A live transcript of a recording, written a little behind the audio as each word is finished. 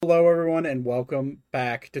Hello, everyone, and welcome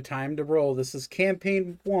back to Time to Roll. This is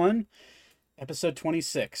Campaign 1, Episode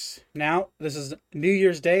 26. Now, this is New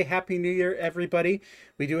Year's Day. Happy New Year, everybody.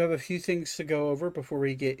 We do have a few things to go over before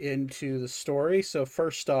we get into the story. So,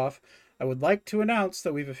 first off, I would like to announce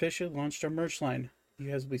that we've officially launched our merch line. You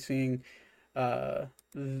guys will be seeing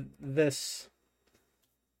this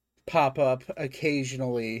pop up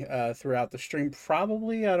occasionally throughout the stream.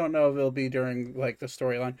 Probably, I don't know if it'll be during like the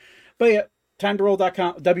storyline, but yeah,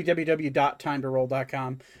 timetoroll.com,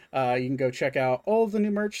 www.timetoroll.com. You can go check out all of the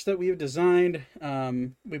new merch that we've designed.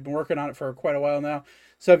 We've been working on it for quite a while now,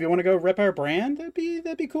 so if you want to go rep our brand, that'd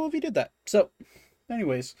be cool if you did that. So,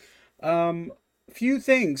 anyways, few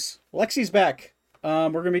things. Lexi's back.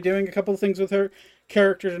 We're gonna be doing a couple of things with her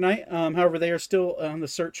character tonight. However, they are still on the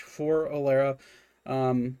search for Alara.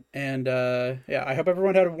 Yeah, I hope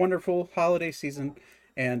everyone had a wonderful holiday season.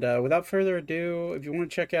 And without further ado, if you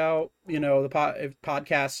want to check out, the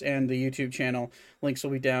podcast and the YouTube channel, links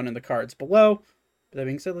will be down in the cards below. But that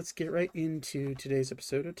being said, let's get right into today's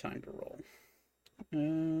episode of Time to Roll.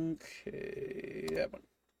 Okay, that one.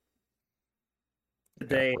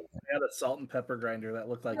 Today, I had a salt and pepper grinder that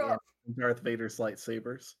looked like Darth Vader's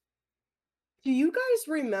lightsabers. Do you guys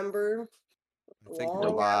remember I think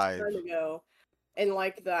long ass time ago? And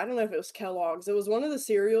I don't know if it was Kellogg's. It was one of the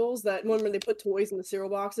cereals that when they put toys in the cereal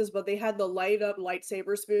boxes, but they had the light up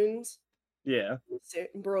lightsaber spoons. Yeah.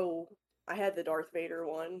 Bro, I had the Darth Vader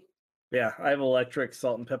one. Yeah, I have electric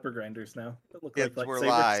salt and pepper grinders now. That look like lightsabers. We're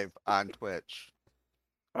live on Twitch.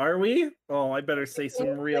 Are we? Oh, I better say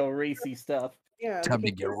some real racy stuff. Yeah. Time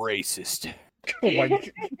to get racist. Oh my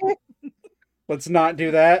God. Let's not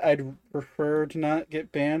do that. I'd prefer to not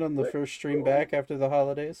get banned on the first stream back after the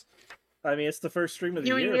holidays. I mean, it's the first stream of the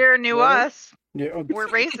New year. year, new us. Yeah. We're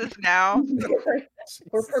racist now.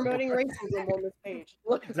 We're promoting racism on this page.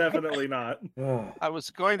 Definitely not. I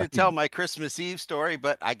was going to tell my Christmas Eve story,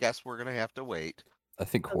 but I guess we're going to have to wait. I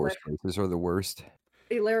think horse races are the worst.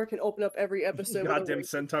 Lara can open up every episode. Goddamn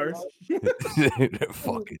centaurs.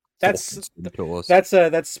 Fuck it. That's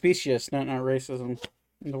specious, not racism.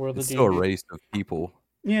 In the world It's of still a D&D. race of people.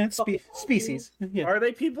 Yeah, it's species. Yeah. Are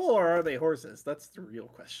they people or are they horses? That's the real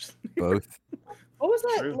question. Both. What was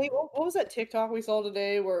that? True. Wait, what was that TikTok we saw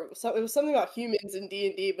today where it was something about humans in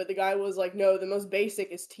D&D, but the guy was like, "No, the most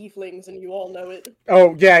basic is tieflings, and you all know it."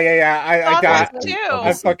 Oh yeah. I got. Too.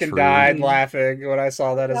 I fucking died laughing when I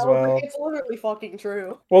saw that as well. It's literally fucking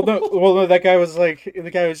true. Well, no, that guy was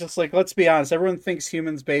just like, let's be honest. Everyone thinks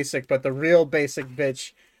humans basic, but the real basic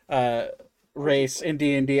bitch, race in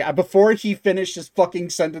D&D. Before he finished his fucking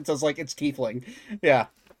sentence, I was like, it's tiefling. Yeah,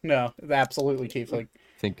 no, absolutely tiefling.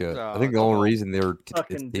 I think the only reason they're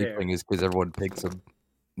Fucking dare. tiefling is because everyone picks them.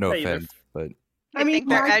 No Hey, offense, but I think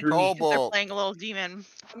they're edgy because they're Noble. playing a little demon.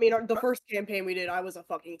 I mean, the first campaign we did, I was a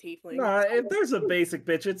fucking tiefling. Nah, if there's a basic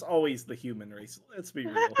bitch, it's always the human race. Let's be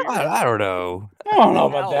real here. I don't know. I don't know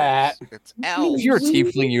about that. It's If elves. you're a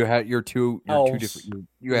tiefling, you have two Elves. different.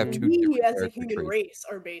 You have two We different as a character human traits. race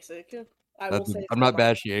are basic. I will say I'm not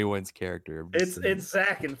bashing anyone's character. I'm just saying. It's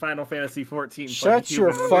Zach in Final Fantasy 14. Shut playing your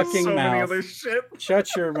human with fucking so many mouth. other shit.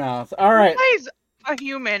 Shut your mouth. All right, Who plays a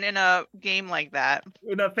human in a game like that?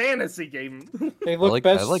 In a fantasy game. they I look like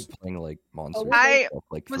best. playing like monsters. I stuff,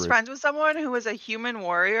 like was Thrift. friends with someone who was a human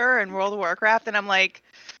warrior in World of Warcraft, and I'm like,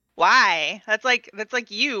 why? That's like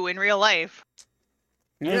you in real life.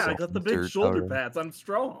 Yeah, I got the big Third shoulder power. pads. I'm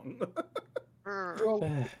strong.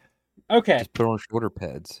 Okay, Just put on shoulder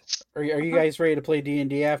pads. are you guys ready to play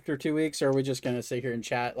D&D after 2 weeks, or are we just gonna sit here and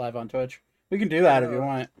chat live on Twitch? We can do that if you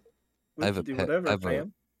want. We I have can a do pet. whatever, I have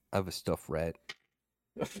fam. I have a stuffed rat.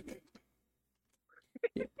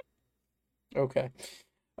 Okay.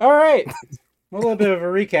 All right. A little bit of a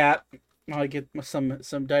recap. I'll get some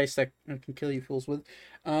dice that I can kill you fools with.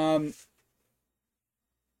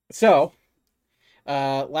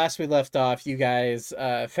 Last we left off, you guys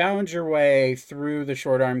found your way through the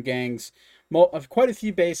short arm gangs of quite a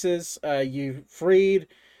few bases. You freed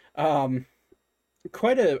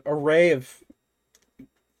quite an array of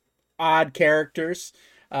odd characters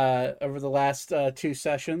over the last 2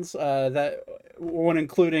 sessions. That one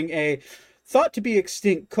including a thought to be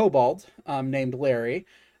extinct kobold named Larry,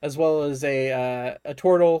 as well as a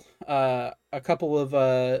turtle, a couple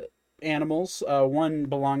of animals, one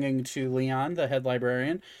belonging to Leon, the head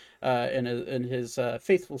librarian, and his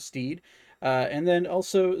faithful steed, and then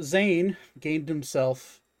also Zane gained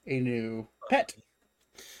himself a new pet,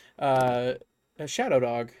 a shadow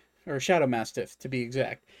dog, or a shadow mastiff to be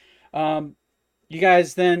exact. You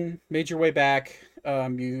guys then made your way back.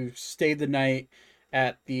 You stayed the night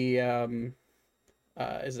at the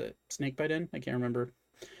is it Snakebite Inn? I can't remember.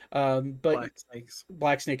 But Black snakes.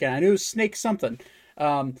 Black Snake, and I knew it was Snake something.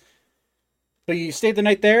 But you stayed the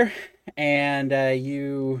night there, and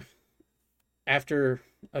you, after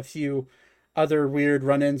a few other weird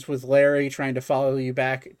run-ins with Larry trying to follow you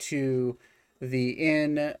back to the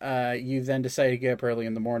inn, you then decided to get up early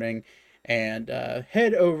in the morning and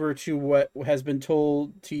head over to what has been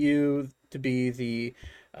told to you to be the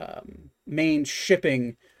main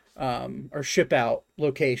shipping or ship out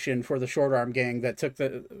location for the Short Arm Gang that took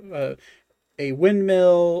a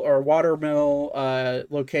windmill or watermill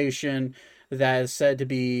location that is said to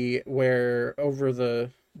be where, over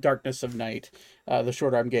the darkness of night, the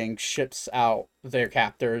Short Arm Gang ships out their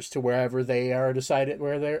captors to wherever they were decided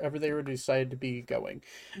to be going.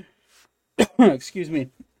 Excuse me.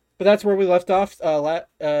 But that's where we left off.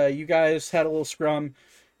 You guys had a little scrum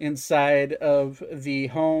inside of the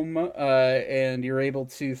home, and you're able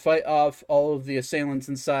to fight off all of the assailants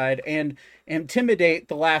inside and intimidate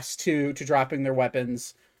the last two to dropping their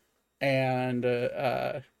weapons and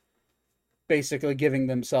basically giving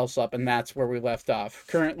themselves up, and that's where we left off.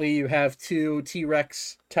 Currently, you have two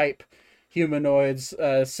T-Rex type humanoids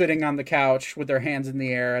sitting on the couch with their hands in the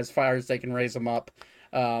air as far as they can raise them up.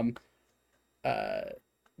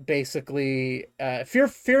 Basically,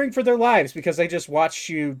 fearing for their lives because they just watched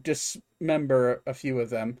you dismember a few of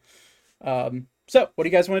them. So, what do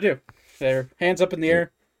you guys want to do? Their hands up in the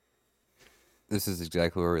air. This is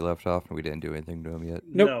exactly where we left off, and we didn't do anything to him yet.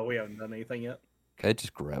 Nope. No, we haven't done anything yet. Can I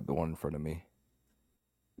just grab the one in front of me?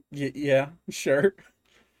 Yeah, sure.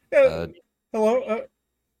 Hello?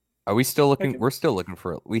 Are we still looking? Okay. We're still looking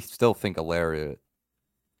for. We still think Alaria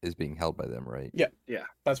is being held by them, right? Yeah.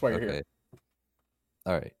 That's why you're Okay. here.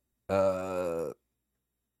 All right.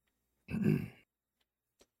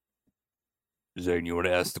 Zane, you want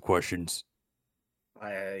to ask the questions?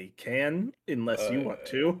 I can, unless you want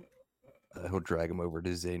to. He'll drag him over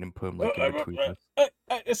to Zane and put him like in between us. I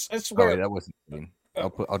Oh, swear. wait, that wasn't Zane.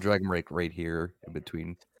 I'll drag him right here in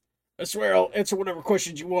between. I swear I'll answer whatever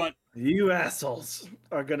questions you want. You assholes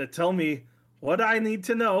are gonna tell me what I need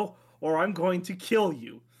to know, or I'm going to kill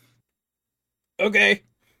you. Okay.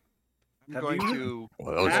 I'm Have going you- to.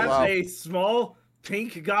 Well, As wow. a small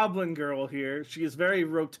pink goblin girl here, she is very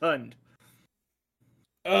rotund.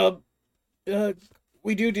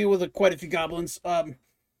 We do deal with quite a few goblins.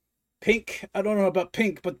 Pink. I don't know about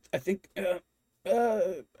Pink, but I think.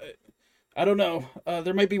 I don't know.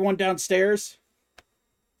 There might be one downstairs,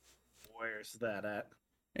 Where's that at?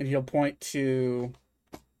 and he'll point to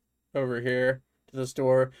over here to this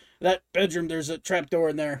door. That bedroom. There's a trap door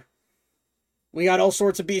in there. We got all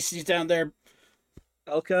sorts of beasties down there.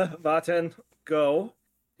 Elka, Vaten, go.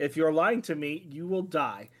 If you're lying to me, you will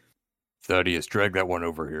die. Thaddeus, drag that one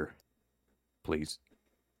over here, please.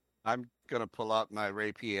 I'm gonna pull out my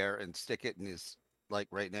rapier and stick it in his, like,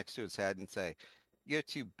 right next to his head and say, "You're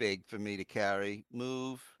too big for me to carry.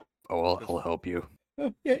 Move Oh, I'll help you.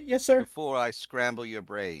 Oh, yeah, yes, sir. before I scramble your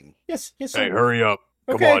brain." Yes, sir. Hey, hurry up!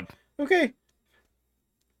 Come Okay. on. Okay.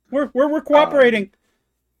 We're cooperating.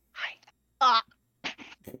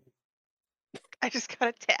 I just got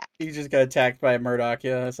attacked. He just got attacked by a Murdoch.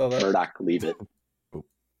 Yeah, I saw that. Murdoch, leave it.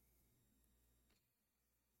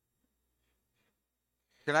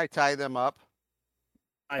 Can I tie them up?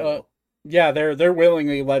 I will. Yeah, they're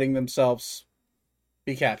willingly letting themselves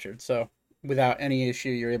be captured. So without any issue,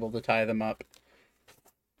 you're able to tie them up.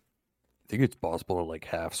 I think it's possible to like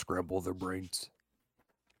half scramble their brains.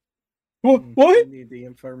 What? I need the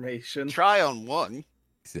information. Try on one.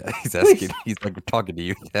 He's asking. He's like talking to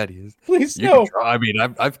you, Thaddeus. Please You no. can try. I mean,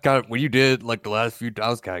 I've got when you did like the last few. I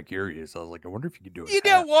was kind of curious. I was like, I wonder if you could do it. You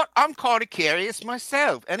know what? I'm kind of curious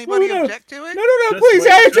myself. Anybody No. object to it? No, Just please.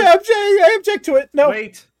 wait, I object to it. No.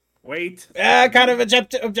 Wait. I kind of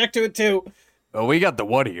object to it too. Oh, we got the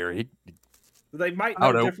one here. He, They might I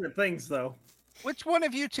don't know know. different things, though. Which one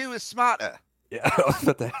of you two is smarter? yeah, I was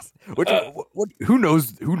about to ask. What, who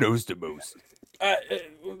knows the most?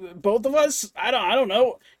 Both of us. I don't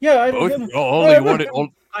know. Yeah. Both? I Only one.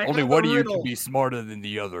 I Only have one a of you riddle. can be smarter than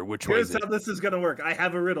the other. Which one Here's is it? how this is going to work. I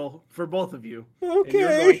have a riddle for both of you. And you're Okay.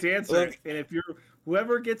 going to answer Look. it. And if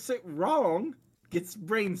whoever gets it wrong gets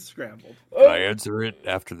brains scrambled. Can I answer it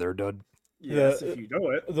after they're done? Yes, if you know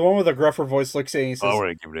it. The one with the gruffer voice looks at you and he says, I want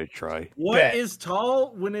to give it a try. What is Bet.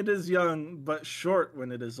 tall when it is young, but short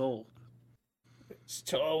when it is old? "It's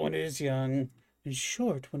tall when it is young, and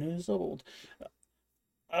short when it is old."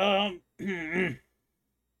 I I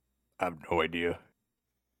have no idea.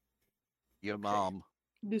 Your mom.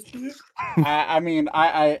 mean,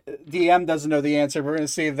 DM doesn't know the answer. We're gonna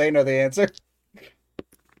see if they know the answer.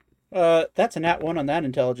 That's a nat 1 on that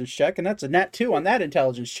intelligence check, and that's a nat 2 on that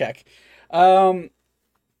intelligence check.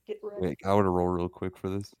 Get ready. Wait, I want to roll real quick for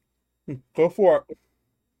this. Go for it.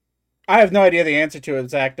 I have no idea the answer to it.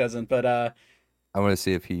 Zach doesn't, but I want to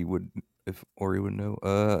see if Ori would know.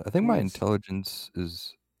 I think my Yes. intelligence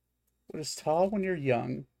is what is tall when you're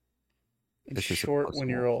young and It's just a short plus when one.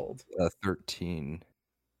 you're old? 13.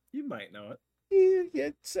 You might know it. Yeah,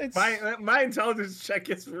 it's My intelligence check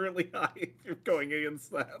is really high if you're going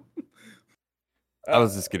against that. I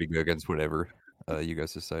was just gonna go against whatever you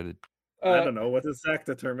guys decided. I don't know what does Zach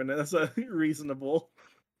determine as a reasonable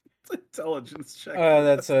intelligence check.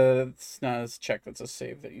 That's it's not a check. That's a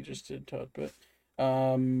save that you just did, Todd. But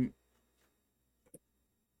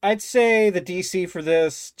I'd say the DC for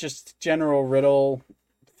this, just general riddle,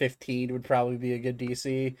 15 would probably be a good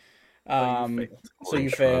DC. So you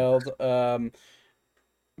failed.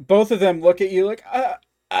 Both of them look at you like, I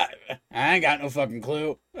ain't got no fucking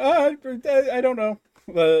clue. I don't know.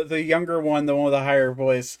 The younger one, the one with the higher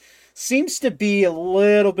voice, seems to be a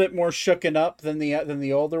little bit more shooken up than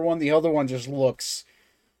the older one. The older one just looks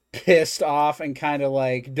pissed off and kind of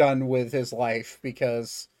like done with his life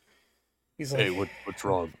because he's like, Hey, what's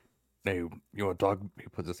wrong? Hey, you want to talk? He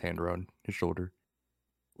puts his hand around his shoulder.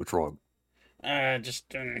 What's wrong? just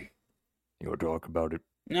You want to talk about it?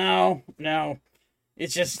 no,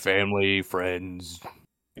 it's just Family, friends.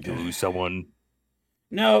 Did you lose someone?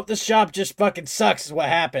 no. This job just fucking sucks. Is what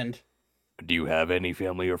happened. Do you have any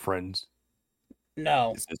family or friends?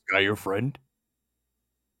 No, Is this guy your friend?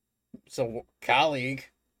 so colleague.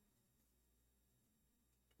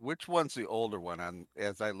 Which one's the older one on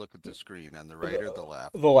as I look at the screen, on the right or the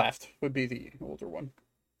left? The left would be the older one.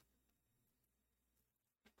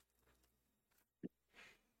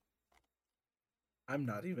 I'm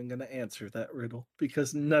not even going to answer that riddle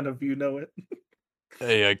because none of you know it.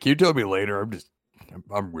 Hey, can you tell me later?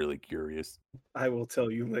 I'm really curious. I will tell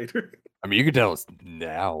you later. I mean, you can tell us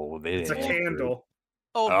now. They It's a didn't answer it. candle.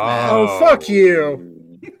 Old Oh. man. Oh, fuck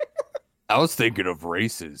you. I was thinking of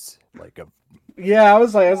races, like Yeah, I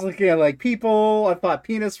was looking at like people. I thought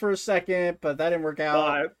penis for a second, but that didn't work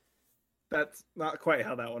out. That's not quite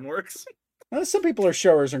how that one works. Some people are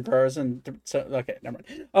showers in cars, and so okay, never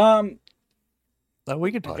mind.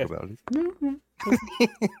 we can talk Okay. about it.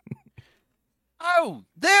 Oh,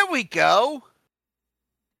 there we go.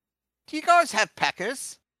 Do you guys have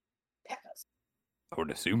peckers? I would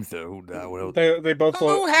assume so. They both Who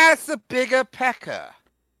look. has the bigger pecker?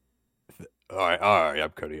 All right. I'm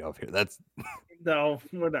cutting you off here. No,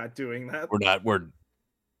 we're not doing that. We're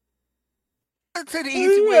It's an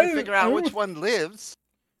easy way to figure out which one lives.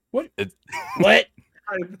 What? It's, What?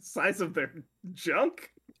 The size of their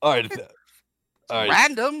junk? all right. It's All right.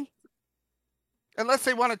 random. Unless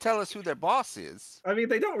they want to tell us who their boss is. I mean,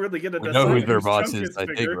 they don't really get a We know who decide their whose boss junk is, I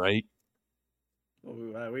think, bigger. right?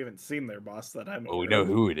 Well, we haven't seen their boss that I'm Well, we aware know of.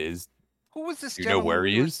 who it is. Who was this You know gentleman where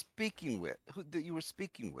he you were is? speaking with? That you were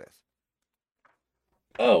speaking with?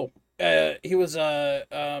 Oh, he was Zach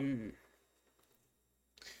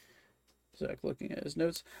looking at his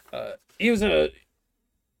notes. He was a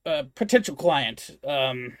potential client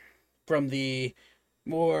from the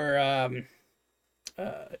more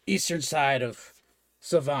eastern side of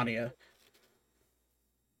Sylvania.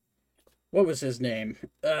 What was his name?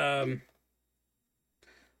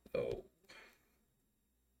 Oh,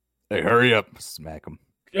 Hey, hurry up! Smack him.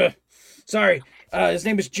 sorry. His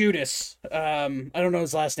name is Judas. I don't know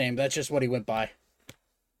his last name. That's just what he went by.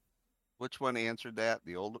 Which one answered that?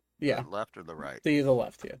 The old, Yeah. the left or the right? The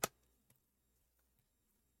left, yeah.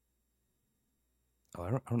 Oh,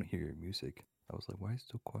 I don't hear your music. I was like, why is it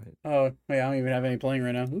so quiet? Oh, wait, I don't even have any playing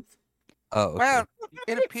right now. Oops. Oh, okay. Well,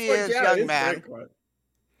 it appears, young it's man, very quiet.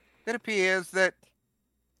 it appears that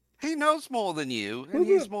he knows more than you, and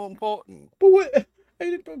he's more important. But what?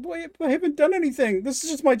 I haven't done anything. This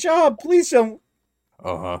is just my job. Please don't.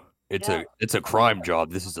 Uh-huh. It's a crime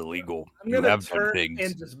job. This is illegal. I'm You gonna have done turn things.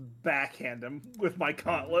 and just backhand him with my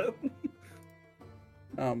gauntlet.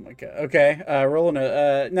 Oh my god. Okay. Rolling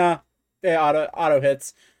a nah. Yeah, auto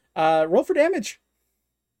hits. Roll for damage.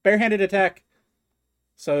 Barehanded attack.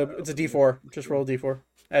 So it's a D4. Just roll a D4.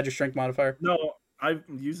 Add your strength modifier. No, I'm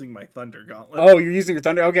using my thunder gauntlet. Oh, you're using your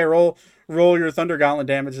thunder. Okay, roll your thunder gauntlet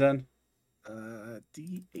damage then.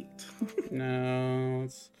 D8. No,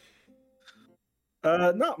 it's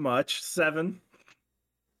Not much. 7.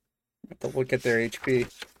 have to look at their HP.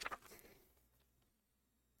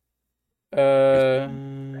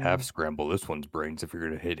 Half scramble this one's brains if you're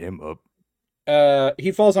gonna hit him up.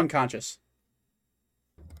 He falls unconscious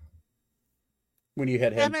when you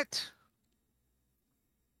hit him. Damn it!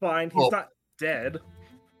 Fine, he's Well- not dead.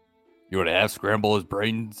 You want to half scramble his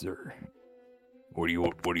brains, or what do you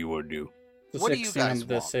want to do? The What do you 16 on guys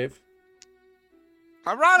this want? save.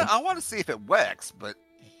 I want to see if it works, but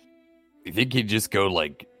You think he'd just go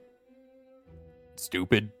like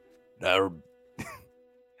stupid? Or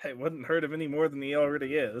It wouldn't hurt him any more than he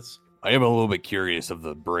already is. I am a little bit curious of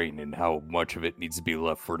the brain and how much of it needs to be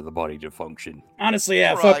left for the body to function. Honestly,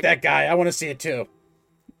 yeah, Right. fuck that guy. I want to see it too.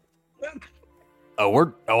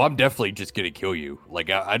 I'm definitely just gonna kill you. Like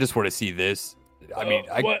I just want to see this. I mean,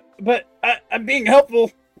 What? But I'm being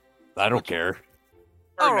helpful. I don't care.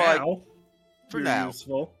 For All right. now. For You're now.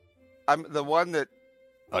 useful. I'm the one that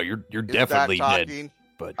Oh, you're is definitely not dead. talking.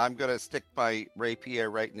 But I'm gonna stick my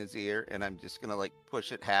rapier right in his ear, and I'm just gonna like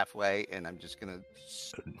push it halfway, and I'm just gonna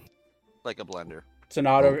like a blender. It's an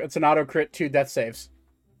auto crit, 2 death saves.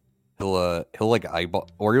 he'll like eyeball,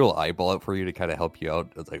 or he'll eyeball it for you to kind of help you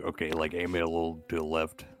out. It's like, okay, like aim it a little to the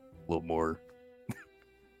left, a little more.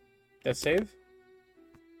 Death save.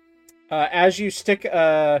 As you stick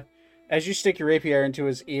your rapier into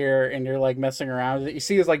his ear and you're like messing around with it, you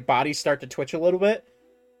see his like body start to twitch a little bit.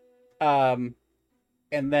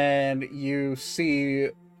 And then you see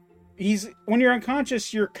when you're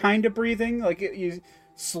unconscious, you're kind of breathing, like you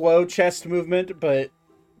slow chest movement, but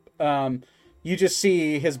you just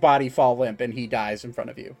see his body fall limp and he dies in front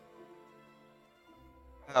of you.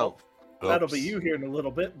 Oh, That'll be Oops. you here in a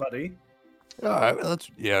little bit, buddy. All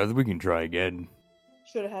right, we can try again.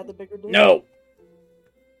 Should have had the bigger dick. No,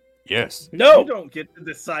 Yes. You no, don't get to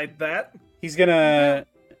decide that. he's gonna.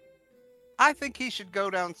 I think he should go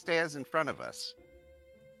downstairs in front of us.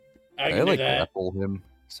 I I can do like that. grapple him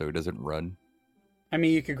so he doesn't run. I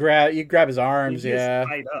mean, you could grab his arms. He is Yeah,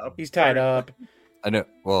 tied up. he's tied up. I know.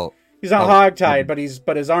 Well, He's not Oh, hog tied, mhm.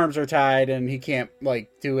 but his arms are tied, and he can't like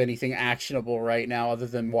do anything actionable right now other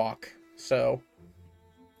than walk. So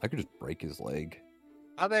I could just break his leg.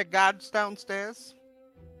 Are there guards downstairs?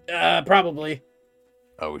 probably.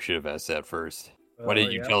 Oh, we should have asked that first. Why Oh,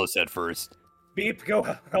 didn't you yeah. tell us that first? Beep, go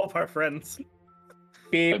help our friends.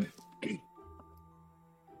 Beep.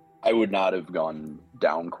 I would not have gone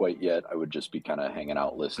down quite yet. I would just be kind of hanging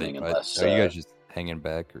out listening unless Are you guys just hanging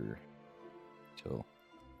back or chill?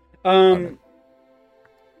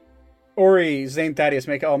 Ori, Zane, Thaddeus,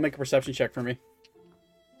 make a perception check for me.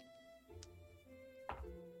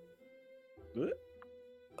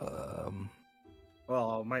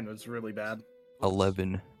 Well, mine was really bad.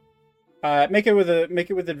 11. Make it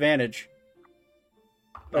with advantage.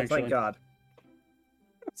 Oh, Actually. thank God.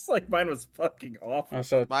 It's like mine was fucking awful.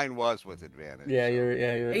 So Mine was with advantage.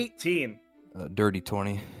 you're 18. Dirty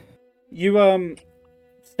 20. you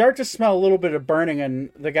start to smell a little bit of burning, and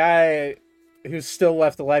the guy who's still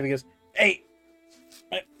left alive, he goes, "Hey,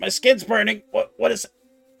 my skin's burning. What is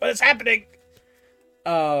happening?"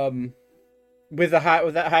 With that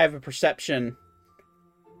high of a perception,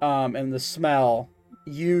 and the smell,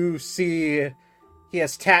 you see he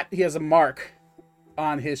has a mark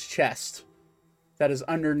on his chest that is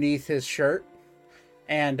underneath his shirt,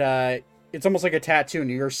 and it's almost like a tattoo. And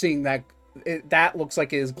you're seeing that that looks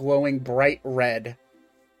like it is glowing bright red.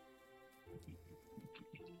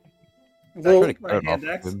 Little, Try to My cut it off hand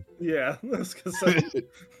axe. him. Yeah, that's because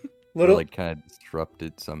little, Like kind of disrupt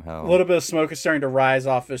it somehow. a little bit of smoke is starting to rise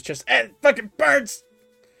off his chest. It fucking burns.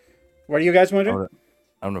 What do you guys want to do?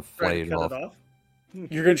 I'm gonna trying flay to it cut off. it off.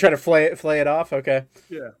 You're gonna try to flay it off. Okay.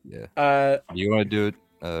 Yeah. You want to do it,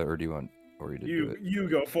 or do you want Ori to do You it? you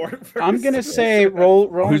go for it first. I'm gonna say roll.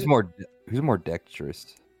 Who's more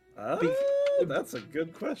dexterous? That's a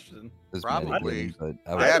good question. This Probably. metagaming, but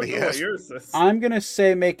I I would- Yeah, don't he know what is. yours is. I'm gonna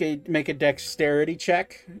say make a dexterity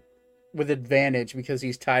check with advantage because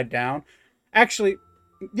he's tied down. Actually,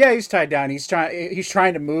 yeah, he's tied down. He's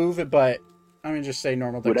trying to move, but I'm gonna just say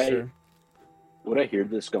normal Would I- dexterity. would I hear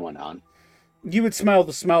this going on? You would smell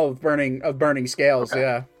the smell of burning scales. Okay.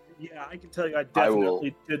 Yeah, Yeah, I can tell you, I I will-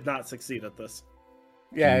 definitely did not succeed at this.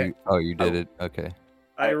 yeah. you did it. Okay.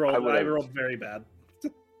 I would've- rolled very bad.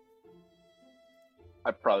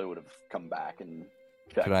 I probably would have come back and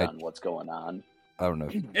checked Can I- on what's going on. I don't know.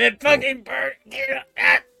 It fucking burns.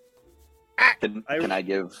 Can I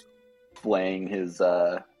give flaying his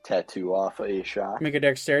tattoo off a shot? Make a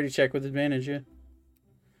dexterity check with advantage. Yeah.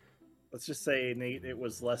 Let's just say, Nate, it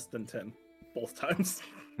was less than 10 both times.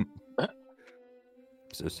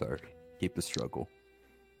 So sorry. Keep the struggle.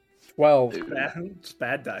 12. Dude, Bad, just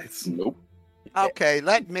bad dice. nope. Okay,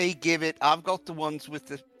 let me give it. I've got the ones with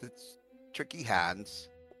the tricky hands.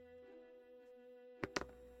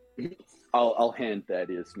 I'll hand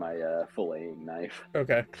Thaddeus my filleting knife.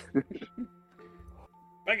 Okay.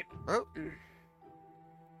 Oh,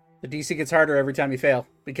 The DC gets harder every time you fail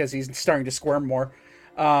because he's starting to squirm more.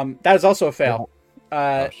 That is also a fail.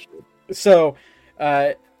 Oh, shit. So,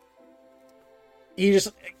 he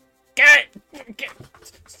just,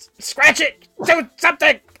 scratch it, do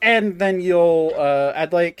something, and then you'll.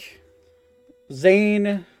 I'd like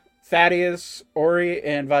Zane, Thaddeus, Ori,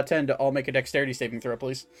 and Vaten to all make a dexterity saving throw,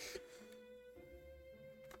 please.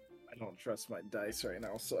 I don't trust my dice right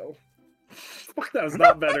now, so that was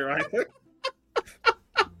not better either.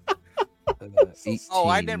 18. Oh,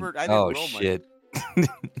 I didn't Oh, roll shit.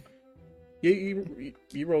 You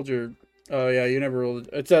rolled your. Oh yeah, you never rolled.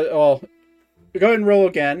 It's a well. Go ahead and roll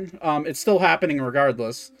again. It's still happening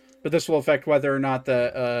regardless, but this will affect whether or not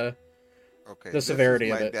the Okay, the severity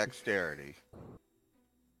this of is my it. dexterity.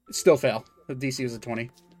 Still fail. The DC was a 20.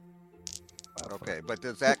 Okay, but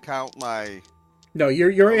does that count my? No, you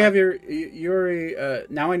already have your. You already.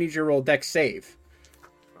 Now I need you to roll dex save.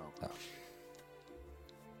 Oh.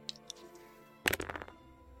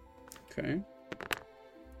 Okay.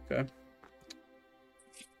 Okay.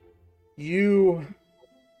 You.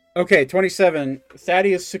 Okay, 27.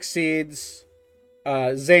 Thaddeus succeeds.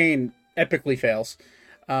 Zane epically fails.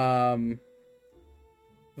 Vaten,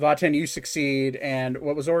 you succeed. And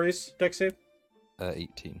what was Ori's dex save?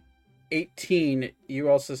 18. 18. You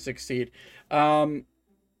also succeed. Zane,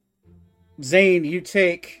 you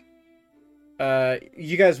take.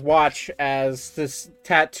 You guys watch as this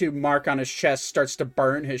tattoo mark on his chest starts to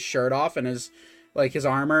burn his shirt off and his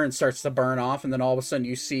armor and starts to burn off, and then all of a sudden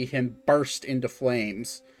you see him burst into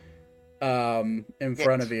flames in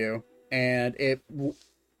front of you, and it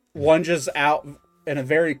lunges out in a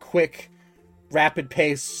very quick, rapid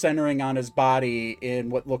pace, centering on his body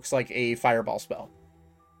in what looks like a fireball spell.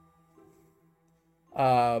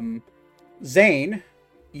 Zane,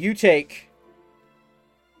 you take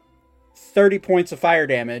 30 points of fire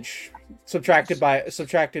damage,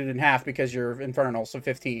 subtracted in half because you're infernal, so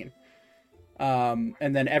 15. And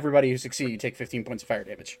then everybody who succeeds, you take 15 points of fire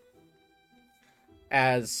damage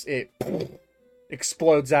as it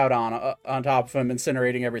explodes out on top of him,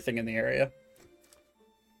 incinerating everything in the area.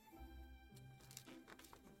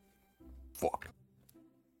 Fuck.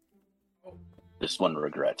 This one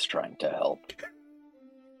regrets trying to help.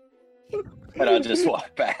 And I'll just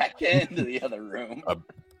walk back into the other room.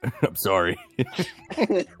 I'm sorry.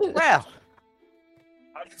 Well,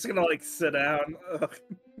 I'm just gonna sit down. Ugh.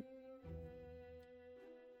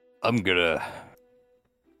 I'm gonna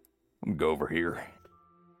go over here.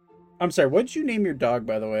 I'm sorry, what did you name your dog,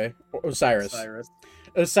 by the way? Osiris. Cyrus.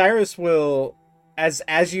 Osiris will,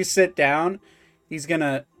 as you sit down, he's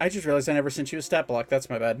gonna. I just realized I never sent you a stat block. That's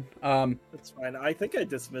my bad. That's fine. I think I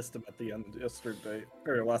dismissed him at the end yesterday,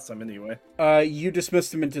 or last time anyway. You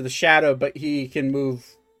dismissed him into the shadow, but he can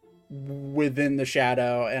move within the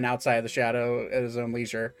shadow and outside of the shadow at his own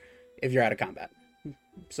leisure if you're out of combat.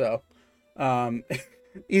 So,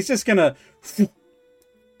 he's just gonna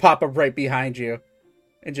pop up right behind you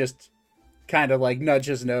and just kind of nudge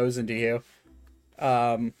his nose into you.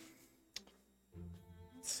 Let's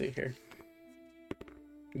see here.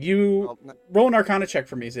 You roll an Arcana check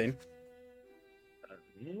for me, Zane.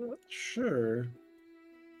 Yeah, sure.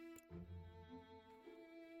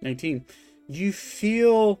 19. You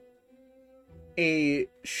feel a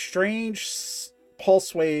strange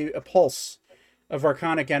pulse of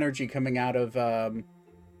arcanic energy coming out of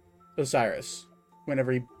Osiris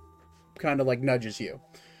whenever he kind of nudges you.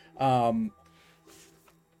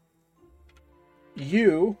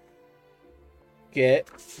 You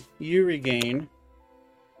regain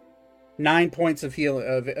 9 points of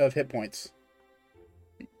hit points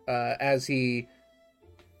as he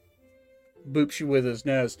boops you with his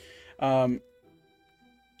nose.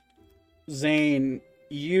 Zane,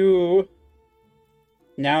 you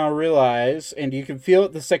now realize, and you can feel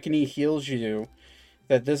it the second he heals you,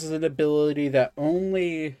 that this is an ability that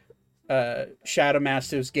only Shadow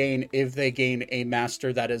Masters gain if they gain a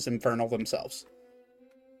master that is infernal themselves.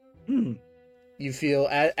 You feel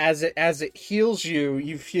as it heals you,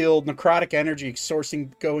 you feel necrotic energy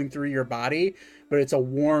going through your body, but it's a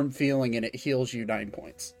warm feeling and it heals you 9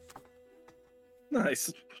 points.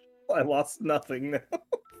 Nice. I lost nothing now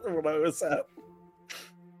from what I was at.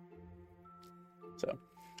 So,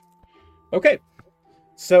 okay.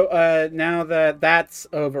 So now that that's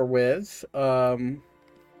over with, I'm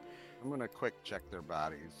gonna quick check their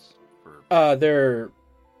bodies for.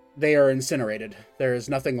 They are incinerated. There is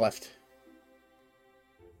nothing left.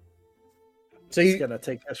 So He's gonna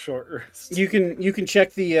take a short rest. you can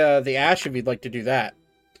check the ash if you'd like to do that.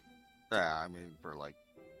 Yeah, I mean for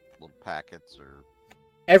little packets or.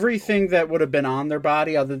 Everything that would have been on their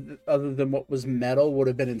body, other than what was metal, would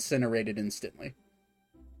have been incinerated instantly.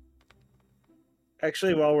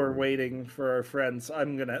 Actually, while we're waiting for our friends,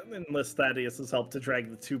 I'm gonna enlist Thaddeus's help to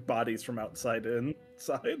drag the 2 bodies from outside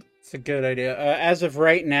inside. It's a good idea. As of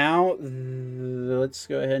right now, let's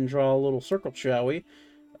go ahead and draw a little circle, shall we?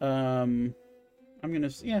 I'm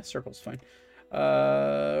gonna, yeah, circle's fine.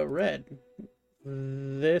 Red.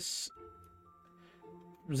 This,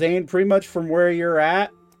 Zane, pretty much from where you're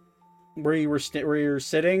at, where you're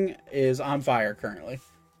sitting, is on fire currently.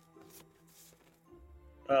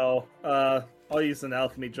 Oh, I'll use an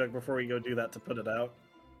alchemy jug before we go do that to put it out.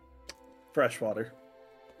 Fresh water.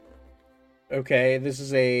 Okay, this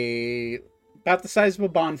is about the size of a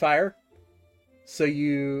bonfire. So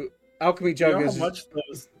alchemy jug You know is. how much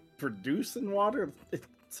those produce in water?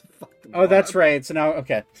 It's a fucking Oh, that's lot. right. So now,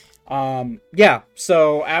 okay. Yeah.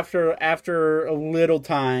 So after a little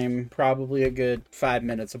time, probably a good 5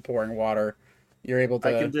 minutes of pouring water, you're able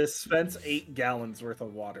to. I can dispense 8 gallons worth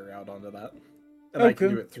of water out onto that. And I can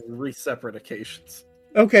Okay. do it 3 separate occasions.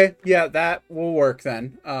 Okay, yeah, that will work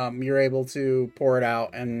then. You're able to pour it out,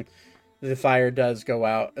 and the fire does go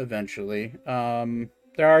out eventually.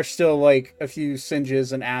 There are still like a few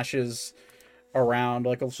singes and ashes around,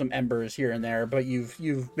 like some embers here and there, but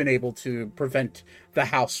you've been able to prevent the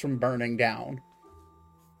house from burning down.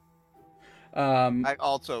 I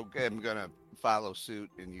also am gonna follow suit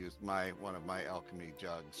and use one of my alchemy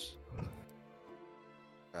jugs.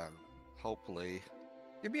 Hopefully,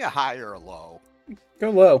 give me a high or a low.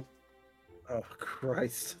 Go low. Oh,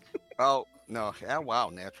 Christ. Oh no! Yeah, wow,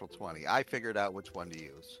 natural 20. I figured out which one to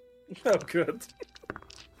use. Oh, good.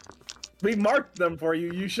 We marked them for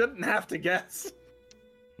you. You shouldn't have to guess.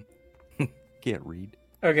 Can't read.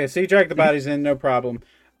 Okay, so you drag the bodies in, no problem.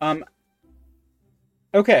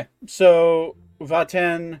 Okay, so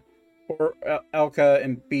Vaten, or Elka,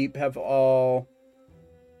 and Beep have all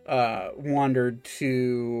wandered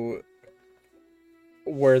to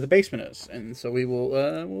where the basement is, and so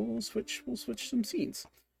we'll switch some scenes.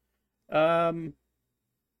 Yeah,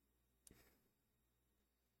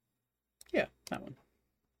 that one.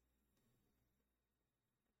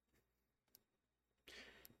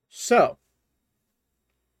 So,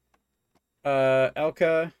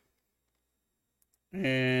 Elka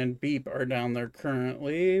and Beep are down there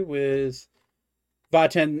currently, with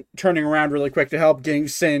Vaten turning around really quick to help, getting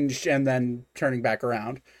singed, and then turning back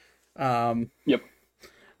around. Yep.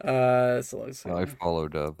 So let's see. No, I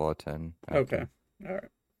followed Vaten. Okay. All right.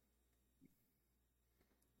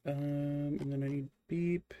 And then I need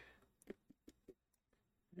Beep.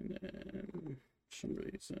 And then for some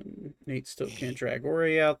reason Nate still can't drag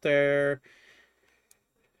Ori out there.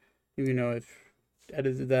 Even though I've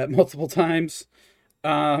edited that multiple times.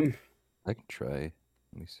 I can try.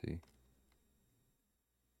 Let me see.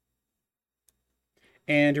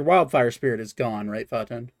 And your wildfire spirit is gone, right,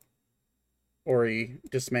 Vaten? Ori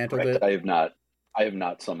dismantled Correct. it. I have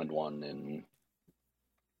not summoned one in.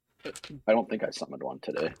 I don't think I summoned one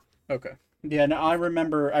today. Okay. Yeah, no, I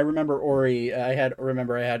remember Ori. I had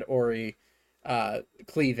Ori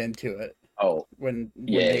cleave into it. Oh, when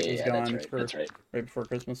yeah, Nate was gone that's right. That's right. right before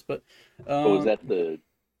Christmas. But Was that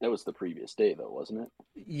was the previous day though, wasn't it?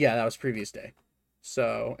 yeah, that was previous day.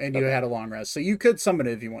 So, and you Okay. had a long rest, so you could summon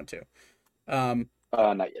it if you want to.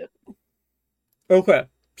 Not yet. Okay.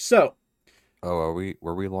 So, Oh,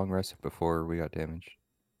 were we long rested before we got damaged?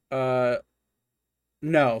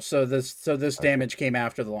 no. So this Okay. damage came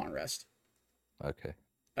after the long rest. Okay.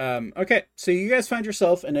 Okay, so you guys find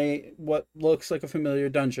yourself in what looks like a familiar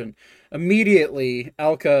dungeon. Immediately,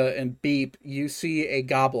 Elka and Beep, you see a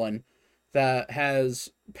goblin that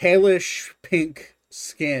has palish pink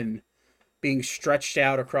skin being stretched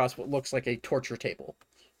out across what looks like a torture table.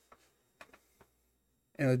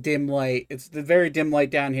 And a dim light. It's the very dim light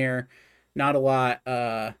down here. Not a lot.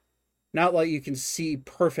 Not like you can see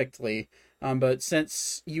perfectly. But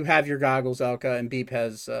since you have your goggles, Elka, and Beep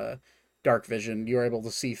has dark vision, you're able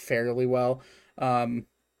to see fairly well. And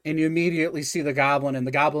you immediately see the goblin, and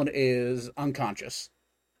the goblin is unconscious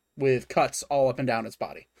with cuts all up and down its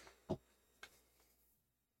body.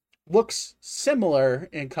 Looks similar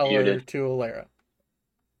in color Muted. to Alara.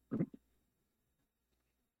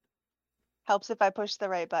 Helps if I push the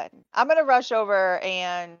right button. I'm gonna rush over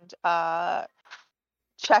and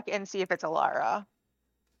check and see if it's Alara.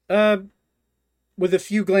 With a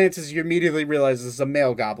few glances, you immediately realize this is a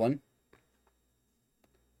male goblin.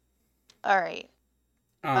 All right.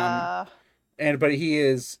 But he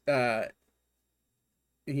is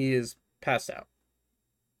passed out.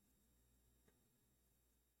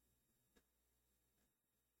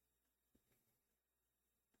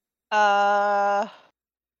 I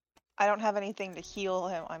don't have anything to heal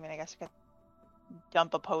him. I mean, I guess I could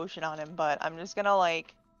dump a potion on him, but I'm just gonna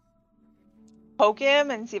like poke him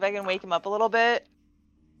and see if I can wake him up a little bit.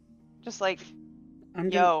 Just like,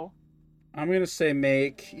 yo. I'm gonna say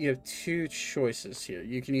you have two choices here.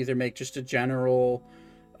 You can either make just a general,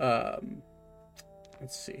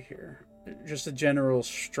 let's see here, just a general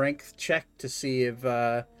strength check to see if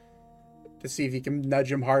you can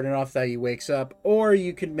nudge him hard enough that he wakes up, or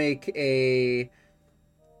you can make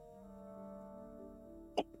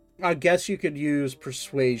I guess you could use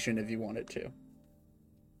persuasion if you wanted to.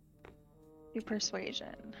 Do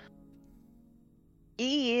persuasion.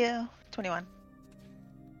 21.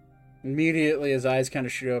 Immediately, his eyes kind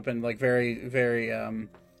of shoot open, like very, very Fine.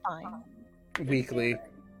 weakly,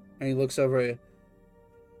 and he looks over at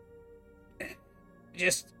you.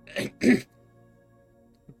 Just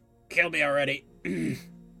kill me already. Okay.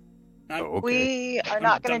 We are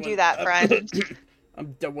not going to do that, friend.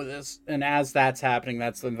 I'm done with this. And as that's happening,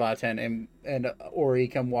 that's when Vaten and Ori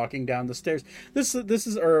come walking down the stairs. This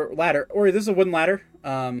is or ladder. Ori, this is a wooden ladder.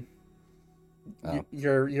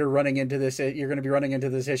 You're running into this. You're going to be running into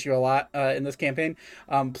this issue a lot in this campaign.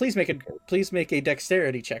 Please make a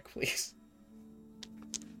dexterity check, please.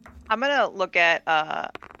 I'm gonna look at. I'm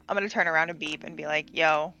gonna turn around and beep and be like,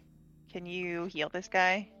 "Yo, can you heal this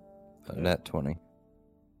guy?" Net 20.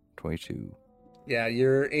 22. Yeah,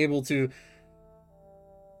 you're able to.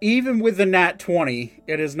 Even with the nat 20,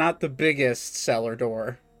 it is not the biggest cellar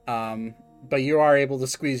door. But you are able to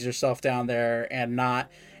squeeze yourself down there and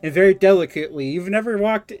very delicately. You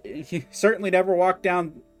certainly never walked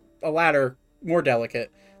down a ladder more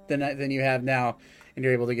delicate than you have now, and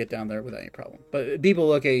you're able to get down there without any problem. But people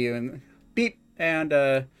look at you and beep and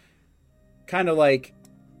kind of like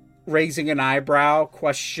raising an eyebrow,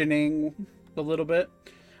 questioning a little bit.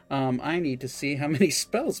 I need to see how many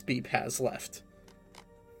spells Beep has left.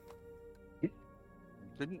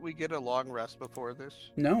 Didn't we get a long rest before this?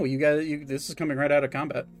 No, this is coming right out of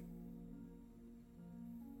combat.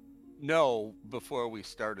 No, before we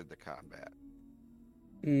started the combat.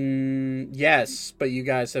 Yes, but you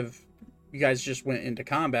guys just went into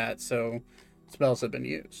combat, so spells have been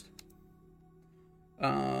used.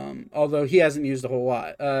 Although he hasn't used a whole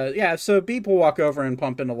lot. So Beep will walk over and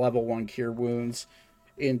pump in a level 1 cure wounds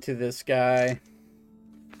into this guy.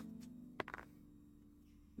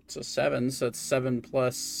 It's a 7, so it's 7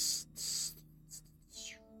 plus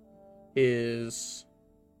his...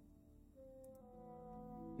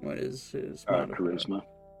 What is his modifier? Charisma.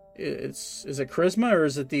 Is it charisma or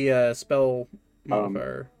is it the spell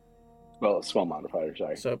modifier? Well, spell modifier,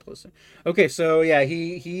 sorry. So plus. Okay, so yeah,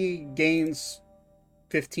 he gains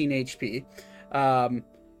 15 HP. And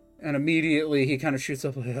immediately he kind of shoots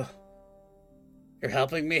up like, "You're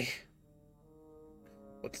helping me?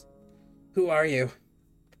 Who are you?"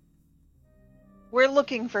 We're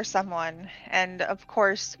looking for someone, and of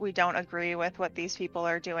course we don't agree with what these people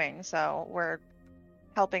are doing, so we're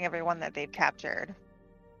helping everyone that they've captured.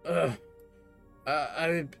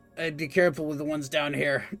 I'd be careful with the ones down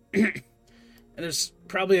here. And there's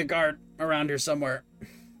probably a guard around here somewhere.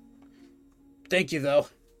 Thank you, though.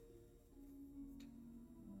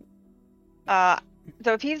 So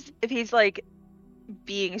if he's like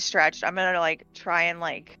being stretched, I'm gonna like try and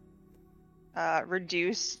like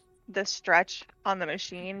reduce the stretch on the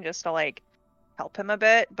machine just to like help him a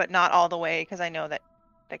bit, but not all the way because I know that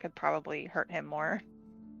could probably hurt him more.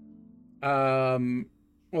 Okay.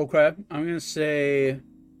 I'm gonna say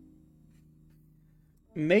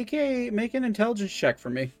make an intelligence check for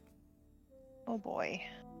me. Oh boy.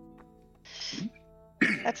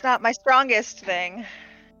 That's not my strongest thing.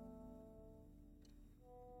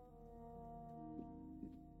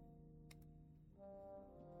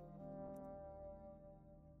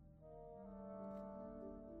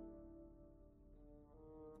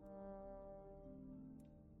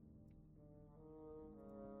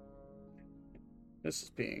 This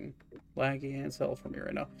is being laggy as hell for me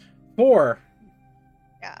right now. 4.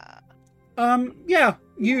 Yeah. Yeah,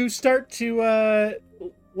 you start to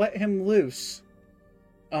let him loose.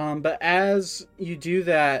 But as you do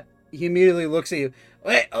that, he immediately looks at you.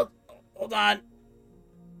 Wait, hold on.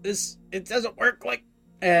 It doesn't work like.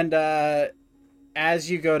 And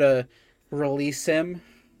as you go to release him,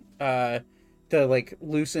 to like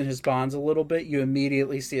loosen his bonds a little bit, you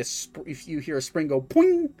immediately see if you hear a spring go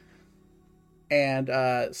poing, and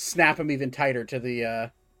snap him even tighter to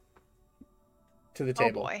the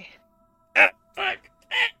table. Oh boy. Fuck.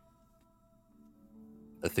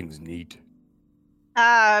 That thing's neat.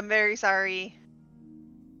 I'm very sorry.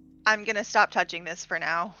 I'm gonna stop touching this for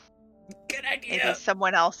now. Good idea. Maybe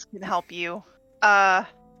someone else can help you.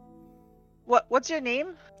 What's your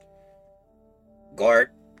name?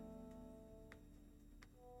 Gort.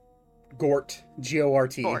 Gort.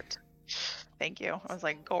 Gort. Gort. Thank you. I was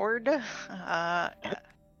like, gourd? Yeah.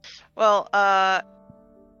 Well,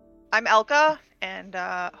 I'm Elka, and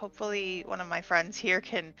hopefully one of my friends here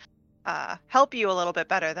can help you a little bit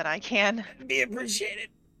better than I can. Be appreciated.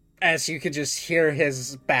 As you could just hear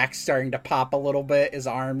his back starting to pop a little bit, his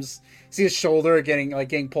arms, see his shoulder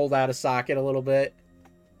getting pulled out of socket a little bit.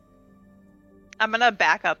 I'm gonna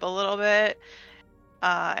back up a little bit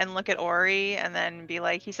and look at Ori, and then be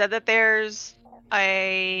like, he said that there's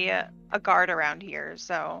a guard around here,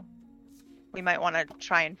 so we might want to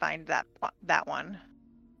try and find that one.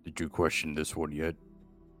 Did you question this one yet?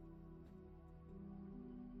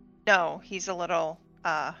 No, he's a little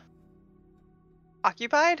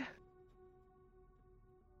occupied.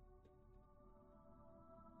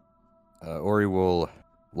 Ori will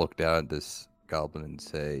look down at this goblin and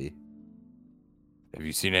say, "Have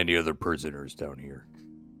you seen any other prisoners down here?"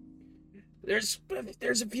 There's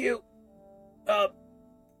a few.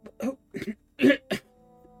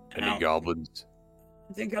 Any goblins?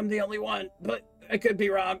 I think I'm the only one, but I could be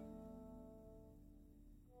wrong.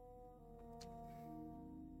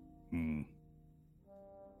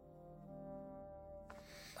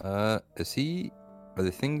 Are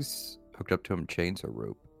the things hooked up to him chains or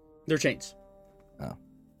rope? They're chains. Oh.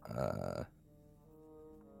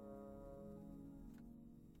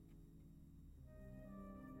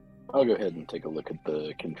 I'll go ahead and take a look at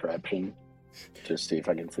the contraption to see if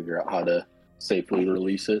I can figure out how to safely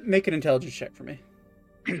release it. Make an intelligence check for me.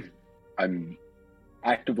 I'm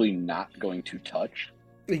actively not going to touch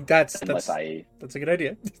That's unless that's a good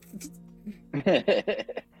idea.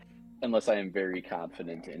 unless I am very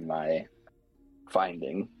confident in my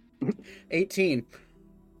finding. 18.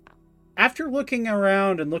 After looking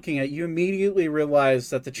around and looking at, you immediately realize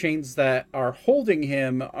that the chains that are holding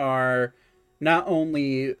him are not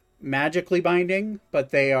only magically binding,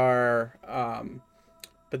 but they are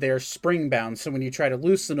spring bound. So when you try to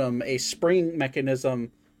loosen them, a spring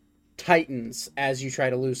mechanism tightens as you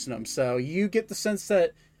try to loosen them. So you get the sense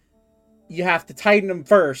that you have to tighten them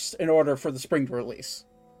first in order for the spring to release.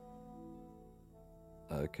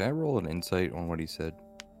 Can I roll an insight on what he said?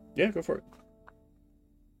 Yeah, go for it.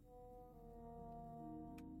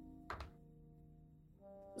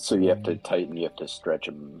 So you have to tighten, you have to stretch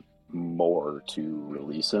them more to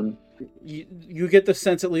release them. You get the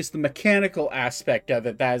sense, at least the mechanical aspect of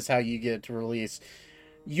it, that is how you get it to release.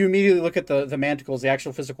 You immediately look at the manticles, the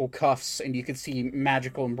actual physical cuffs, and you can see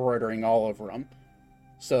magical embroidering all over them.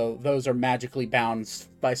 So those are magically bound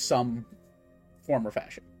by some form or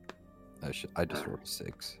fashion. I just rolled a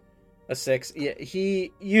 6. A 6.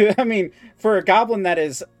 Yeah, I mean, for a goblin that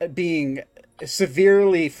is being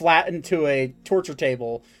severely flattened to a torture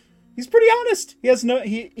table, he's pretty honest.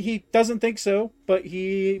 He doesn't think so, but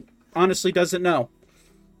he honestly doesn't know.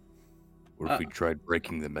 What if we tried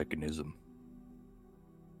breaking the mechanism?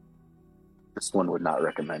 This one would not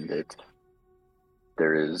recommend it.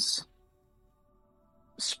 There is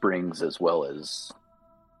springs as well as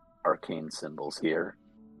arcane symbols here.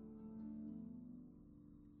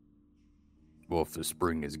 Well, if the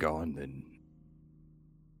spring is gone, then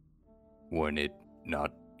wouldn't it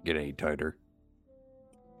not get any tighter?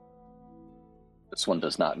 This one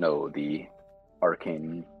does not know the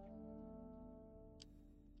arcane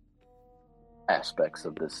aspects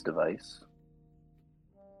of this device.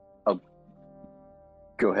 I'll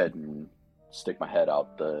go ahead and stick my head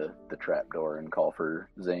out the trapdoor and call for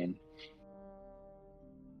Zane.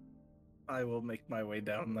 I will make my way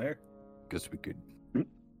down there. Guess we could.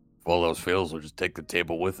 If all else fails, we'll just take the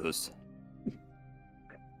table with us.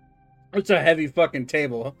 It's a heavy fucking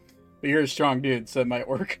table, but you're a strong dude, so it might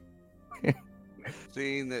work.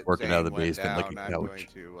 Seeing that Working Zane out of the went basement like down, a I'm couch.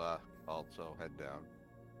 going to also head down.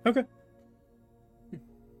 Okay.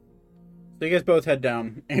 So you guys both head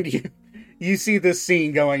down, and you see this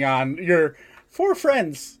scene going on. Your 4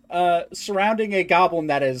 friends surrounding a goblin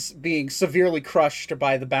that is being severely crushed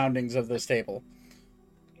by the boundings of this table.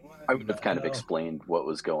 I would have kind of explained what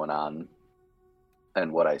was going on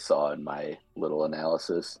and what I saw in my little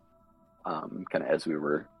analysis, kind of as we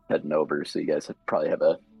were heading over, so you guys probably have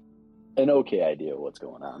an okay idea of what's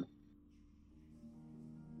going on.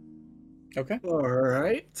 Okay. All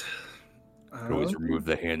right. Could always remove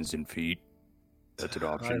the hands and feet. That's an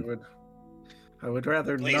option. I would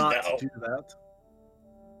rather Please not no. do that.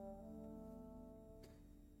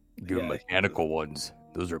 Do Yeah. mechanical ones.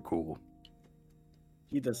 Those are cool.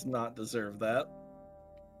 He does not deserve that.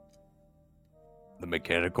 The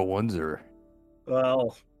mechanical ones are...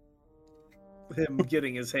 Well, him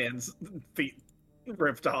getting his hands and feet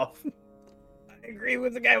ripped off. I agree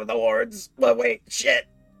with the guy with the horns, but wait, shit.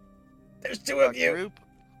 There's 2 of you.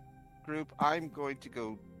 Group, I'm going to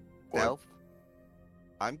go What? stealth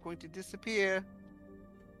I'm going to disappear.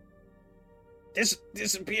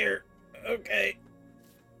 Disappear. Okay.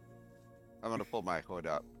 I'm going to pull my hood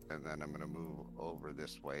up, and then I'm going to move over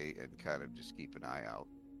this way and kind of just keep an eye out.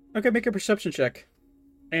 Okay, make a perception check.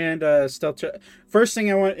 And stealth check. First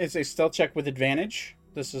thing I want is a stealth check with advantage.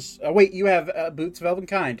 This is... wait, you have boots of elven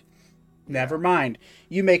kind. Never mind.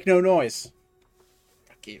 You make no noise.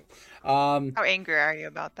 Fuck you. How angry are you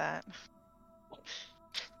about that?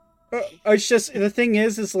 It's just... The thing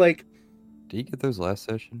is like... Did you get those last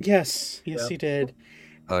session? Yes, Yeah. he did.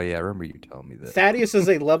 Oh yeah, I remember you telling me that. Thaddeus is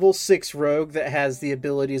a level 6 rogue that has the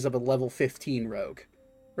abilities of a level 15 rogue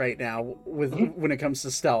right now with when it comes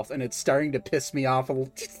to stealth, and it's starting to piss me off a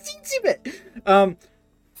little teensy bit.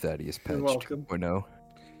 Thaddeus You're patch welcome. 2.0.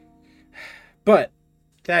 But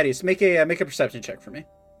Thaddeus, make a perception check for me.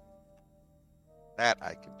 That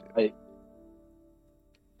I can do.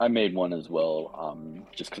 I made one as well,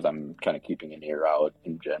 just because I'm kind of keeping an ear out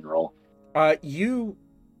in general. You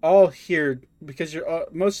all hear, because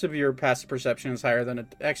most of your passive perception is higher than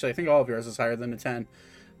actually I think all of yours is higher than a 10.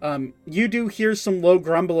 You do hear some low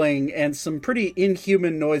grumbling and some pretty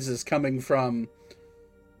inhuman noises coming from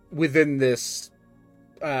within this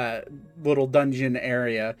little dungeon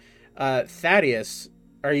area. Thaddeus,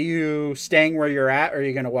 are you staying where you're at, or are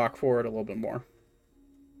you going to walk forward a little bit more?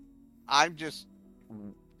 I'm just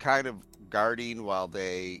kind of guarding while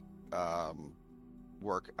they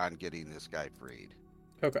work on getting this guy freed.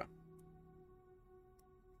 Okay.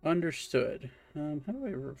 Understood. How do I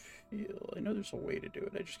reveal? I know there's a way to do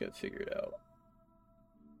it. I just got to figure it out.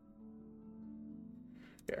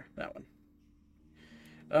 Here, that one.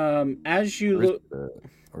 As you look,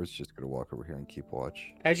 Or it's just gonna walk over here and keep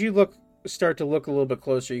watch. as you start to look a little bit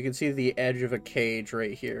closer, you can see the edge of a cage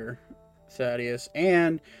right here, Thaddeus.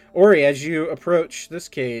 And Ori, as you approach this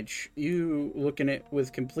cage, you look in it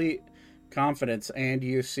with complete confidence, and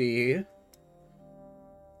you see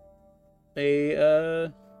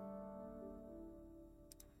a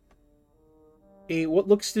what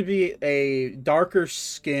looks to be a darker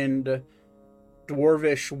skinned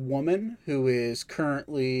dwarvish woman who is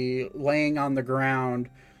currently laying on the ground,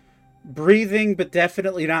 breathing but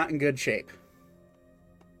definitely not in good shape.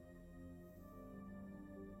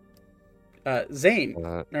 Zane,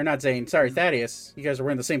 or not Zane, sorry, Thaddeus. You guys are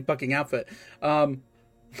wearing the same fucking outfit.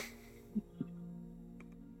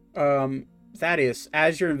 Thaddeus,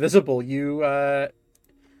 as you're invisible, you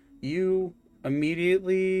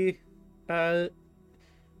immediately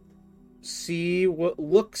see what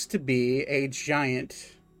looks to be a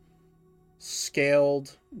giant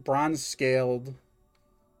bronze scaled,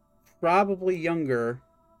 probably younger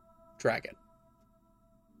dragon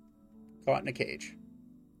caught in a cage.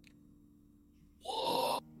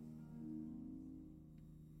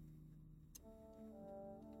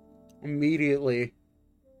 Immediately,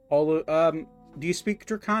 do you speak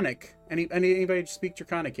Draconic? Anybody speak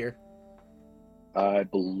Draconic here? I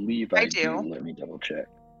believe I I do. do. Let me double check.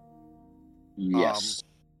 Yes.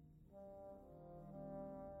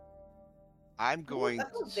 I'm going. I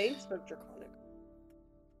thought Zane spoke Draconic.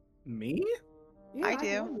 Me? Yeah, I thought do.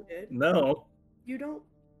 you did. No. You don't?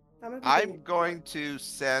 I'm going to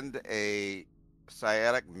send a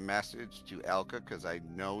sciatic message to Elka because I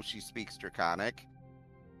know she speaks Draconic,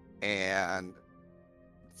 and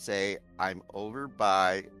say I'm over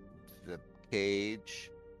by the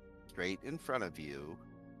cage straight in front of you.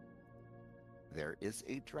 There is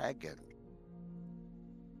a dragon.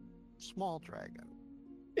 Small dragon.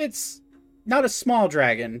 It's not a small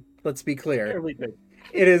dragon, let's be clear. Fairly big.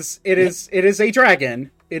 It is a dragon.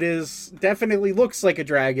 It is definitely looks like a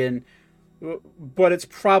dragon, but it's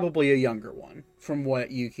probably a younger one from what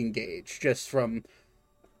you can gauge. Just from,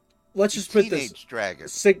 let's just put this, Teenage dragon.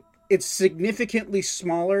 it's significantly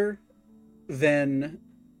smaller than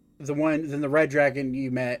the red dragon you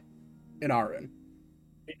met in Arun.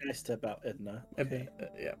 I step out, Edna. Okay.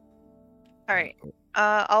 Yeah. All right.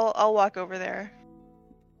 I'll walk over there.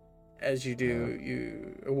 As you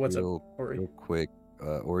do, what's up, Ori? Real quick,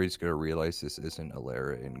 Ori's gonna realize this isn't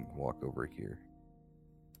Alara and walk over here.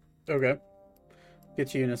 Okay.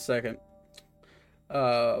 Get you in a second.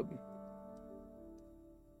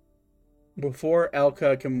 Before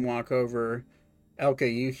Elka can walk over,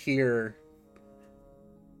 Elka, you hear...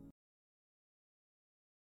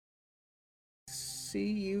 See,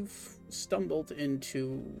 you've stumbled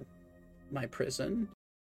into my prison.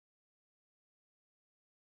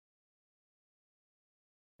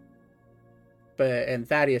 And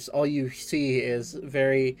Thaddeus, all you see is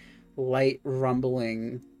very light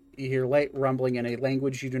rumbling. You hear light rumbling in a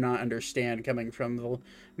language you do not understand coming from the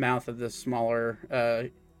mouth of the smaller,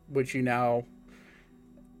 which you now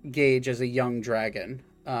gauge as a young dragon.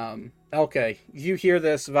 Elka, you hear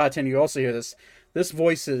this. Vaten, you also hear this. This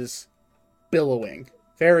voice is billowing,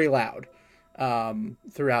 very loud,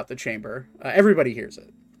 throughout the chamber. Everybody hears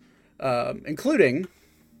it, including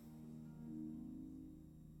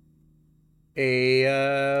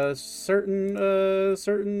a certain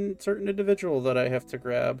individual that I have to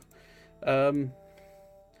grab. You'll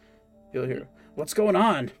hear, what's going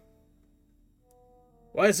on?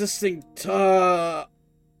 Why is this thing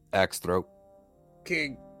Axe throat.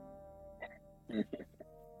 King?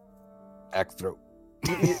 Axe throat.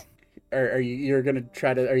 Are you gonna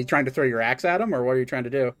try to? Are you trying to throw your axe at him, or what are you trying to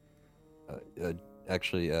do?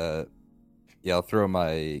 Actually, yeah, I'll throw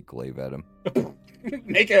my glaive at him.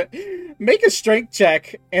 make a strength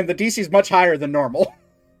check, and the DC is much higher than normal.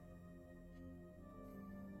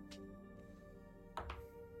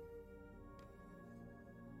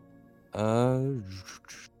 Uh,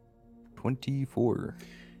 24.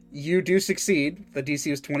 You do succeed. The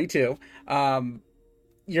DC is 22.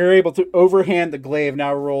 You're able to overhand the glaive.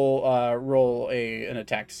 Now roll an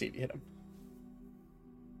attack to see if you hit him.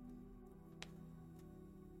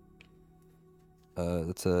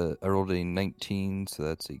 I rolled a 19, so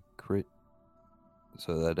that's a crit.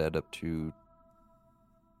 So that add up to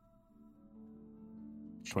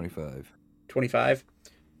 25. 25.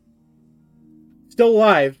 Still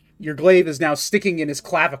alive. Your glaive is now sticking in his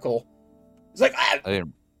clavicle. He's like, ah! I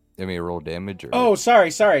didn't. Let me roll damage. Or... Oh,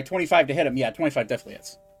 sorry. 25 to hit him. Yeah, 25 definitely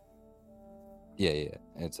hits. Yeah.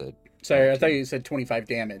 It's a. Sorry, 19. I thought you said 25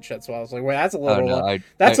 damage. That's why I was like, well, that's a little. No,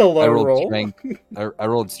 a low I rolled roll. Strength. I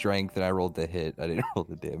rolled strength and I rolled the hit. I didn't roll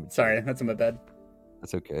the damage. Sorry, that's in my bed.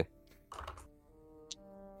 That's okay.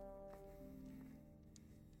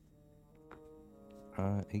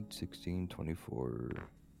 Uh, 8, 16, 24,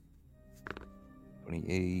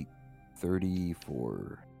 28,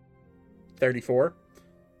 34. 34.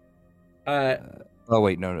 Oh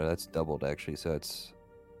wait, no, that's doubled actually. So it's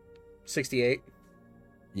 68.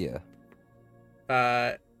 Yeah.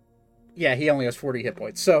 Yeah, he only has 40 hit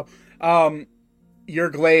points. So, your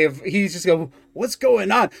glaive, he's just go, what's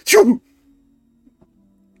going on?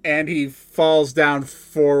 And he falls down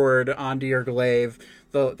forward onto your glaive,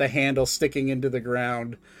 the handle sticking into the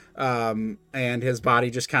ground, and his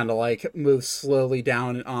body just kind of like moves slowly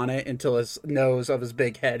down on it until his nose of his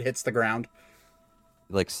big head hits the ground.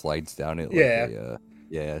 It like slides down it. Yeah.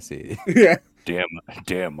 Yeah. I see. Yeah.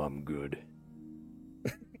 Damn, I'm good.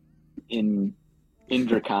 In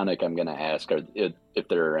Draconic, I'm gonna ask if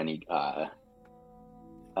there are any.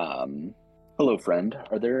 Hello, friend.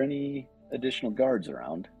 Are there any additional guards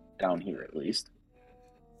around down here, at least?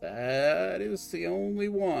 That is the only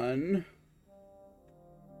one,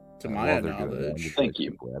 to my While they're doing that, I'm knowledge. just Thank gonna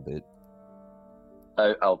you. Grab it.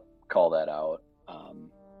 I'll call that out,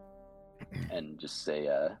 and just say,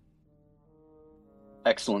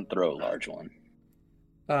 "Excellent throw, large one."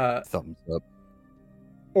 Thumbs up.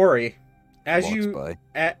 Ori, as Walks you by.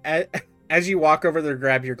 as you walk over there to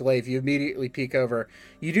grab your glaive, you immediately peek over.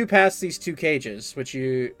 You do pass these two cages, which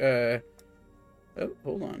you oh,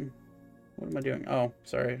 hold on. What am I doing? Oh,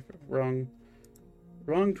 sorry. Wrong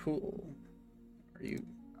tool. Are you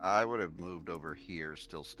I would have moved over here,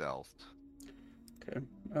 still stealthed. okay?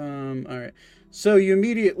 All right. So you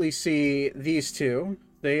immediately see these two.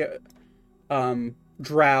 They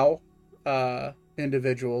drow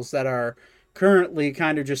individuals that are currently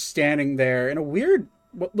kind of just standing there in a weird,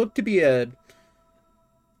 what looked to be a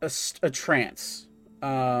trance.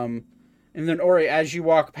 And then Ori, as you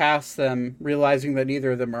walk past them, realizing that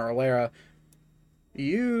neither of them are Alera,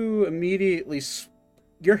 you immediately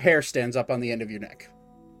your hair stands up on the end of your neck.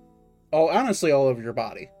 Honestly, all over your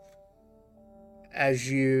body. As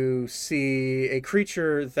you see a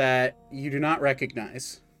creature that you do not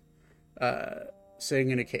recognize,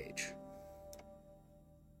 sitting in a cage.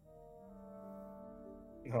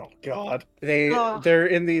 Oh God! They're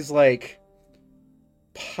in these like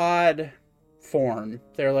pod form.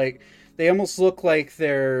 They almost look like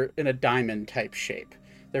they're in a diamond type shape.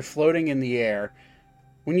 They're floating in the air.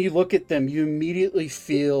 When you look at them, you immediately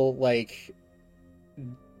feel like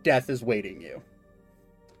death is waiting you.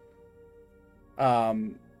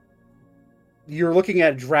 You're looking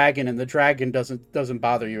at a dragon, and the dragon doesn't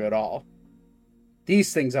bother you at all.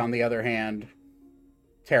 These things, on the other hand,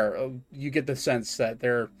 you get the sense that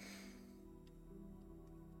they're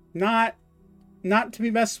not to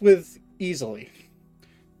be messed with easily.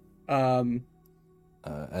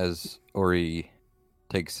 As Ori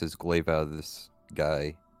takes his glaive out of this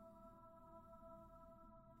guy,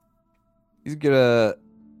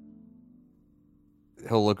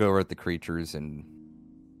 he'll look over at the creatures and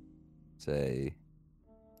say,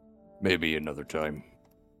 maybe another time.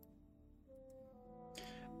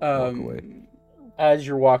 Walk away. As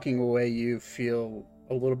you're walking away, you feel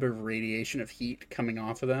a little bit of radiation of heat coming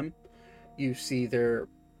off of them. You see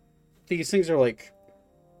these things are like,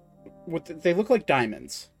 they look like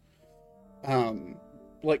diamonds,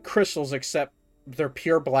 like crystals, except they're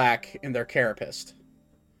pure black and they're carapaced.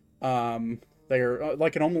 They're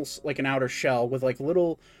like almost like an outer shell with like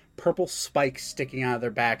little purple spikes sticking out of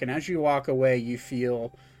their back. And as you walk away, you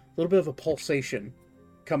feel a little bit of a pulsation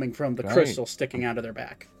coming from the crystal sticking out of their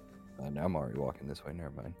back. Now I'm already walking this way. Never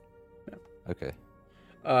mind. Yeah. Okay.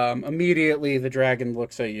 Immediately, the dragon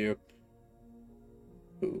looks at you.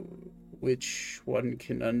 Which one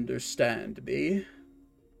can understand me?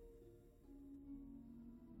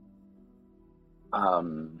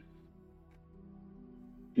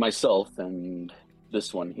 Myself and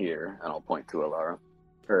this one here, and I'll point to Alara.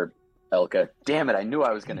 Or Elka. Damn it, I knew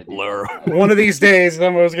I was going to do Laura. that. One of these days,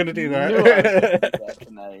 someone was going to do Knew I was gonna that. do that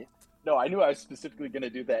tonight. No, I knew I was specifically going to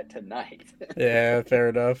do that tonight. Yeah, fair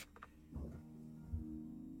enough.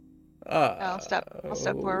 I'll step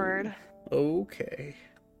forward. Okay.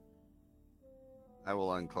 I will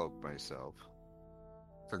uncloak myself,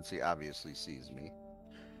 since he obviously sees me.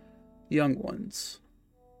 Young ones.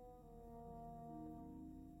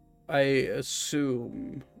 I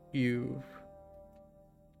assume you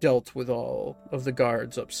dealt with all of the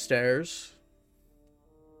guards upstairs.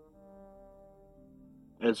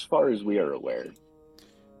 As far as we are aware.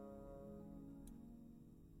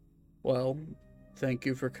 Well, thank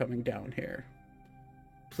you for coming down here.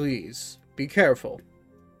 Please, be careful.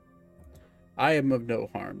 I am of no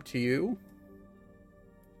harm to you.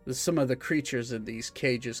 As some of the creatures in these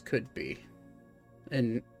cages could be.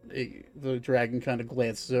 And the dragon kind of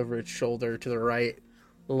glances over its shoulder to the right,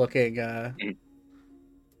 looking,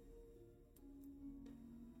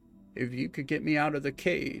 If you could get me out of the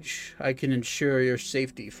cage, I can ensure your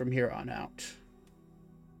safety from here on out.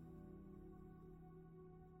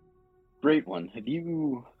 Great one. Have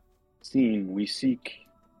you seen We Seek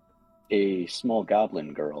a Small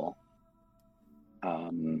Goblin Girl?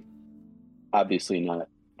 Obviously not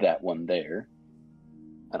that one there.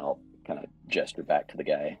 And I'll kind of gesture back to the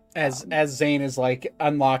guy. As Zane is like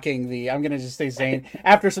unlocking I'm gonna just say Zane.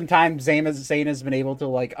 After some time, Zane has been able to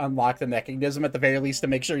like unlock the mechanism at the very least to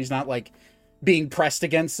make sure he's not like being pressed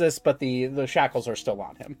against this, but the shackles are still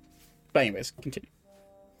on him. But anyways, continue.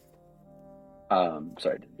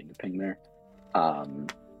 Sorry, I didn't mean to ping there.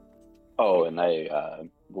 Oh, and I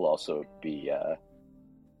will also be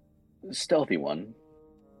stealthy one.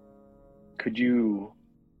 Could you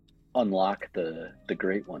unlock the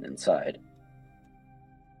great one inside?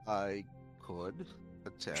 I could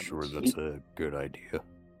attempt. Sure, that's a good idea.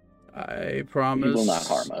 I promise. He will not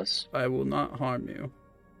harm us. I will not harm you.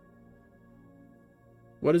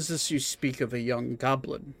 What is this you speak of a young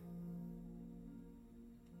goblin?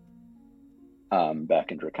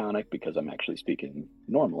 Back in Draconic, because I'm actually speaking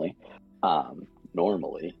normally.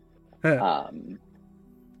 Normally.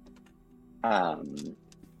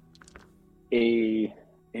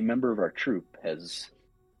 A member of our troop has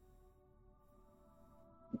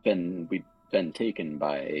been taken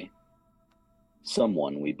by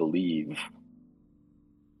someone we believe.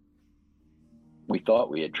 We thought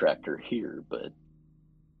we had tracked her here, but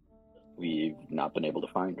we've not been able to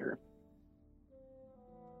find her.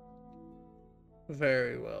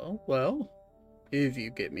 Very well. Well, if you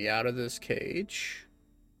get me out of this cage,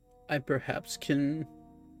 I perhaps can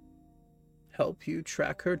help you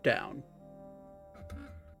track her down.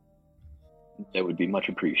 It would be much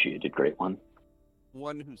appreciated, great one.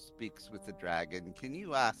 One who speaks with the dragon, can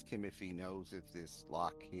you ask him if he knows if this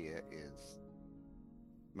lock here is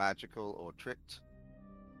magical or tricked?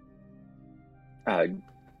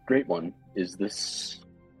 Great one. Is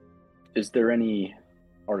there any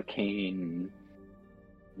arcane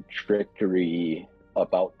trickery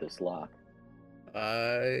about this lock?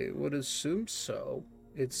 I would assume so.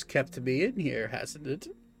 It's kept me in here, hasn't it?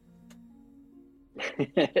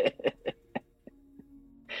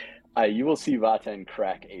 You will see Vaten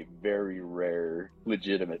crack a very rare,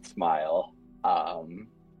 legitimate smile. Kind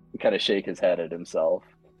of shake his head at himself.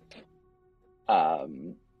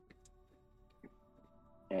 And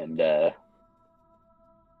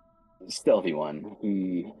stealthy one,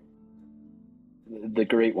 the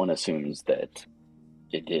great one assumes that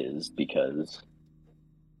it is because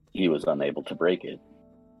he was unable to break it.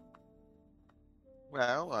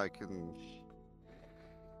 Well, I can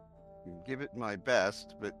give it my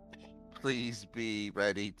best, but please be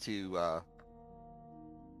ready to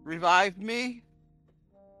revive me.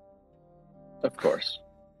 Of course.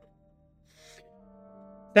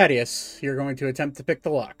 Thaddeus, you're going to attempt to pick the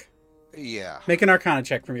lock. Yeah. Make an Arcana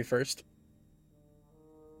check for me first.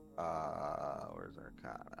 Where's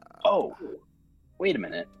Arcana? Oh, wait a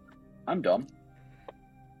minute. I'm dumb.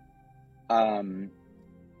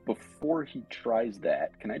 Before he tries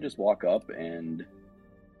that, can I just walk up and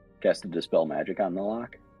cast a Dispel Magic on the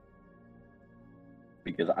lock?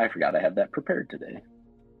 Because I forgot I had that prepared today.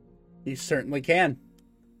 You certainly can.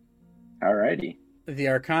 Alrighty. The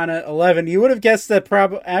Arcana 11. You would have guessed that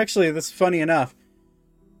actually, this is funny enough.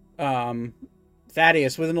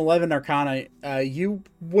 Thaddeus, with an 11 Arcana, you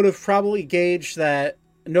would have probably gauged that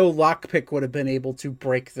no lockpick would have been able to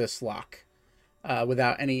break this lock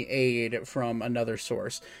without any aid from another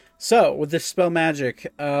source. So, with this spell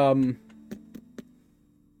magic,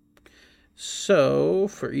 so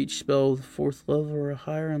for each spell with 4th level or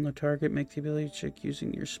higher on the target, make the ability check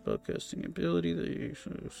using your spellcasting ability.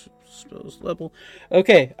 The spell's level.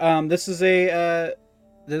 Okay, this is a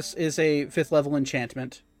 5th level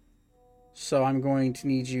enchantment. So I'm going to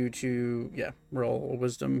need you to roll a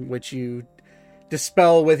wisdom, which you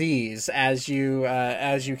dispel with ease as you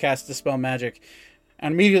cast Dispel Magic.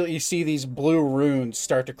 And immediately you see these blue runes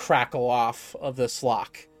start to crackle off of this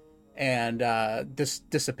lock and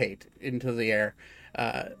dissipate into the air.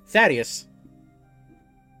 Thaddeus,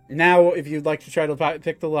 now if you'd like to try to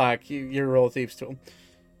pick the lock, you roll a Thieves' Tool.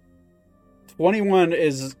 21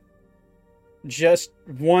 is just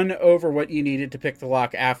 1 over what you needed to pick the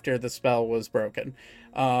lock after the spell was broken.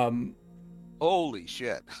 Holy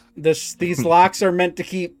shit. These locks are meant to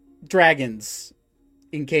keep dragons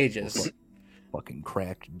in cages. Fucking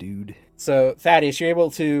cracked, dude. So, Thaddeus, you're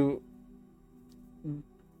able to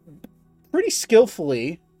pretty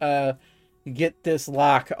skillfully get this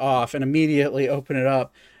lock off and immediately open it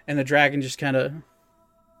up, and the dragon just kind of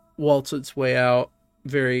waltzes its way out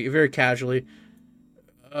very, very casually.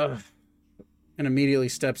 And immediately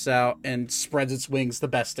steps out and spreads its wings the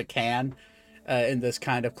best it can in this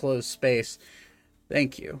kind of closed space.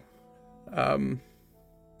 Thank you. I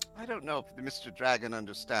don't know if the Mr. Dragon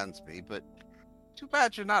understands me, but too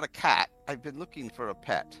bad you're not a cat. I've been looking for a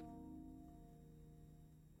pet.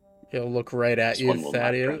 He'll look right at This you, one will not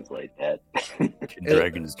Thaddeus. translate that. Can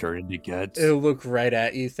dragons turn into cats? It'll look right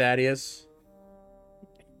at you, Thaddeus.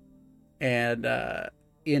 And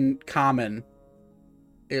in common,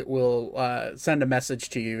 it will send a message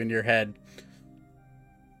to you in your head.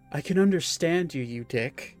 I can understand you, you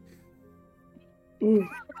dick.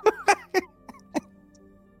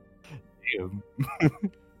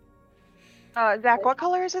 Zach, what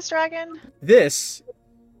color is this dragon? This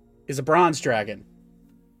is a bronze dragon.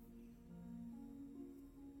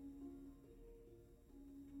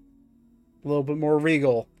 A little bit more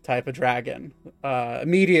regal type of dragon.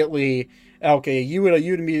 Immediately, Elke,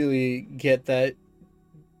 you'd immediately get that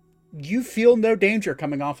you feel no danger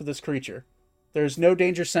coming off of this creature. There's no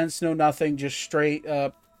danger sense, no nothing, just straight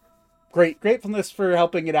gratefulness for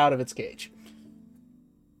helping it out of its cage.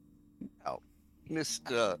 Oh,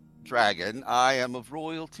 Mr. Dragon, I am of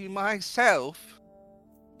royalty myself.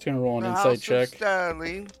 It's gonna roll an The insight House of check.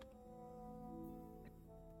 Sterling.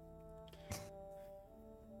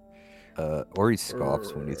 Or he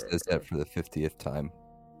scoffs when he says that for the 50th time.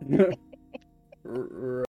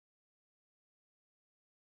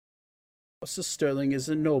 House of Sterling is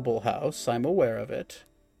a noble house. I'm aware of it.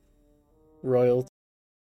 Royalty.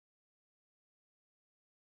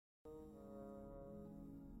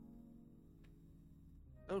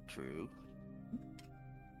 So true.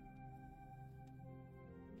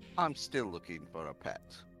 I'm still looking for a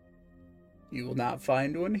pet. You will not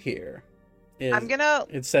find one here. I'm gonna.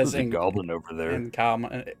 It says There's a in goblin over there. in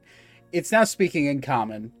common. It's now speaking in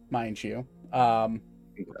common, mind you.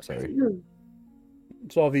 Sorry.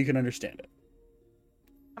 So all of you can understand it.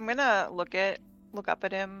 I'm gonna look up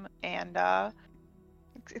at him and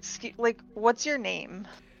excuse, like, what's your name?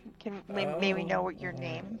 Can maybe know what your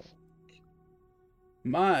name?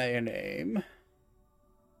 My name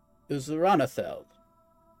is Ranathel,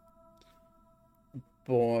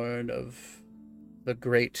 born of the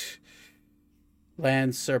great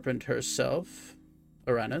land serpent herself,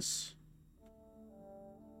 Uranus.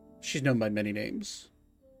 She's known by many names.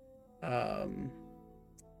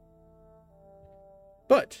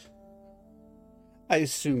 But I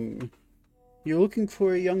assume you're looking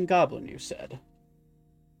for a young goblin, you said.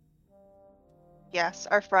 Yes,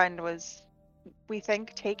 our friend was, we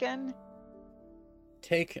think, taken.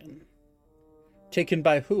 Taken. Taken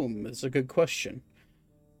by whom is a good question.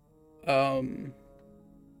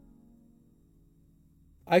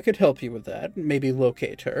 I could help you with that. Maybe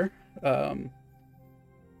locate her.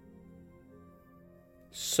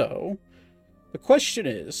 So, the question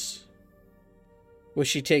is, was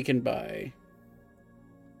she taken by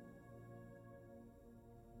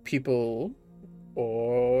people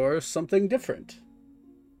or something different?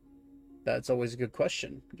 That's always a good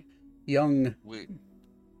question. Young We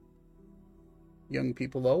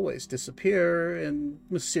people always disappear in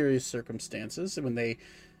mysterious circumstances when they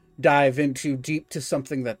dive into deep to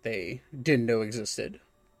something that they didn't know existed.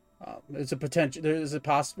 Is it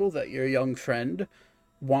possible that your young friend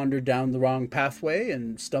wandered down the wrong pathway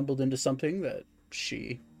and stumbled into something that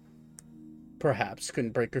she perhaps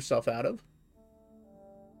couldn't break herself out of?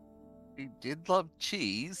 She did love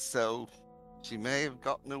cheese, so she may have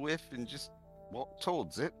gotten a whiff and just walked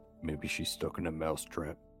towards it. Maybe she's stuck in a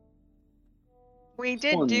mousetrap. We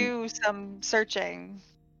did One- do some searching.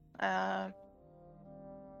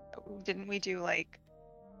 Didn't we do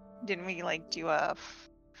a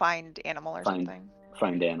find animal or something?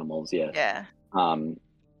 Find animals, yes. Yeah.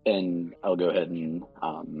 And I'll go ahead and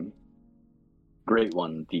great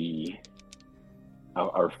one.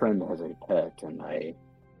 Our friend has a pet, and I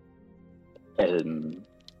am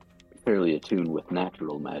fairly attuned with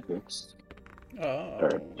natural magics. Oh.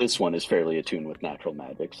 Or this one is fairly attuned with natural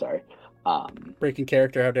magic. Sorry. Breaking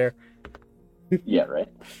character, how dare. Yeah, right.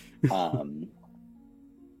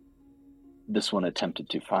 This one attempted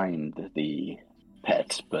to find the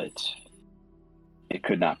pet, but it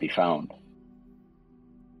could not be found.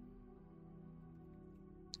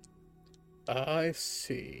 I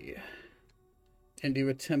see. And you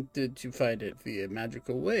attempted to find it via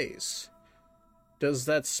magical ways. Does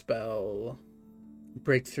that spell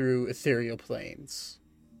break through ethereal planes?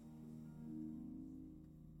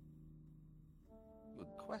 Good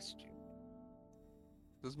question.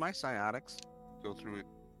 Does my psionics go through it?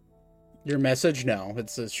 Your message? No,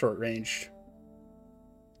 it's a short range.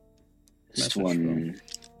 This Message one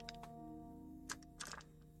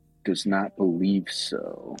does not believe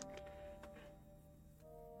so.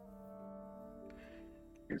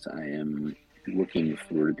 Because I am looking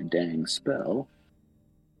for the dang spell.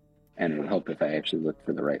 And it would help if I actually look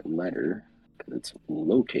for the right letter. Because it's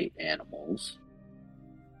locate animals.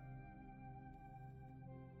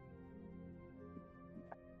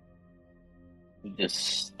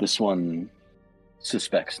 This one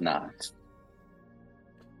suspects not.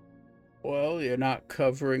 Well, you're not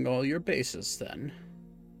covering all your bases then.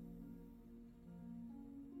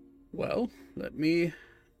 Well, let me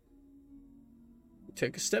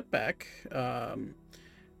take a step back.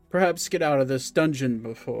 Perhaps get out of this dungeon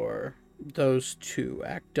before those two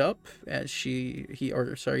act up. As he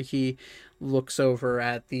looks over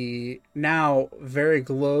at the now very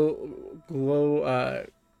glowing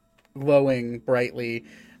brightly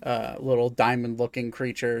little diamond-looking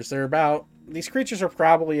creatures. These creatures are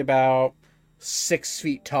probably about 6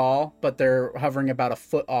 feet tall, but they're hovering about a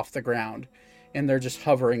foot off the ground, and they're just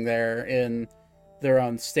hovering there in their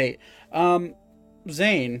own state.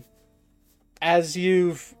 Zane, as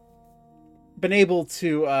you've been able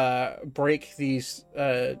to break these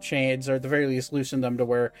chains, or at the very least loosen them to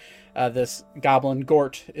where this goblin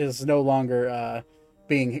Gort is no longer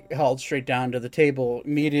being held straight down to the table,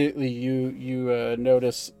 immediately you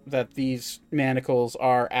notice that these manacles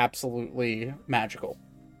are absolutely magical.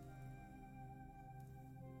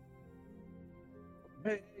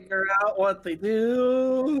 Figure out what they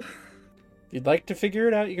do. If you'd like to figure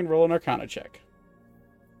it out, you can roll an Arcana check.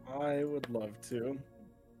 I would love to.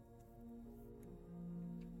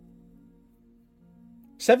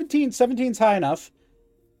 17's high enough.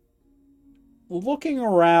 Looking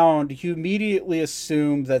around, you immediately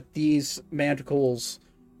assume that these manacles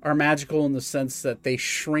are magical in the sense that they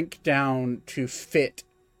shrink down to fit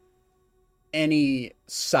any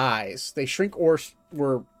size. They shrink or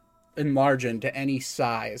enlarge into any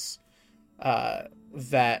size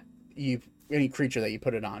that any creature that you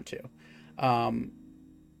put it onto.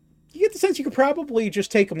 You get the sense you could probably just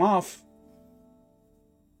take them off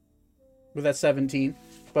with that 17.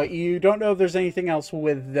 But you don't know if there's anything else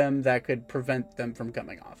with them that could prevent them from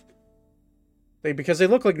coming off. Because they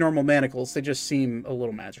look like normal manacles, they just seem a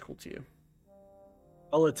little magical to you.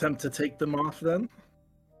 I'll attempt to take them off then.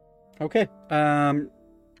 Okay.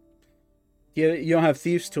 You don't have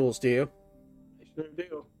thieves' tools, do you? I sure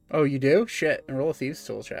do. Oh, you do? Shit. And roll a thieves'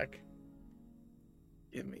 tool check.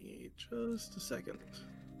 Give me just a second.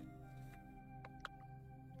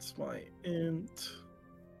 It's my int.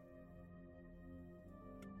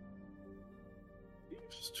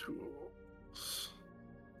 Thieves' tools.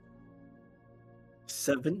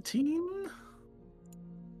 17?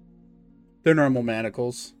 They're normal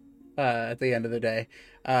manacles at the end of the day.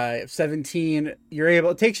 17,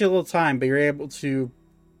 it takes you a little time, but you're able to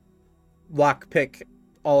lockpick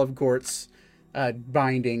all of Gort's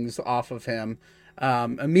bindings off of him.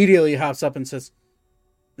 Immediately hops up and says,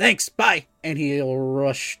 "Thanks, bye!" And he'll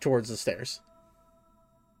rush towards the stairs.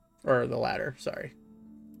 Or the latter, sorry.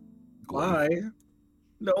 Why?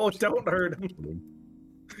 No, don't hurt him.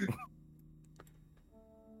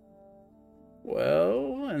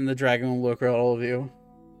 Well, and the dragon will look at all of you.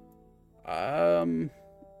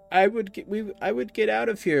 I would get out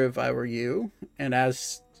of here if I were you. And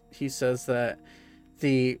as he says that,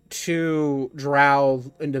 the two drow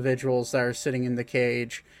individuals that are sitting in the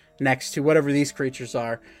cage next to whatever these creatures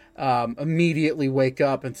are, immediately wake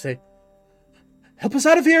up and say, "Help us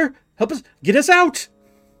out of here! Help us! Get us out!"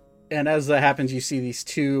 And as that happens, you see these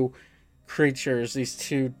two creatures, these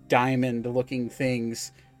two diamond-looking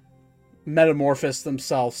things, metamorphose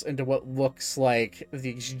themselves into what looks like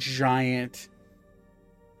these giant,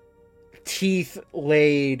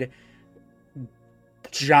 teeth-laid,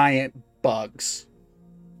 giant bugs.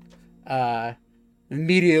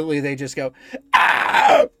 Immediately they just go,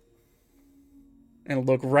 "Ah!" and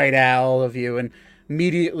look right at all of you, and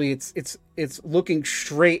immediately it's looking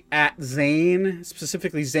straight at Zane,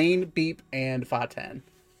 specifically Zane, Beep, and Faten.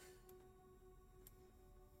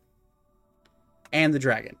 And the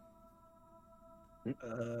dragon.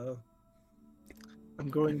 I'm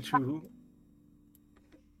going to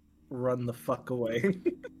run the fuck away.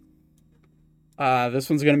 This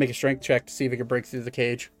one's going to make a strength check to see if it can break through the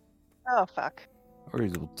cage. Oh, fuck. Or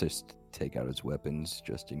he'll just take out his weapons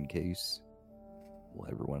just in case while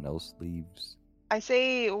everyone else leaves. I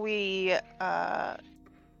say we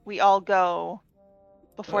all go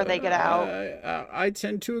before they get out. I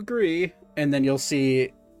tend to agree. And then you'll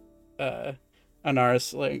see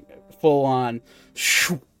Anaris, like, full on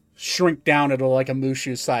shrink down into like a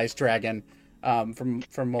Mushu-sized dragon from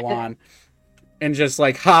Milan. And just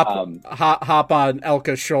like hop on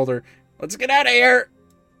Elka's shoulder. "Let's get out of here."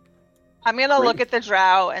 I'm gonna look at the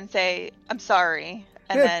drow and say, "I'm sorry,"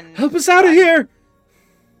 and then "Help us out of here!"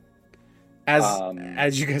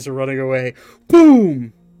 As you guys are running away,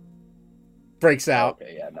 boom, breaks out.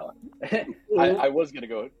 Okay, yeah, no. I was gonna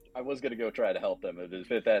go try to help them.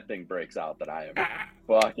 If that thing breaks out, then I am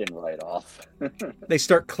fucking right off. They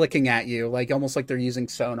start clicking at you, like almost like they're using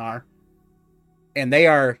sonar, and they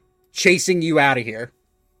are chasing you out of here.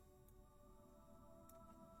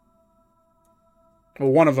 Well,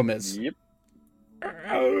 one of them is. Yep.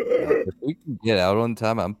 If we can get out on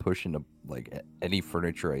time, I'm pushing any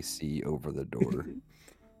furniture I see over the door.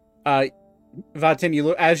 Vatin, you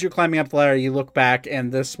look as you're climbing up the ladder. You look back,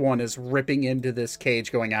 and this one is ripping into this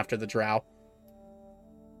cage, going after the drow.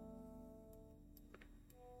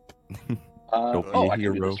 I can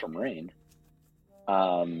do hero. this from rain.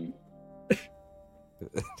 No,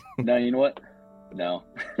 you know what? No.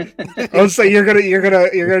 Oh, so you're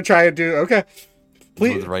gonna try and do okay.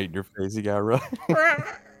 Please. Was right in your face, you got right.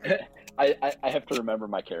 I have to remember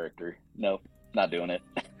my character. No, not doing it.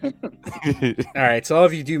 All right, so all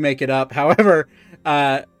of you do make it up. However,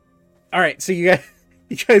 all right, so you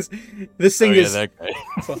guys, this thing is that guy.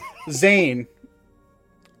 Zane.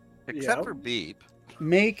 Except for Beep.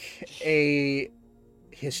 Make a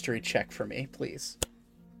history check for me, please.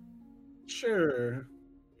 Sure.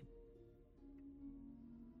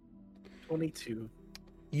 22.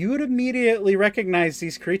 You would immediately recognize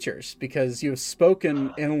these creatures because you have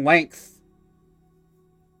spoken in length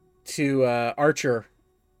to Archer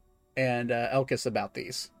and Elkis about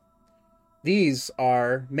these. These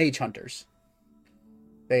are mage hunters.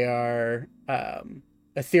 They are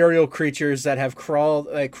ethereal creatures that have crawled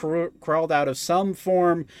out of some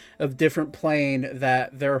form of different plane,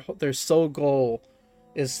 that their sole goal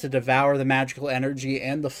is to devour the magical energy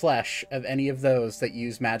and the flesh of any of those that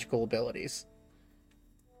use magical abilities.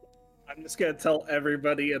 I'm just gonna tell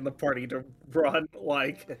everybody in the party to run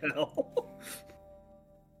like hell.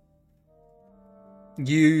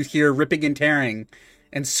 You hear ripping and tearing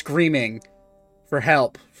and screaming for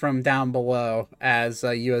help from down below as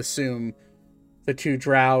you assume the two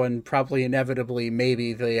drow and probably inevitably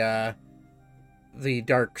maybe the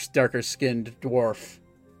darker skinned dwarf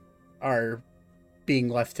are being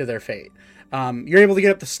left to their fate. You're able to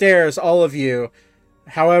get up the stairs, all of you.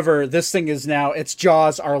 However, this thing is now, its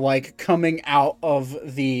jaws are like coming out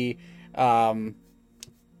of the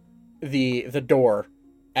door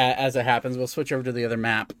as it happens. We'll switch over to the other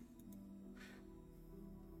map.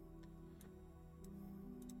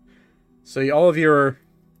 So all of you are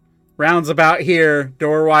rounds about here,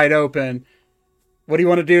 door wide open. What do you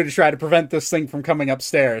want to do to try to prevent this thing from coming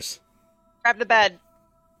upstairs? Grab the bed.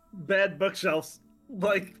 Bed, bookshelves.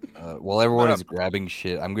 Like, while everyone is grabbing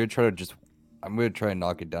shit, I'm gonna try and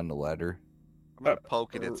knock it down the ladder. I'm gonna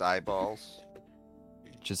poke at its eyeballs.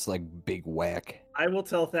 Just like big whack. I will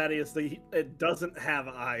tell Thaddeus that it doesn't have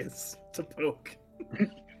eyes to poke.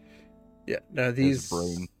 Yeah, no, these His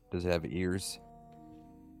brain does it have ears?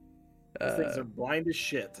 These things are blind as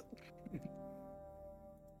shit.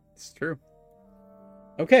 It's true.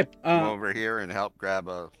 Okay. Come over here and help grab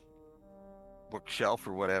a bookshelf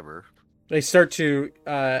or whatever. They start to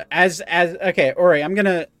okay, Ori, I'm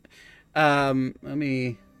gonna let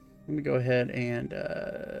me go ahead and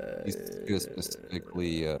He's gonna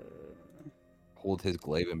specifically hold his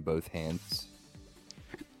glaive in both hands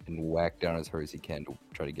and whack down as hard as he can to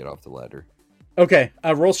try to get off the ladder. Okay,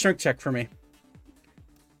 roll strength check for me.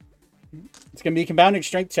 It's gonna be compounding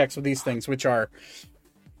strength checks with these things, which are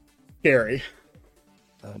scary.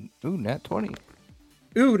 Ooh, nat 20.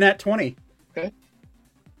 Ooh, nat 20. Okay.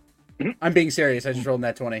 I'm being serious. I just rolled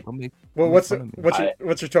nat 20. Well, don't what's make fun of me.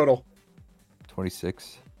 what's your total?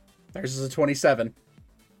 26. Theirs is a 27.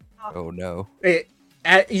 Oh no.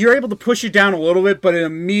 You're able to push it down a little bit, but it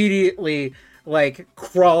immediately like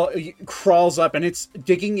crawls up, and it's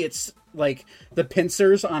digging its like the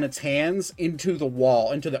pincers on its hands into the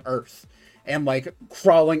wall, into the earth, and like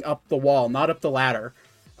crawling up the wall, not up the ladder.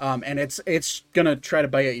 And it's gonna try to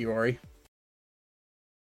bite at you, Ori.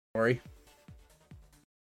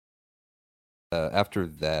 After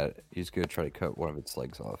that, he's gonna try to cut one of its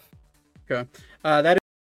legs off. Okay. That is...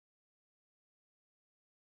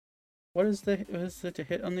 What is it to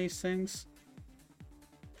hit on these things?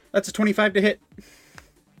 That's a 25 to hit.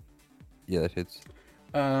 Yeah, that hits.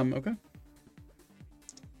 Okay.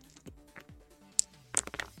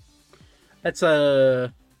 That's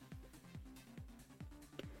a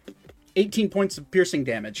 18 points of piercing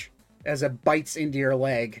damage as it bites into your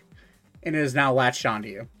leg and it is now latched onto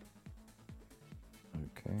you.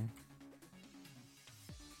 Okay.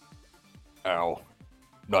 Ow.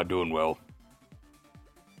 Not doing well.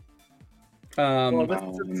 Well, this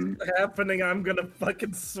is happening. I'm gonna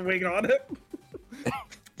fucking swing on it.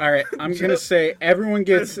 All right, I'm gonna say everyone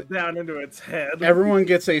gets down into its head. Everyone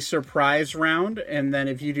gets a surprise round, and then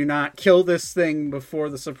if you do not kill this thing before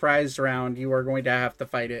the surprise round, you are going to have to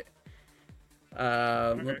fight it.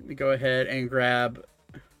 Okay. Let me go ahead and grab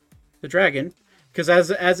the dragon, because as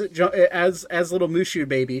little Mushu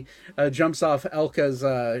baby jumps off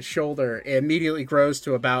Elka's shoulder, it immediately grows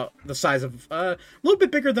to about the size of a little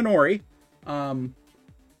bit bigger than Ori, and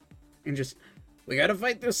just we gotta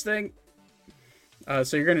fight this thing.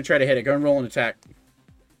 So you're gonna try to hit it. Go and roll an attack.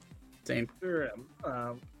 Same.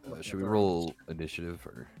 Should we roll initiative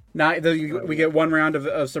or? We get one round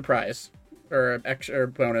of surprise or extra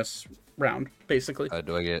bonus round, basically. Did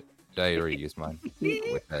I already use mine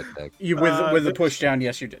with that deck? You with the push down?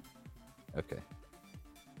 Yes, you did. Okay.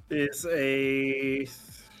 It's a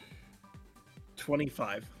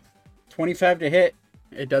 25. 25 to hit.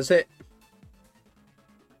 It does hit.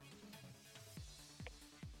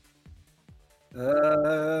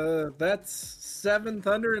 That's 7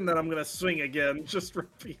 thunder, and then I'm gonna swing again, just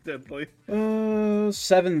repeatedly.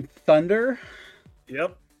 7 thunder.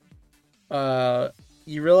 Yep.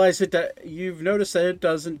 You realize that you've noticed that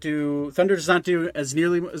thunder does not do as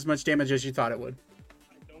nearly as much damage as you thought it would.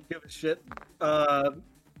 I don't give a shit. What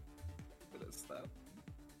is that?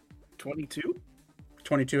 22?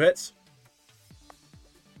 22 hits.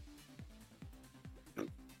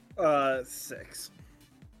 6.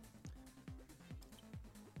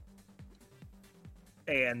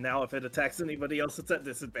 And now if it attacks anybody else, it's at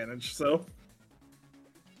disadvantage, so...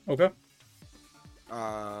 Okay.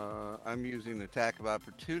 I'm using attack of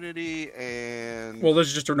opportunity and... Well, this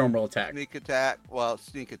is just a normal attack. Sneak attack. Well,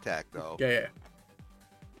 sneak attack, though. Yeah.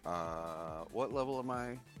 What level am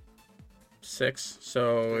I? 6.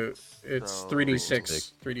 So it's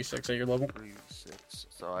 3d6. 3d6 at your level. 3d6.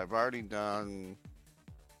 So I've already done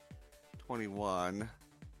 21.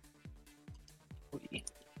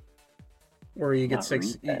 Or you get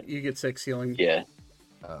 6. You get 6 healing. Yeah.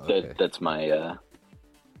 Okay. That's my.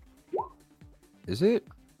 Is it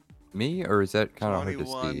me, or is that kind of hard to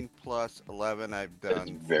see? 21 plus 11, I've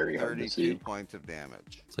done very hard to 32 see. points of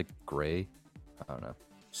damage. It's like gray. I don't know.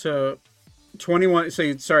 So 21. So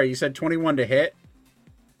you said 21 to hit.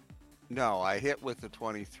 No, I hit with the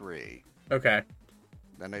 23. Okay.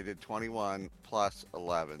 Then I did 21 plus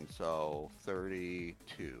 11, so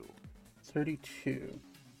 32. 32.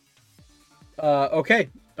 Okay.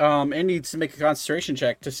 It needs to make a concentration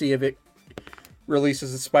check to see if it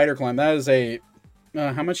releases its spider climb. That is a...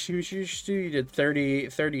 how much did you do? You did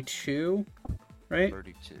 32, right?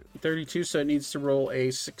 32. 32, so it needs to roll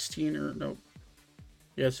a 16 or... No.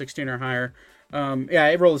 Yeah, 16 or higher. Yeah,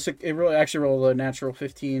 it actually rolled a natural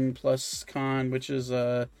 15 plus con, which is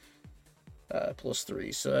plus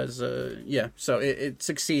 3. So as yeah, so it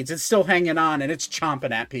succeeds. It's still hanging on, and it's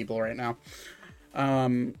chomping at people right now. I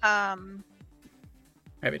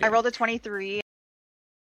rolled a 23.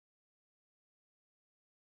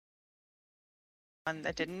 one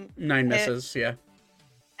that didn't. 9 hit. misses, yeah.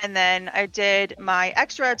 And then I did my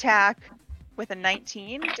extra attack with a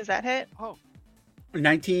 19. Does that hit? Oh,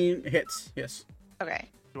 19 hits, yes. Okay.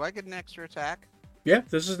 do I get an extra attack? Yeah,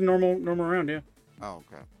 this is a normal round, yeah. Oh,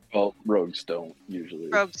 okay. Well, rogues don't usually.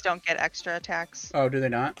 Rogues don't get extra attacks. Oh, do they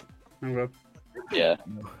not? Okay. Yeah. I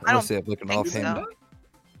don't Unless they have like an think offhand. so.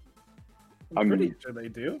 I'm I pretty mean- sure they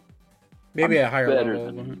do. Maybe I'm a higher better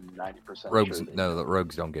level. than 90%. Rogues, sure they no, do. the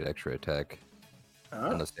rogues don't get extra attack Huh?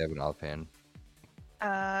 unless they have an offhand.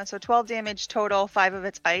 So 12 damage total, 5 of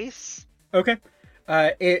it's ice. Okay.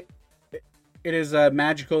 It is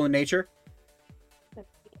magical in nature,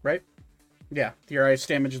 right? Yeah, your ice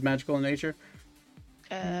damage is magical in nature.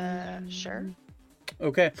 Sure.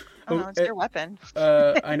 Okay. Oh, no, it's your weapon.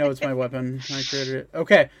 I know it's my weapon. I created it.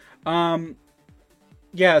 Okay.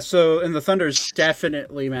 Yeah. So, and the thunder's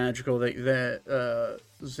definitely magical that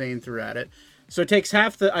Zane threw at it. So it takes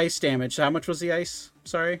half the ice damage. So how much was the ice?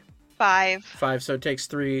 Sorry. 5. 5. So it takes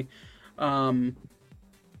 3. Okay.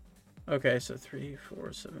 So 3,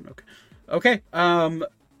 4, 7. Okay.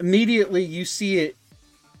 Immediately you see it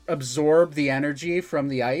absorb the energy from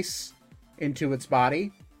the ice into its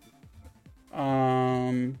body.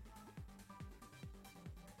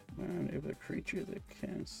 If a creature that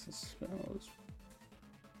casts the spells.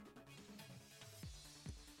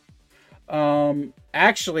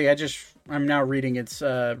 Actually, I'm now reading its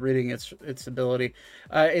ability.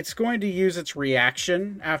 It's going to use its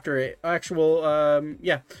reaction after it. It's going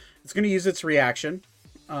to use its reaction,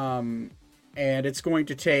 and it's going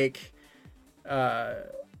to take.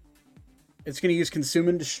 It's going to use consume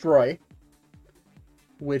and destroy,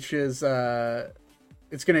 which is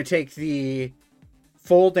it's going to take the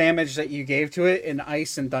full damage that you gave to it in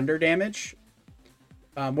ice and thunder damage.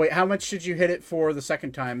 Wait, how much did you hit it for the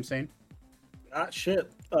second time, Zane? Not shit.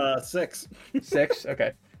 6. 6?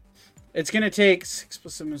 Okay. It's going to take 6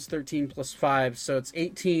 plus 7 is 13 plus 5, so it's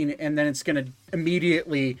 18, and then it's going to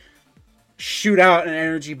immediately shoot out an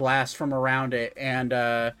energy blast from around it, and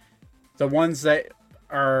the ones that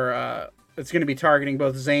are... it's going to be targeting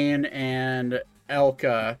both Zane and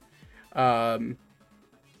Elka.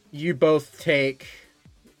 You both take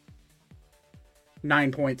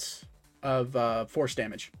 9 points of force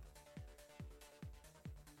damage.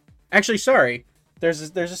 Actually, sorry. There's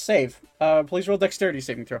a save. Please roll dexterity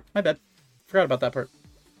saving throw. My bad. Forgot about that part.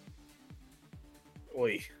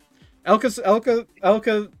 Oi.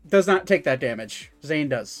 Elka does not take that damage. Zane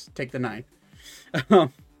does take the 9. I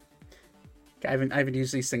haven't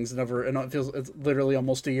used these things in over, and it feels it's literally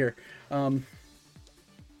almost a year.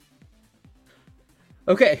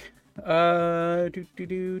 Okay. Do.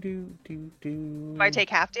 Do I take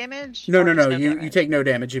half damage? No. Or just You damage? take no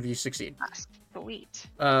damage if you succeed. Ah, sweet.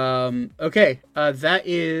 Okay. That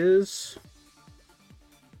is.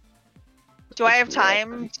 Do I have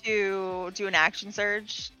time to do an action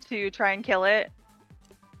surge to try and kill it?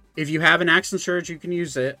 If you have an action surge, you can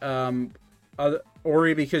use it.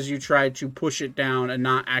 Ori, because you tried to push it down and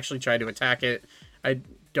not actually try to attack it. I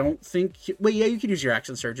don't think. Wait, yeah, you could use your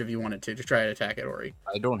action surge if you wanted to try to attack it, Ori.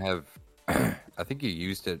 I don't have. I think you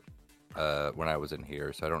used it when I was in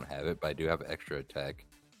here, so I don't have it, but I do have extra attack.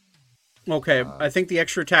 Okay, I think the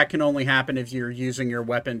extra attack can only happen if you're using your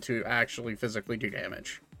weapon to actually physically do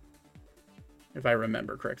damage. If I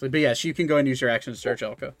remember correctly. But yes, you can go and use your action surge,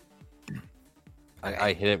 Elka.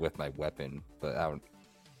 I hit it with my weapon, but I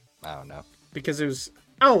don't know. Because it was...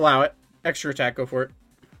 I'll allow it. Extra attack, go for it.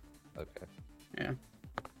 Okay. Yeah.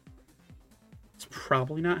 It's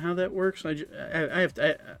probably not how that works. I've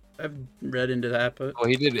read into that, but... Well,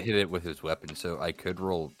 he did hit it with his weapon, so I could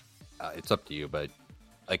roll... it's up to you, but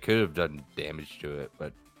I could have done damage to it,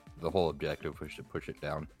 but the whole objective was to push it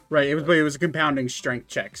down. Right, it was a compounding strength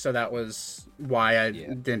check, so that was why I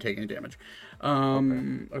didn't take any damage.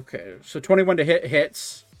 Okay, so 21 to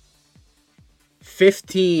hits.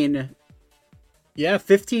 15... Yeah,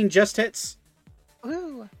 15 just hits.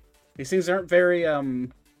 Ooh. These things aren't very, Alright,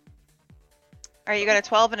 you got a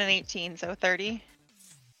 12 and an 18, so 30.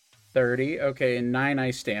 30. Okay, and 9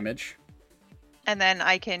 ice damage. And then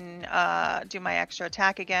I can do my extra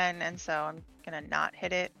attack again, and so I'm gonna not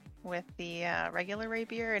hit it with the regular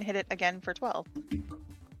rapier and hit it again for 12.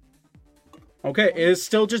 Okay, it is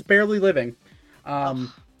still just barely living.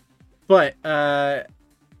 But,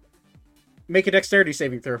 make a dexterity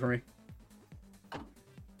saving throw for me.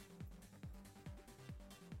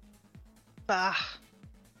 Ah,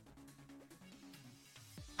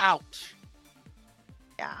 Ouch.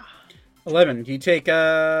 yeah. 11. You take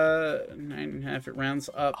 9.5. It rounds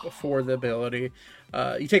up for the ability.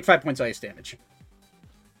 You take 5 points of ice damage.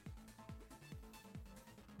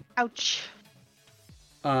 Ouch.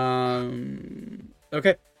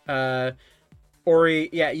 Okay. Ori,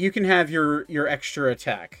 yeah, you can have your extra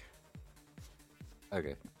attack,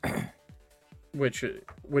 Okay. which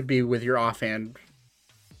would be with your offhand.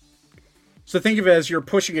 So think of it as you're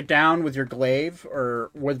pushing it down with your glaive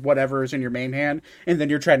or with whatever is in your main hand, and then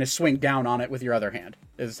you're trying to swing down on it with your other hand.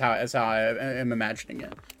 Is how I am imagining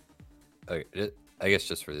it. Okay. I guess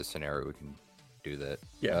just for this scenario, we can do that.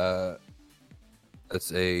 Yeah.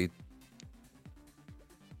 That's a.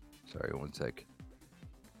 Sorry, one sec.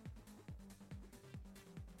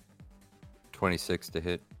 26 to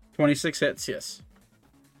hit. 26 hits, yes.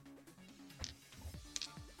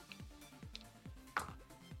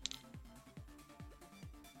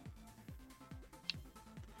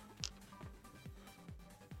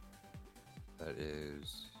 That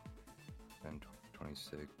is 10,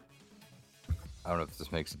 26. I don't know if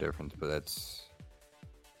this makes a difference, but that's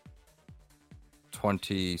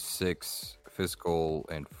 26 physical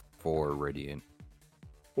and 4 radiant.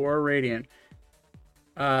 4 radiant.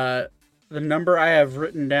 The number I have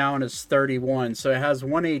written down is 31, so it has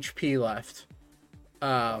 1 HP left.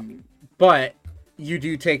 But you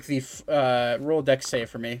do take the roll dex save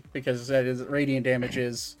for me, because that is radiant damage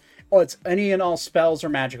is... Oh, it's any and all spells or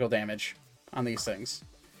magical damage on these things.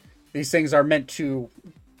 These things are meant to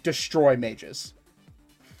destroy mages.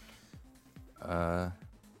 You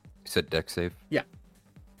said dex save? Yeah.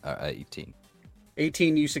 18.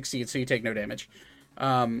 18, you succeed, so you take no damage.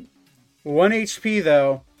 1 HP,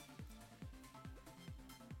 though...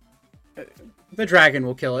 The dragon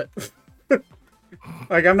will kill it.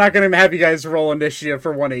 Like, I'm not going to have you guys roll initiative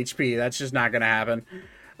for 1 HP. That's just not going to happen.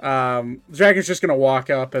 The dragon's just going to walk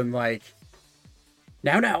up and, like...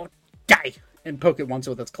 Now, die! And poke it once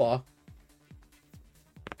with its claw.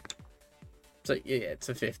 So, yeah, it's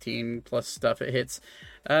a 15 plus stuff it hits.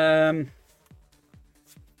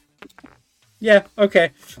 Yeah,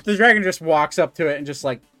 okay. The dragon just walks up to it and just,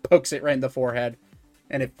 like, pokes it right in the forehead.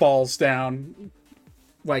 And it falls down...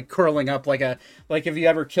 like curling up like if you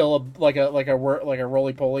ever kill a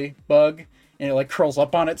roly-poly bug and it like curls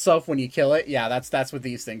up on itself when you kill it. Yeah, that's what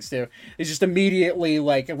these things do. It's just immediately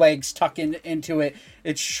like legs tuck into it.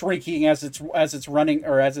 It's shrinking as it's running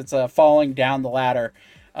or as it's falling down the ladder,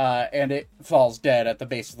 and it falls dead at the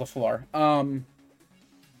base of the floor.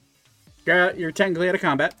 You're technically out of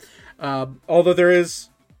combat, although there is,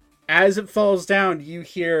 as it falls down, you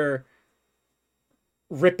hear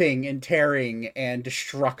ripping and tearing and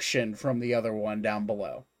destruction from the other one down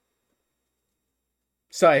below.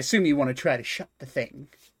 So I assume you want to try to shut the thing.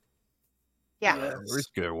 Yeah. We're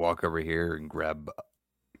just gonna walk over here and grab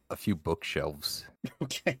a few bookshelves.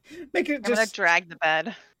 Okay. I'm gonna drag the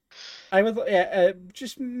bed. I would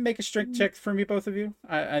just make a strength check for me, both of you.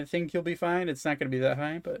 I think you'll be fine. It's not going to be that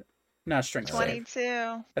high, but not strength 22.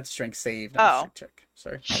 save. That's strength save, not strength check.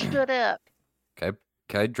 Sorry. Shut up. Can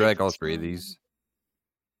I drag all 3 of these?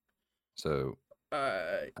 So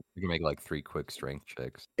you can make like 3 quick strength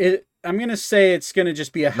checks. I'm gonna say it's gonna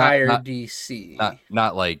just be a higher DC.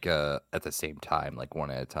 Not like at the same time, like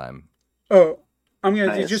one at a time. Oh, I'm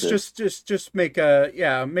gonna just make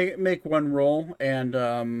make one roll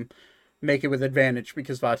and make it with advantage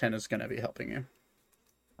because Vaten is gonna be helping you.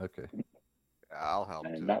 Okay. I'll help.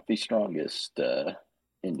 I'm not the strongest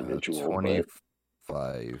individual.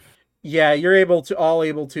 25. Yeah, you're able to.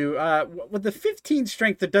 With the 15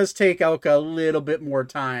 strength, it does take Elka a little bit more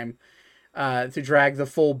time to drag the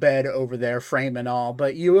full bed over there, frame and all.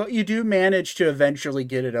 But you do manage to eventually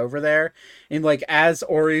get it over there. And like as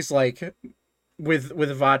Ori's like with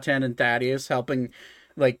Vaten and Thaddeus helping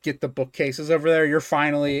like get the bookcases over there, you're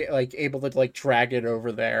finally like able to like drag it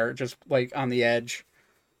over there, just like on the edge.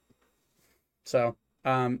 So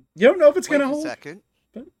you don't know if it's gonna hold. Wait a second.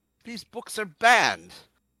 But... These books are banned.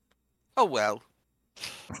 Oh well.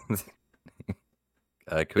 This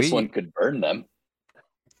one could burn them.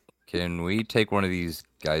 Can we take one of these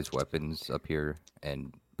guys' weapons up here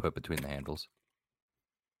and put between the handles?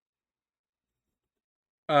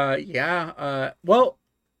 Yeah. Well,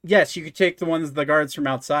 yes, you could take the guards from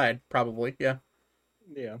outside, probably. Yeah.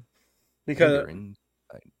 Yeah. Because I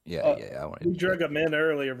want to. We drug them in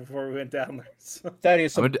earlier before we went down there. So.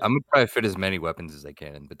 Thaddeus, I'm gonna try to fit as many weapons as I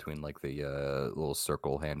can in between like the little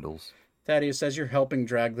circle handles. Thaddeus, as you're helping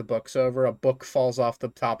drag the books over, a book falls off the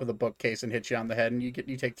top of the bookcase and hits you on the head, and you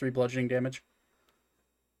take 3 bludgeoning damage.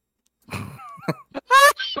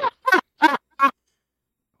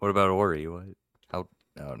 What about Ori? What? How?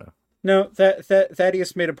 I don't know. No,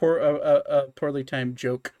 Thaddeus made a poorly timed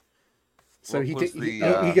joke, so he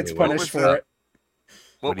gets punished for it.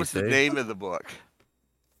 What was the name of the book?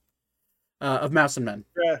 Of Mouse and Men.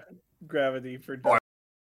 Gravity for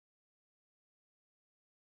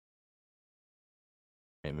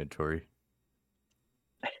inventory.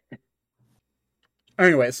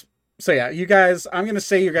 Anyways, so yeah, you guys, I'm going to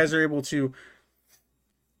say you guys are able to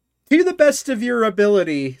the best of your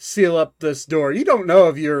ability, seal up this door. You don't know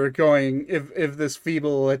if you're going, if this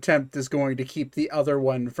feeble attempt is going to keep the other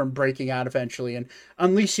one from breaking out eventually and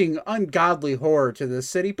unleashing ungodly horror to the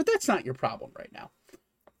city, but that's not your problem right now.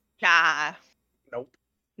 Nah. Nope.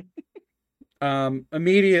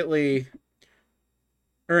 Immediately,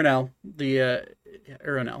 Ernell,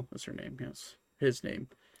 Ernell is her name, yes. His name.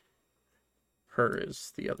 Her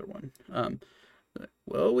is the other one.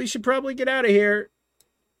 Well, we should probably get out of here.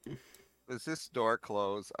 Is this door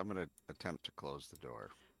closed? I'm going to attempt to close the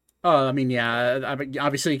door. Oh, I mean, yeah.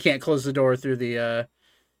 Obviously, you can't close the door through the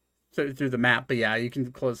through the map, but yeah, you can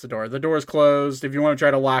close the door. The door's closed. If you want to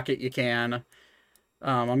try to lock it, you can.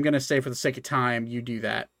 I'm gonna say for the sake of time, you do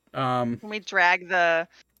that. Can we drag the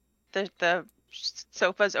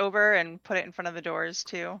sofas over and put it in front of the doors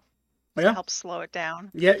too? Yeah. To help slow it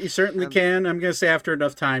down. Yeah, you certainly can. I'm gonna say after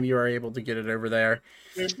enough time, you are able to get it over there.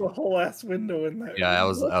 There's a whole ass window in there. Yeah, I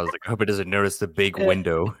was like, I hope it doesn't notice the big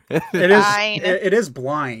window. It is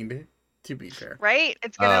blind, to be fair. Right?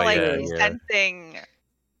 It's gonna sensing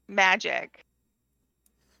magic.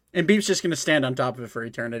 And Beep's just gonna stand on top of it for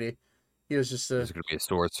eternity. He was just There's gonna be a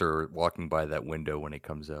sorcerer walking by that window when it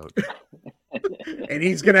comes out. And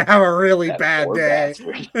he's gonna have a really bad day.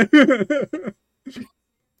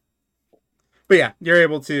 But yeah, you're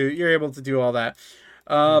able to do all that.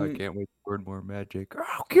 I can't wait to learn more magic.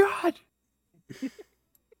 Oh god.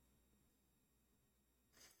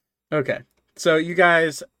 Okay. So you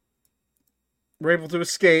guys were able to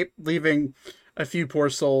escape, leaving a few poor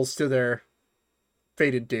souls to their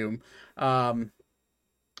fated doom.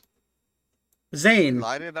 Zane,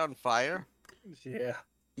 Light it on fire? Yeah.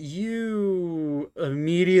 you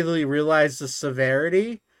immediately realize the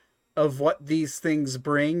severity of what these things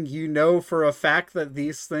bring. You know for a fact that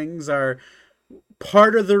these things are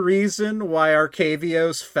part of the reason why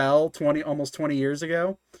Arcavios fell almost 20 years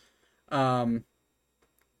ago. But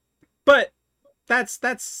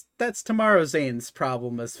that's tomorrow Zane's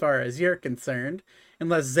problem as far as you're concerned,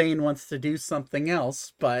 unless Zane wants to do something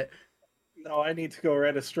else. But no, I need to go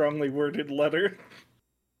write a strongly worded letter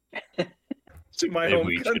to my home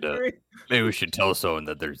country. Maybe we should tell someone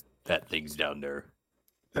that there's that thing's down there.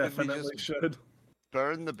 Definitely should.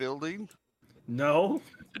 Burn the building? No.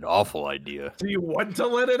 It's an awful idea. Do you want to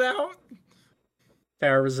let it out? They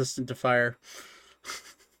are resistant to fire.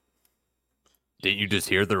 Didn't you just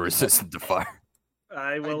hear the resistant to fire?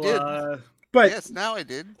 I will. But yes, now I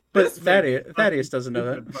did. But Thaddeus doesn't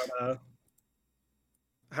know that. But,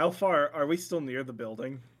 how far are we still near the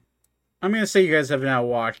building? I'm gonna say you guys have now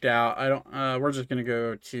walked out. I don't. We're just gonna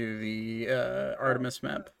go to the Artemis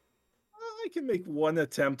map. I can make one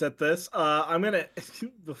attempt at this. I'm gonna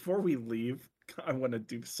before we leave. I want to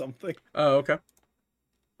do something. Oh, okay.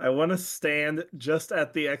 I want to stand just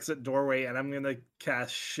at the exit doorway, and I'm gonna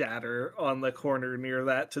cast Shatter on the corner near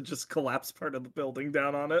that to just collapse part of the building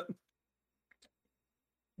down on it.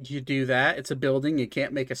 You do that. It's a building. You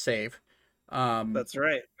can't make a save. That's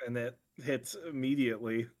right, and it hits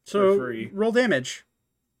immedately so for free. Roll damage.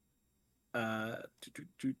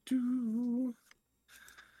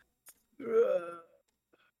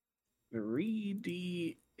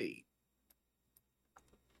 3d8.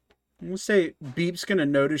 We'll say Beep's gonna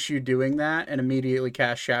notice you doing that and immediately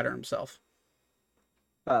cast Shatter himself.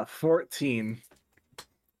 14.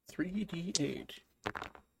 3d8.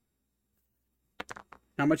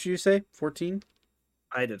 How much did you say? 14?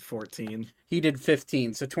 I did 14. He did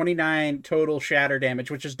 15. So 29 total shatter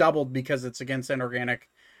damage, which is doubled because it's against inorganic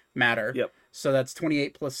matter. Yep. So that's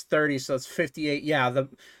 28 plus 30, so that's 58. Yeah,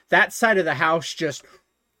 that side of the house just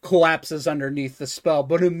collapses underneath the spell,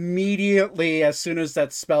 but immediately as soon as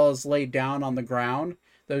that spell is laid down on the ground,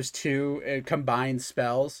 those two combined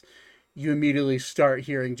spells, you immediately start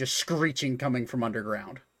hearing just screeching coming from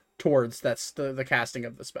underground towards that's the casting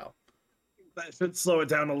of the spell. That should slow it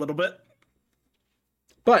down a little bit.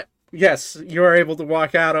 But yes, you are able to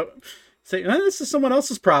walk out, say, this is someone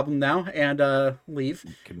else's problem now, and leave.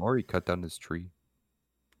 Can Maury cut down this tree?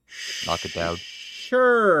 Knock it down.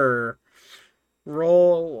 Sure.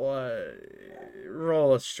 Roll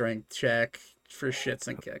a strength check for shits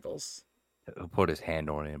and giggles. He'll put his hand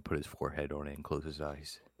on it and put his forehead on it and close his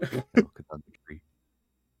eyes. He'll cut down the tree.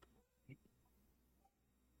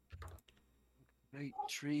 Great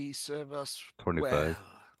tree, serve us 25. well.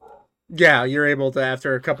 Yeah, you're able to,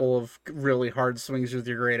 after a couple of really hard swings with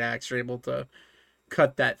your great axe, you're able to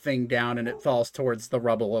cut that thing down and it falls towards the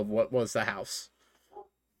rubble of what was the house.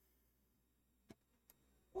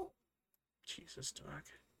 Jesus, dog.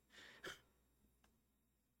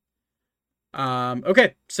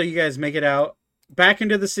 Okay, so you guys make it out back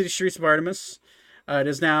into the city streets of Artemis. It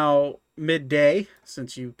is now midday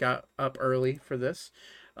since you got up early for this.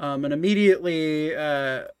 And immediately,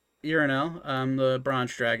 Urinel, the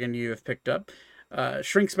bronze dragon you have picked up,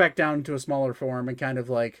 shrinks back down into a smaller form and kind of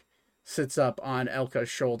like sits up on Elka's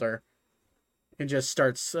shoulder and just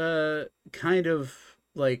starts kind of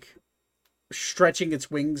like stretching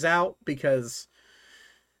its wings out because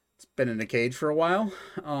it's been in a cage for a while.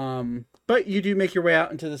 But you do make your way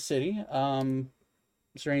out into the city.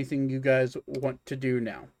 Is there anything you guys want to do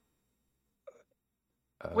now?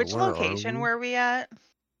 Which where are location we? were we at?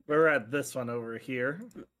 We're at this one over here.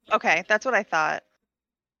 Okay, that's what I thought.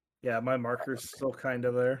 Yeah, my marker's still kind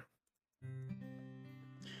of there.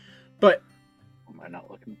 But Am I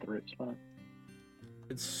not looking at the right spot?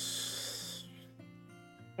 it's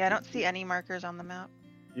Yeah, I don't see any markers on the map.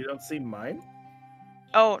 You don't see mine?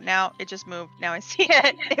 Oh, now it just moved. Now I see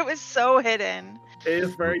it. It was so hidden. It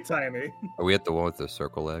is very tiny. Are we at the one with the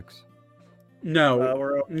circle X? no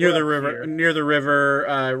We're near the up river. here. Near the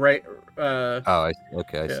river, right? Oh, I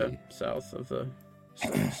Yeah, see. south of the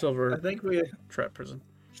I Silver think we Trap Prison.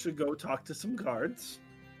 should go talk to some guards.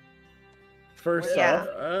 First Yeah.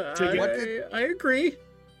 off, I agree.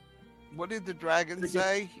 What did the dragon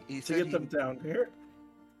say? He to said get them down here.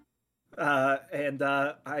 I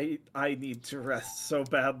need to rest so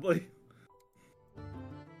badly.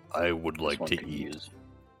 I would This one could use.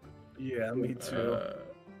 Yeah, me too.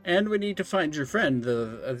 And we need to find your friend.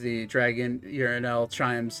 The dragon Urinel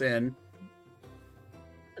chimes in.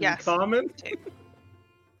 Yes. Common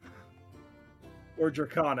or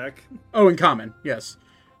draconic? Oh, in common, yes.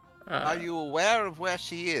 Are you aware of where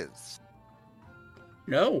she is?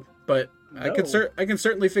 No, but I can No. I can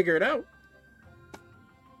certainly figure it out.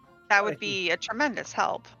 That would be a tremendous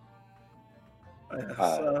help.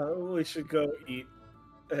 Yes, we should go eat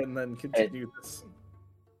and then continue this.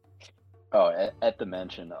 Oh, at the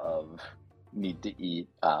mention of need to eat,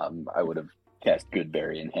 I would have cast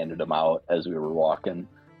Goodberry and handed him out as we were walking.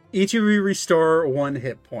 Each of you restore 1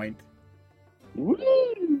 hit point. Woo!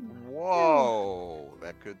 Whoa,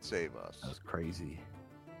 that could save us. That's crazy.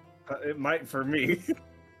 It might for me.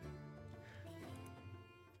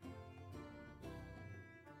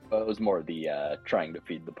 Well, it was more the trying to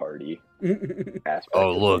feed the party aspect.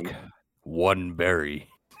 Oh, of look. things. 1 berry.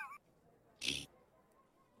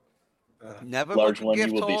 Never Large put a one, you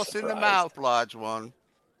gift will be horse in the surprised. mouth, large one.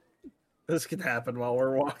 This can happen while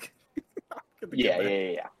we're walking.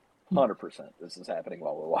 Yeah. 100%. This is happening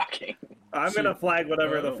while we're walking. I'm gonna flag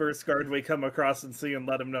whatever the Oh. first guard we come across and see and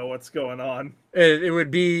let him know what's going on. It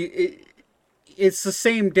would be. It's the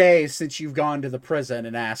same day since you've gone to the prison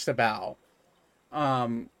and asked about.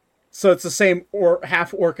 So it's the same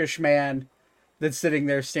half orcish man that's sitting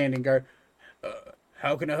there standing guard.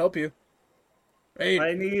 How can I help you? Hey,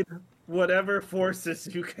 I need whatever forces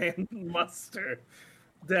you can muster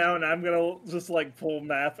down. I'm gonna just like pull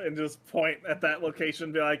map and just point at that location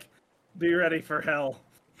and be like, be ready for hell.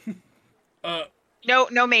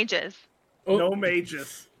 No mages. Oh. No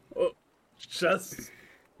mages. Oh. Just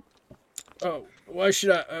oh, why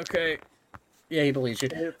should I? Okay. Yeah, he believes you.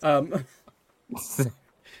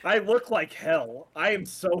 I look like hell. I am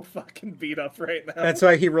so fucking beat up right now. That's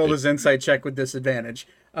why he rolled his insight check with disadvantage.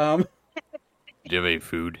 Do you have any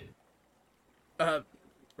food?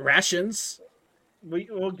 Rations.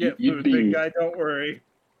 We'll get You'd food, be- big guy. Don't worry.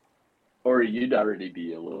 Or you'd already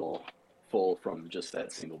be a little full from just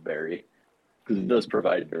that single berry. Because it does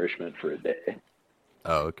provide nourishment for a day.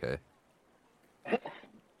 Oh, okay.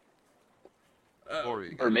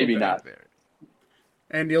 Or maybe not.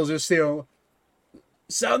 And he'll just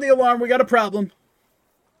sound the alarm. We got a problem.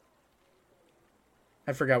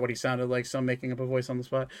 I forgot what he sounded like, so I'm making up a voice on the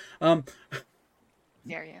spot.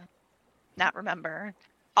 Dare you not remember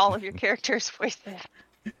all of your characters' voices?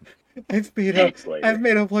 I've made up. Thanks, later. I've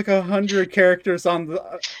made up like 100 characters on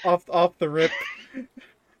the off the rip.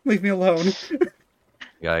 Leave me alone.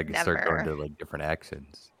 Yeah, I can start going Never. to like different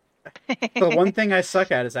accents. The one thing I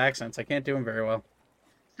suck at is accents. I can't do them very well.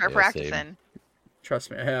 Start Yeah, practicing. same. Trust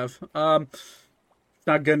me, I have. It's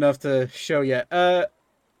not good enough to show yet.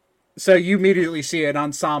 So you immediately see an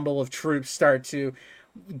ensemble of troops start to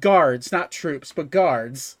guards, not troops, but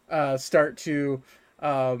guards, start to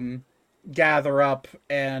gather up,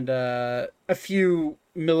 and a few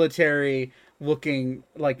military-looking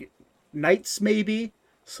like knights maybe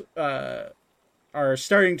are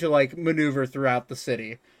starting to like maneuver throughout the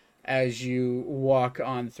city as you walk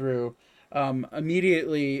on through.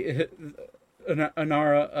 Immediately,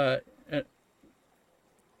 Anara.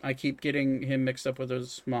 I keep getting him mixed up with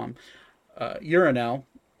his mom. Urinel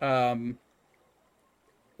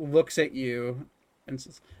looks at you and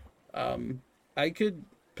says, I could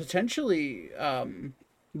potentially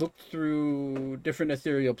look through different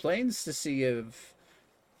ethereal planes to see if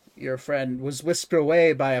your friend was whisked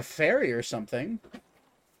away by a fairy or something.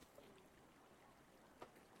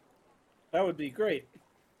 That would be great.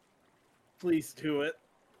 Please do it.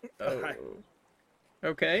 Oh,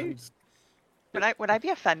 okay. Would I be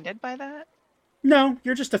offended by that? No,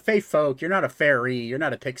 you're just a fey folk. You're not a fairy. You're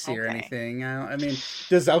not a pixie or Okay. anything. I mean,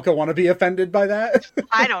 does Elka want to be offended by that?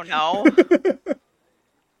 I don't know.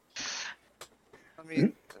 I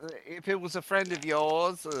mean, if it was a friend of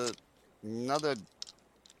yours, another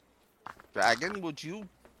dragon, would you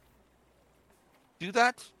do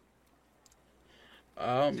that?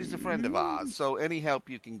 She's a friend of ours, so any help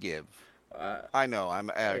you can give. I know I'm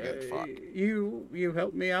an arrogant fuck. You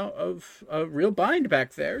helped me out of a real bind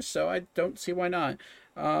back there, so I don't see why not.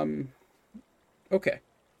 Okay,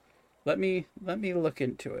 let me look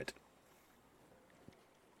into it.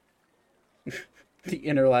 The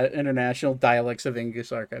international dialects of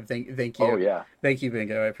English archive. Thank you. Oh yeah. Thank you,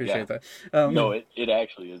 Bingo. I appreciate that. No, it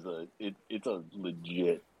actually is it's a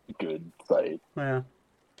legit good site. Yeah.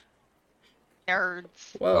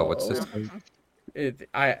 Nerds. Well, what's this?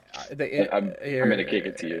 I'm gonna kick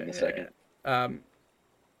it to you in a second.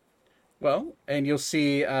 Well, and you'll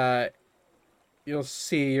see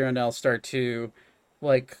Urinel start to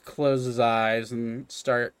like close his eyes and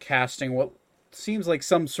start casting what seems like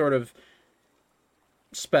some sort of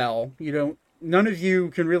spell. None of you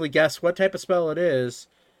can really guess what type of spell it is,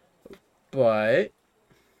 but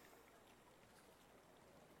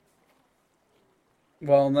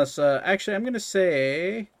unless actually I'm gonna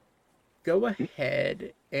say go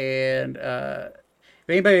ahead and if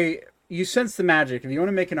anybody, you sense the magic, if you want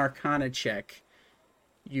to make an Arcana check,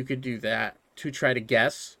 you could do that to try to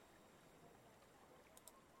guess.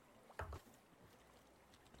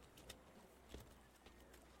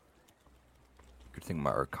 Good thing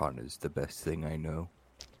my Arcana is the best thing I know.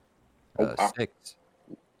 6.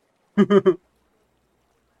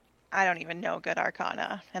 I don't even know good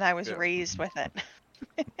Arcana, and I was Yeah. raised with it.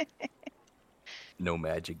 No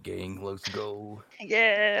magic, gang. Let's go.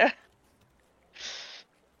 Yeah.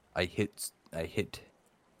 I hit.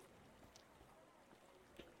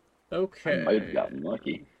 Okay. I might have gotten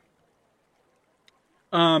lucky.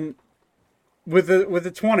 With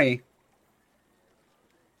the 20,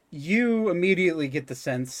 you immediately get the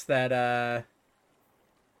sense that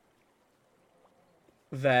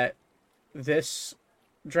that this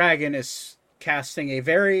dragon is casting a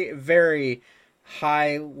very, very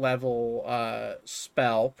high level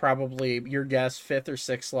spell, probably your guess 5th or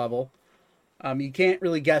 6th level. You can't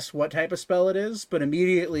really guess what type of spell it is, but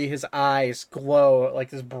immediately his eyes glow like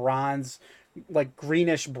this bronze, like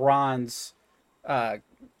greenish bronze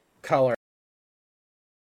color,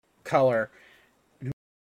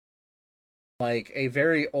 like a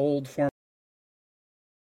very old form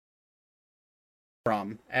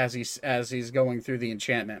from as he's going through the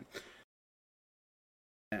enchantment.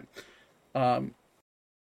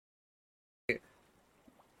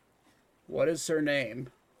 What is her name?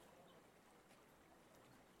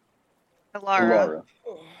 Lara.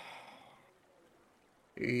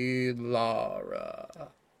 Elara.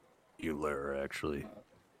 Elara, actually.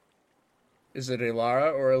 Is it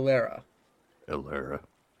Elara or Elara? Elara.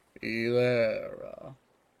 Elara.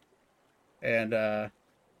 And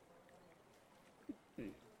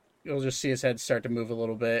you'll just see his head start to move a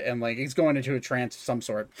little bit, and like he's going into a trance of some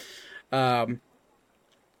sort.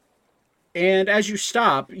 And as you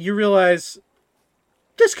stop, you realize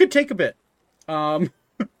this could take a bit.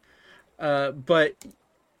 But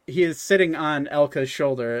he is sitting on Elka's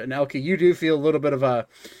shoulder, and Elka, you do feel a little bit of a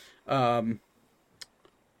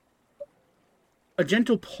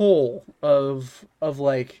gentle pull of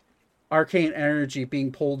like arcane energy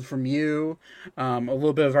being pulled from you, a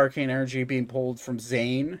little bit of arcane energy being pulled from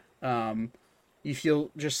Zane. You feel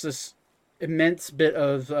just this immense bit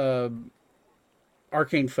of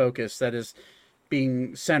arcane focus that is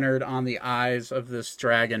being centered on the eyes of this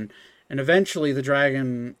dragon, and eventually the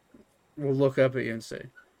dragon will look up at you and say,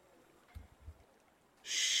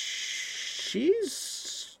 "She's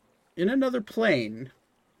in another plane,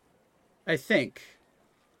 I think.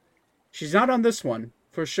 She's not on this one,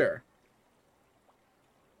 for sure."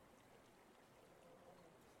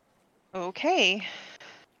 Okay.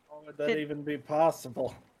 How would that even be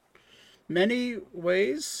possible? Many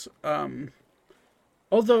ways,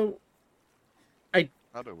 although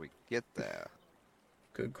How do we get there?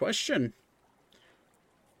 good question.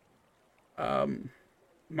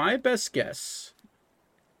 My best guess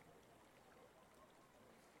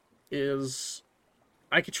is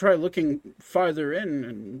I could try looking farther in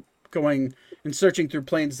and going and searching through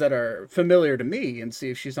planes that are familiar to me and see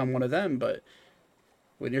if she's on one of them. But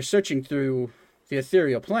when you're searching through the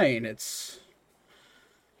ethereal plane, it's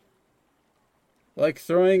like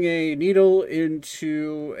throwing a needle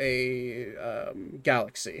into a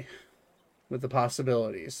galaxy with the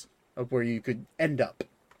possibilities of where you could end up.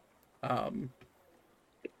 But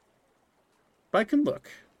I can look.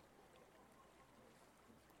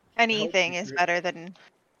 Anything is better than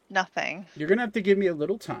nothing. You're going to have to give me a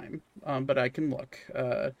little time, but I can look.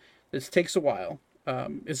 This takes a while.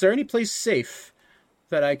 Is there any place safe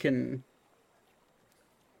that I can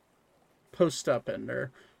post up in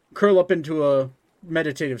or curl up into a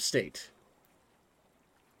meditative state?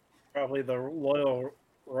 Probably the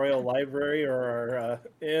Royal Library or our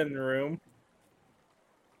inn room.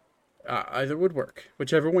 Either would work.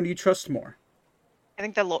 Whichever one you trust more. I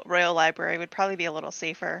think the Royal Library would probably be a little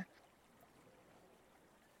safer.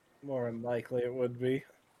 More than likely it would be.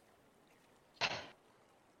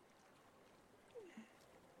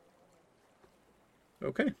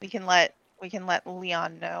 Okay. We can let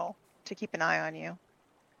Leon know to keep an eye on you.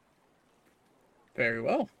 Very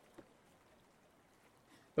well.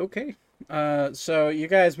 Okay. So you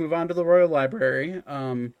guys move on to the Royal Library.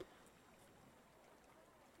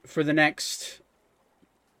 For the next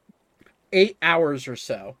 8 hours or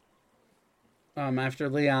so, after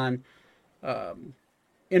Leon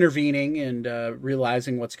intervening and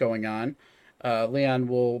realizing what's going on, Leon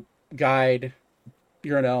will guide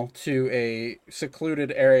Urinel to a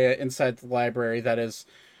secluded area inside the library that is,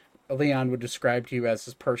 Leon would describe to you as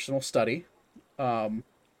his personal study. And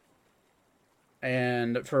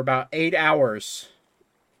for about 8 hours,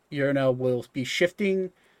 Urinel will be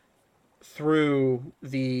shifting through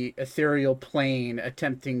the ethereal plane,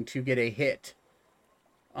 attempting to get a hit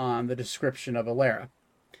on the description of Alara.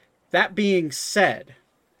 That being said,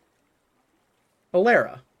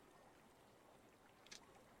 Alara,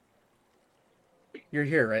 you're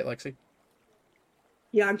here, right, Lexi?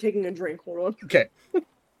 Yeah, I'm taking a drink. Hold on. Okay.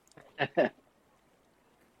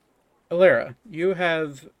 Alara, you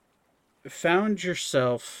have found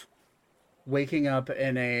yourself waking up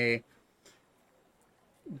in a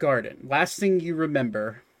garden. Last thing you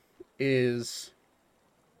remember is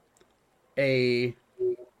Ori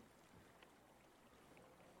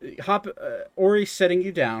setting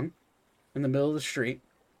you down in the middle of the street,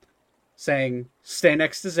 saying, "Stay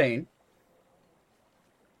next to Zane,"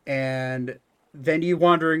 and then you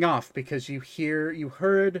wandering off because you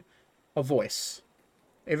heard a voice,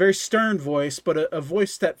 a very stern voice, but a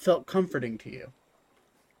voice that felt comforting to you.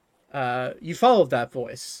 You followed that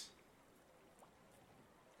voice.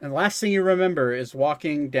 And the last thing you remember is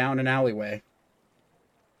walking down an alleyway.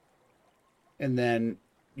 And then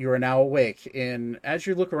you are now awake. And as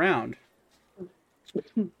you look around,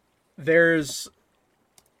 there's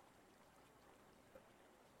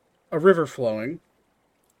a river flowing.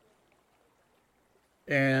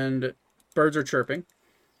 And birds are chirping.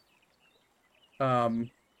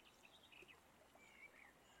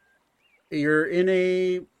 You're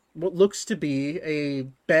in what looks to be a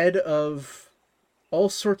bed of all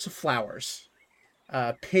sorts of flowers.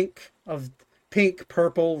 Pink,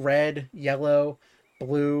 purple, red, yellow,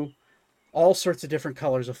 blue, all sorts of different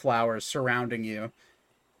colors of flowers surrounding you.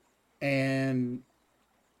 And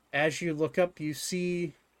as you look up, you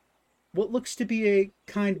see what looks to be a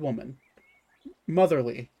kind woman,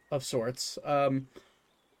 motherly of sorts,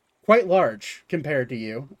 quite large compared to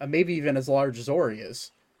you, maybe even as large as Ori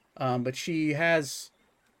is. But she has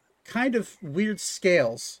kind of weird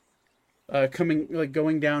scales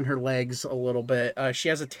going down her legs a little bit. She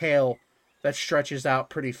has a tail that stretches out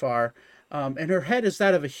pretty far. And her head is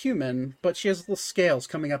that of a human, but she has little scales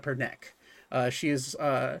coming up her neck. She is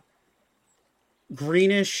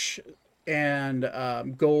greenish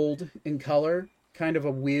and gold in color. Kind of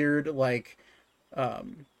a weird,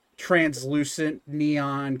 translucent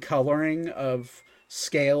neon coloring of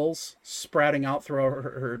scales sprouting out through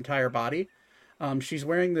her entire body. She's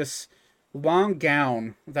wearing this long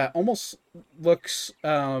gown that almost looks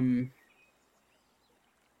kind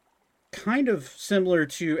of similar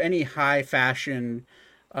to any high fashion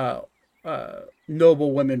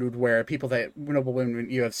noble women would wear, noble women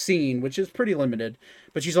you have seen, which is pretty limited.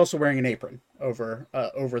 But she's also wearing an apron over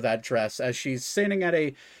that dress as she's standing at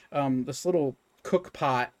a this little cook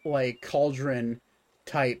pot, cauldron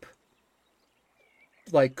type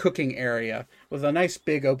cooking area with a nice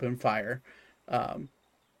big open fire.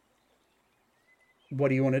 What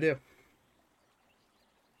do you want to do?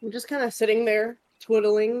 I'm just kind of sitting there,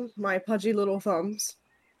 twiddling my pudgy little thumbs,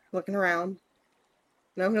 looking around.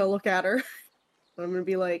 And I'm going to look at her. And I'm going to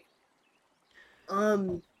be like,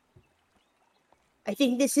 I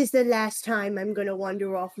think this is the last time I'm gonna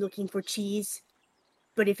wander off looking for cheese.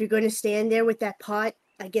 But if you're gonna stand there with that pot,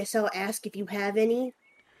 I guess I'll ask if you have any.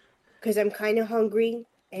 Because I'm kind of hungry,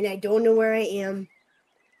 and I don't know where I am.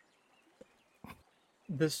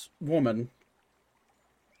 This woman,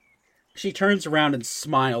 she turns around and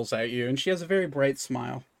smiles at you, and she has a very bright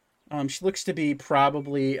smile. She looks to be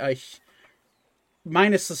probably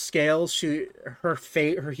minus the scales.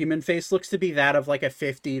 Her human face looks to be that of like a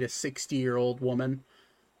 50 to 60-year-old woman.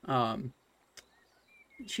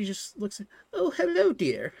 She just looks at, oh, hello,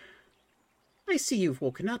 dear. I see you've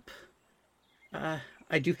woken up.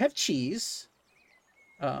 I do have cheese.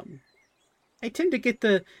 I tend to get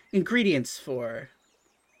the ingredients for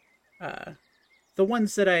the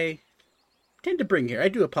ones that I tend to bring here. I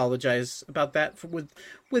do apologize about that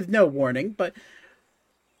with no warning, but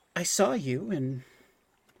I saw you and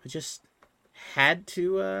I just had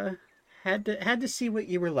to see what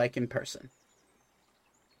you were like in person.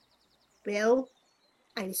 Well,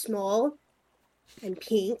 I'm small. I'm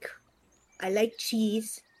pink. I like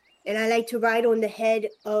cheese. And I like to ride on the head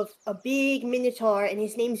of a big minotaur, and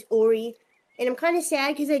his name's Ori. And I'm kind of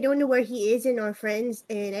sad because I don't know where he is and our friends,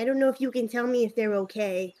 and I don't know if you can tell me if they're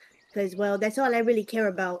okay. Because, well, that's all I really care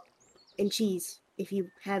about. And cheese, if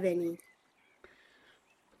you have any.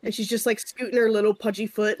 And she's just like scooting her little pudgy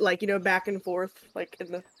foot, like, back and forth, like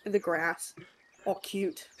in the grass. All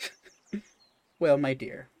cute. Well, my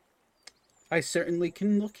dear, I certainly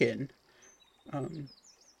can look in.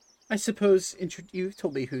 I suppose you've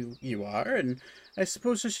told me who you are, and I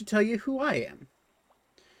suppose I should tell you who I am.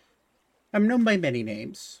 I'm known by many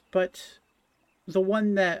names, but the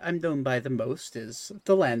one that I'm known by the most is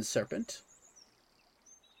the Land Serpent.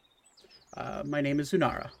 My name is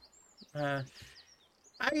Unara.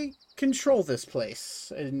 I control this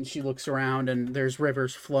place. And she looks around, and there's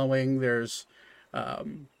rivers flowing. There's,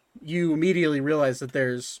 you immediately realize that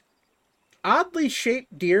there's oddly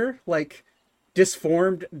shaped deer, like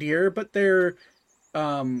disformed deer, but they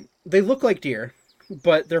look like deer,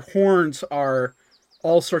 but their horns are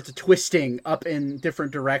all sorts of twisting up in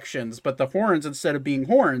different directions. But the horns, instead of being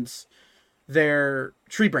horns, they're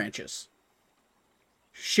tree branches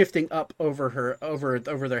shifting up over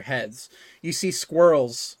their heads. You see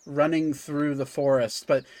squirrels running through the forest,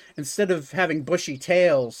 but instead of having bushy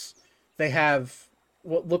tails, they have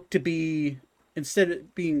what look to be, instead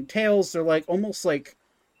of being tails, they're like almost like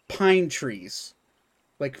pine trees,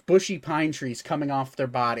 like bushy pine trees coming off their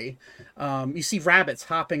body. You see rabbits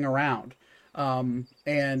hopping around, and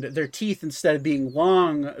their teeth, instead of being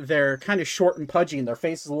long, they're kind of short and pudgy, and their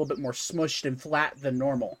face is a little bit more smushed and flat than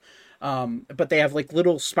normal. But they have like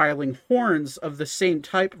little spiraling horns of the same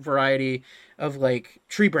type variety of like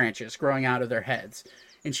tree branches growing out of their heads.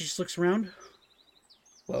 And she just looks around.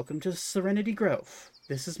 Welcome to Serenity Grove.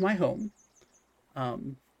 This is my home.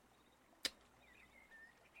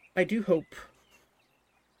 I do hope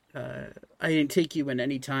I didn't take you in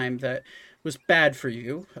any time that was bad for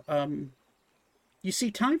you. You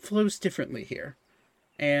see, time flows differently here.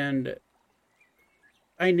 And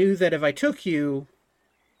I knew that if I took you,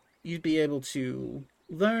 you'd be able to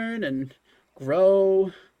learn and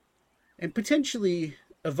grow and potentially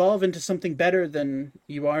evolve into something better than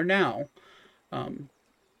you are now.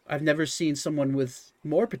 I've never seen someone with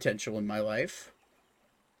more potential in my life.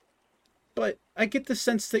 But I get the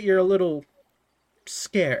sense that you're a little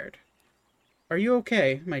scared. Are you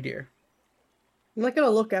okay, my dear? I'm not gonna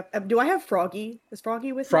look up. Do I have Froggy? Is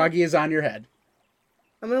Froggy with me? Froggy is on your head.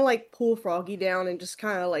 I'm gonna like pull Froggy down and just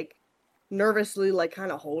kind of like nervously like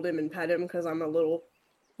kind of hold him and pet him because I'm a little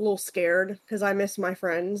scared because I miss my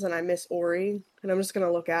friends and I miss Ori, and I'm just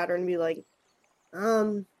gonna look at her and be like,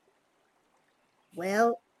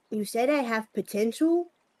 Well, you said I have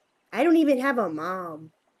potential. I don't even have a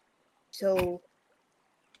mom. So,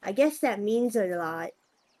 I guess that means a lot.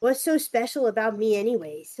 What's so special about me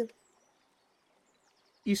anyways?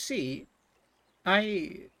 You see,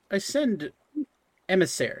 I send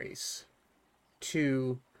emissaries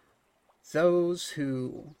to those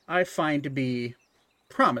who I find to be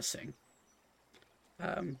promising.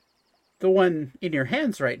 The one in your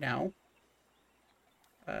hands right now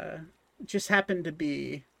just happened to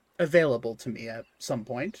be available to me at some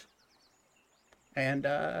point. And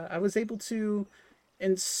I was able to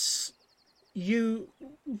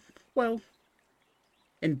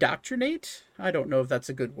indoctrinate? I don't know if that's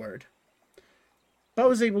a good word. But I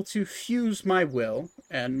was able to fuse my will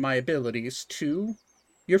and my abilities to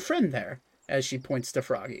your friend there, as she points to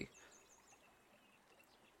Froggy.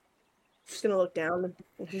 she's gonna look down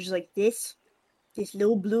and she's just like, This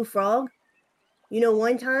little blue frog. You know,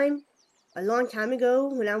 one time, a long time ago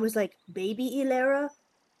when I was like baby Ilera,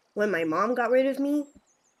 when my mom got rid of me,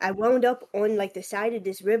 I wound up on like the side of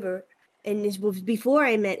this river, and this was before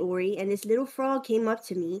I met Ori, and this little frog came up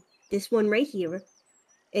to me, this one right here,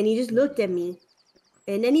 and he just looked at me,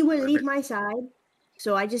 and then he wouldn't leave my side,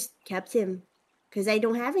 so I just kept him, because I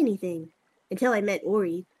don't have anything, until I met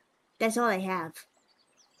Ori. That's all I have.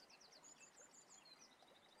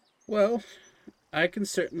 Well, I can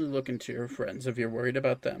certainly look into your friends if you're worried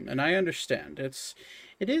about them, and I understand. It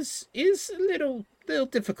is a little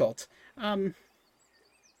difficult.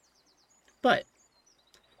 But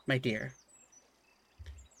my dear,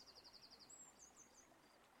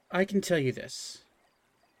 I can tell you this.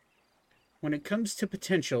 When it comes to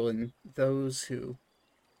potential in those who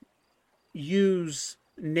use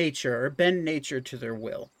nature or bend nature to their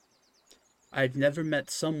will, I've never met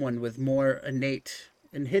someone with more innate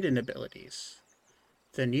and hidden abilities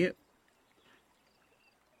than you.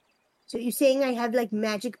 So you're saying I have like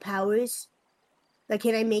magic powers? Like,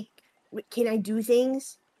 can I do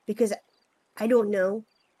things? Because I don't know.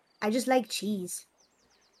 I just like cheese.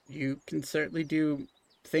 You can certainly do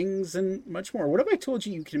things and much more. What if I told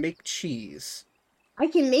you you can make cheese I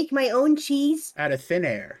can make my own cheese? out of thin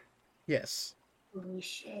air? Yes. Holy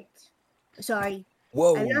shit. Sorry.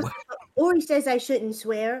 Whoa! I'm not, Ori says I shouldn't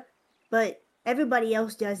swear, but everybody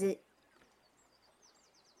else does it.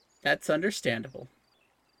 That's understandable.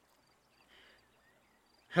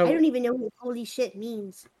 I don't even know what holy shit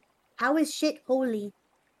means. How is shit holy?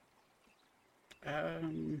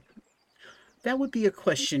 That would be a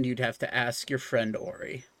question you'd have to ask your friend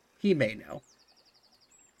Ori. He may know.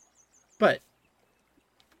 But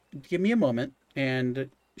give me a moment, and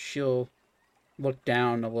she'll look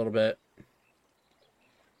down a little bit.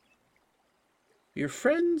 Your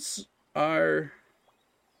friends are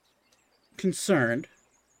concerned,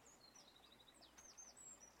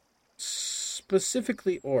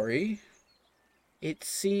 specifically Ori. It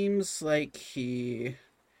seems like he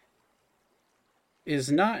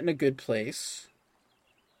is not in a good place.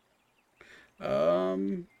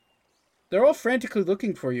 They're all frantically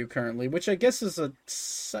looking for you currently, which I guess is a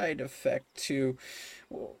side effect to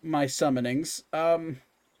my summonings. I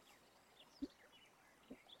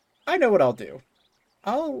know what I'll do.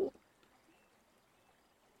 I'll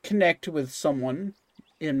connect with someone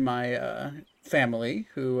in my family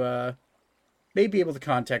who may be able to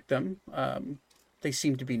contact them. They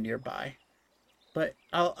seem to be nearby. But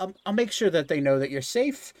I'll make sure that they know that you're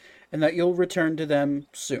safe and that you'll return to them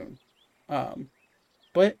soon.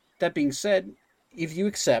 But that being said, if you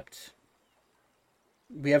accept,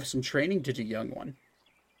 we have some training to do, young one.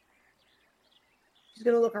 She's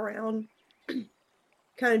gonna look around,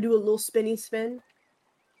 kind of do a little spinny spin,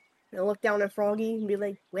 and look down at Froggy and be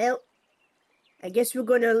like, Well, I guess we're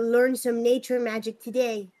gonna learn some nature magic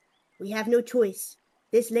today. We have no choice.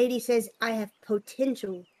 This lady says I have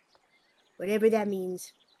potential. Whatever that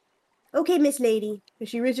means. Okay, Miss Lady. and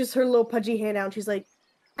she reaches her little pudgy hand out and she's like,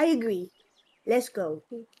 I agree. Let's go.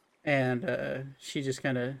 And she just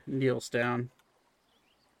kind of kneels down.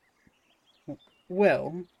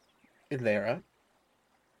 Well, Ilera,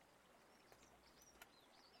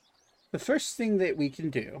 the first thing that we can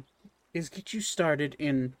do is get you started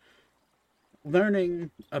in learning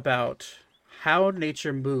about how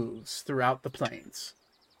nature moves throughout the plains.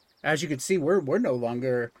 As you can see, we're no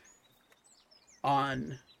longer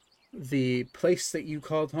on the place that you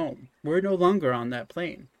called home. We're no longer on that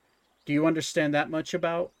plane. Do you understand that much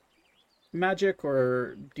about magic,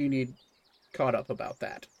 or do you need caught up about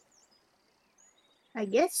that? I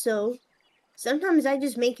guess so. Sometimes I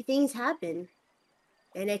just make things happen,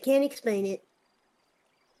 and I can't explain it.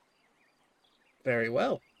 Very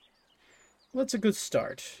well. Well, that's a good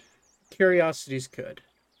start. Curiosity's good.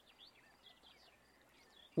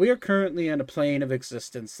 We are currently in a plane of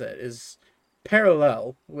existence that is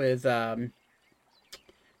parallel with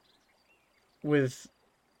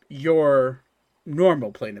your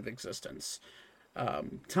normal plane of existence.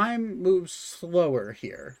 Time moves slower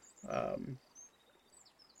here.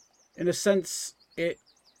 In a sense, it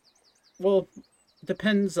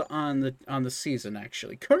depends on the season.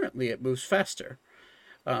 Actually, currently it moves faster.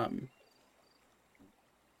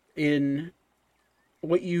 In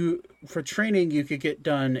what you for training you could get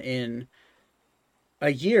done in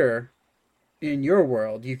a year in your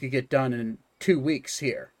world, you could get done in 2 weeks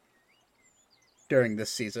here during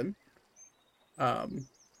this season. But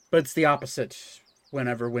it's the opposite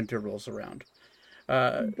whenever winter rolls around.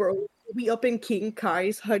 bro, we up in King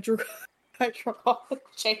Kai's hydraulic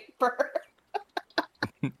chamber.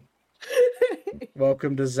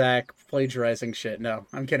 Welcome to Zach plagiarizing shit. No,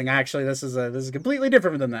 I'm kidding. Actually, this is completely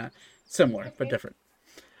different than that. Similar, but different.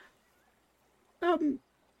 Um,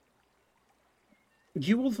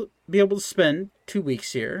 you will be able to spend 2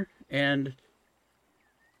 weeks here, and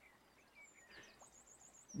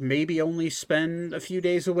maybe only spend a few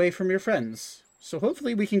days away from your friends. So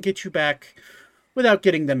hopefully we can get you back without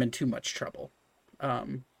getting them in too much trouble.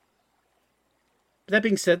 Um, that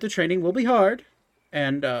being said, the training will be hard,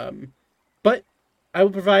 and but I will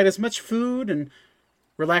provide as much food and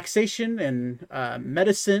relaxation and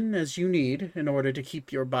medicine as you need in order to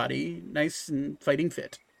keep your body nice and fighting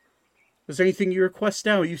fit. Is there anything you request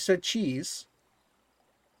now? You said cheese.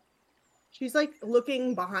 She's like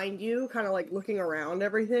looking behind you, kind of like looking around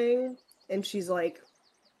everything, and she's like,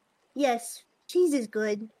 Yes, cheese is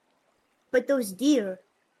good. But those deer,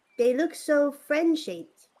 they look so friend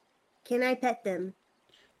shaped. Can I pet them?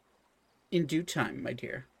 In due time, my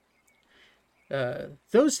dear.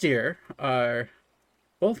 Those deer are,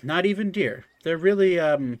 well, not even deer. They're really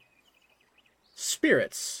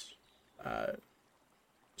spirits. Uh,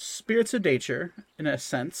 Spirits of nature, in a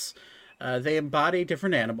sense. They embody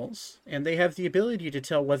different animals, and they have the ability to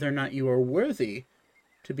tell whether or not you are worthy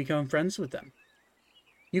to become friends with them.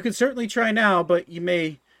 You can certainly try now, but you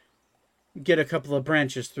may get a couple of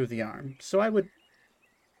branches through the arm. So I would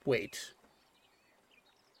wait.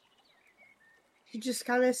 she's just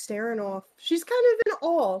kind of staring off. She's kind of in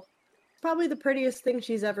awe. Probably the prettiest thing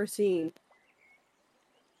she's ever seen.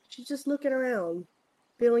 She's just looking around,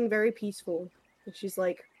 feeling very peaceful. And she's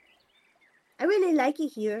like, I really like it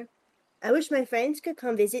here. I wish my friends could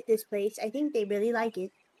come visit this place. I think they really like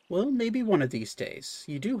it. Well, maybe one of these days.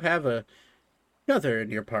 You do have another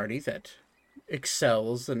in your party that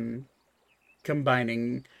excels in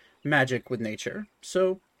combining magic with nature.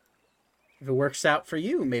 So if it works out for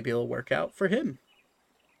you, maybe it'll work out for him.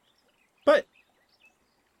 But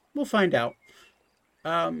we'll find out.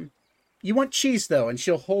 You want cheese though, and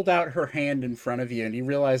she'll hold out her hand in front of you, and you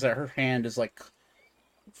realize that her hand is like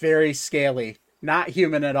very scaly, not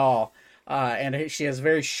human at all, and she has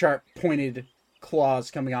very sharp, pointed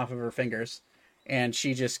claws coming off of her fingers, and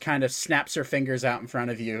she just kind of snaps her fingers out in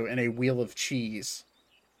front of you, and a wheel of cheese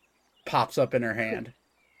pops up in her hand.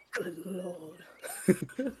 good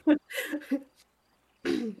lord.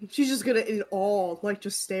 She's just gonna in awe, like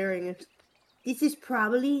just staring at. This is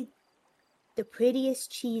probably the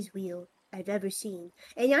prettiest cheese wheel I've ever seen.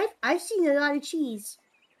 And I've seen a lot of cheese.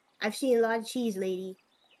 I've seen a lot of cheese, lady.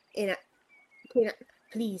 And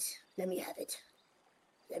please, let me have it.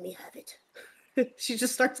 Let me have it. She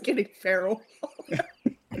just starts getting feral.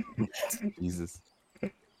 Jesus.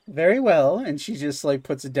 Very well, and she just like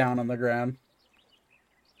puts it down on the ground.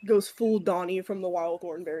 Goes full Donnie from the Wild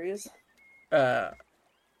Thornberries.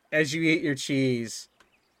 As you eat your cheese,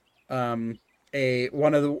 one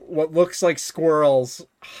of the what looks like squirrels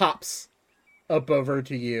hops up over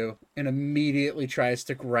to you and immediately tries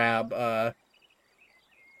to grab a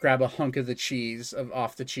hunk of the cheese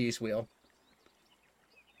off the cheese wheel.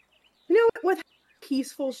 You know what? With how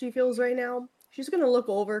peaceful she feels right now, she's gonna look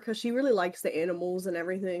over because she really likes the animals and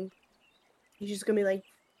everything. She's just gonna be like,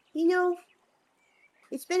 You know,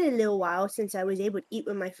 it's been a little while since I was able to eat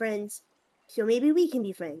with my friends, so maybe we can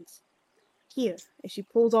be friends. Here. and she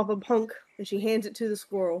pulls off a hunk and she hands it to the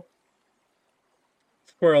squirrel.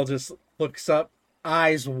 Squirrel just looks up,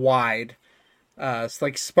 eyes wide, it's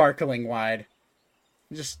like sparkling wide.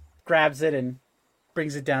 Just grabs it and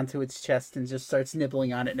brings it down to its chest and just starts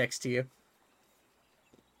nibbling on it next to you.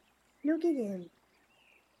 Look at him.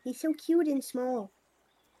 He's so cute and small.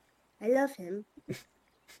 I love him.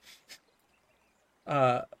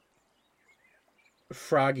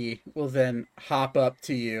 Froggy will then hop up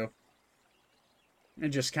to you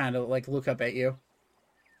and just kind of like look up at you.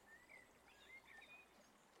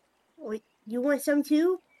 Oh, you want some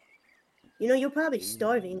too? You know, you're probably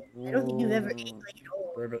starving. I don't think you've ever ate like it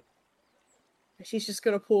all. Ribbit. And she's just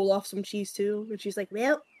gonna pull off some cheese too. And she's like,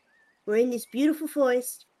 Well, we're in this beautiful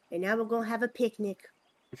forest, and now we're gonna have a picnic.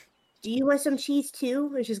 Do you want some cheese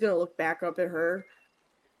too? and she's gonna look back up at her.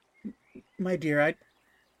 My dear,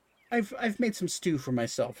 I've made some stew for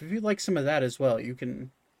myself. If you'd like some of that as well, you can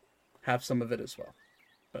have some of it as well.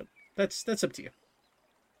 But that's up to you.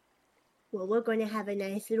 Well, we're going to have a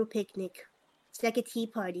nice little picnic. It's like a tea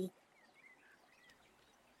party.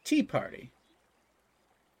 Tea party.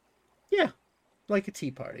 Yeah, like a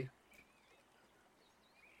tea party.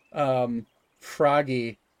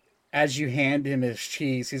 Froggy, as you hand him his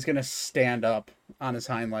cheese, he's gonna stand up on his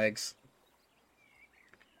hind legs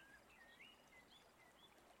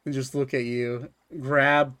and just look at you.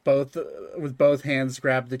 Grab with both hands,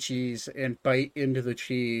 grab the cheese and bite into the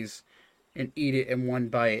cheese and eat it in one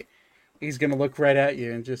bite. He's gonna look right at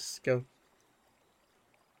you and just go,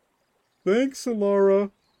 "Thanks,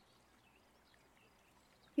 Alora."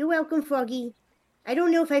 You're welcome, Froggy. I don't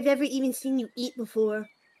know if I've ever even seen you eat before.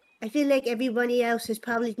 I feel like everybody else has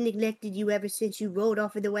probably neglected you ever since you rolled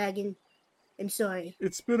off of the wagon. I'm sorry.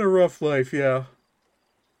 It's been a rough life, yeah.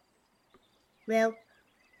 Well,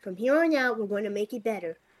 from here on out, we're going to make it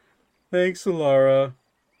better. Thanks, Alara.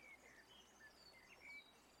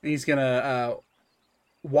 He's gonna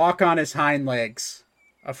walk on his hind legs.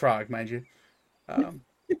 A frog, mind you.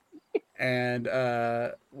 And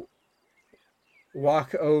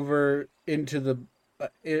walk over into the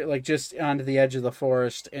like just onto the edge of the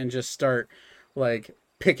forest and just start like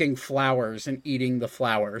picking flowers and eating the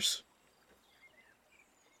flowers.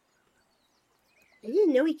 I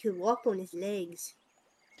didn't know he could walk on his legs.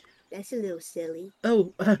 That's a little silly.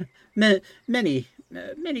 Oh, many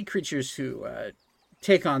creatures who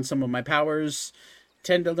take on some of my powers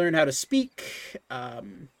tend to learn how to speak,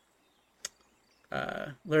 learn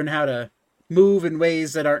how to move in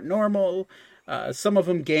ways that aren't normal. Some of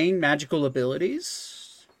them gain magical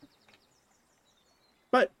abilities.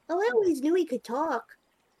 But Oh, I always knew he could talk.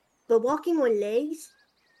 But walking on legs?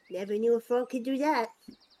 Never knew a frog could do that.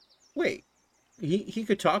 wait, he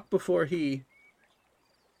could talk before he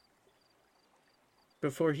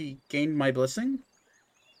gained my blessing?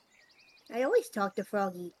 I always talked to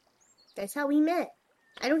Froggy. That's how we met.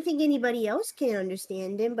 I don't think anybody else can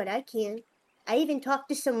understand him, but I can. I even talked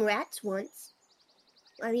to some rats once.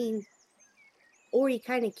 I mean, Ori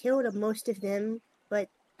kind of killed most of them, but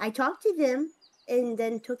I talked to them and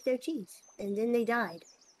then took their cheese, and then they died.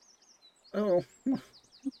 Oh,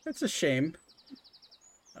 that's a shame.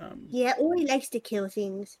 Yeah, Ori likes to kill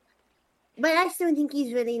things. But I still think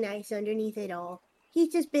he's really nice underneath it all.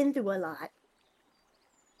 He's just been through a lot.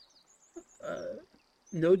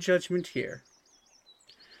 No judgment here.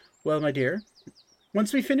 Well, my dear,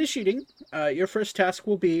 once we finish eating, your first task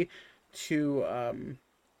will be to,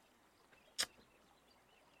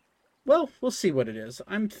 well, we'll see what it is.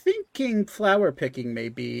 I'm thinking flower picking may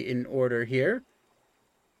be in order here.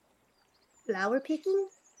 Flower picking?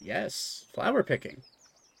 Yes, flower picking.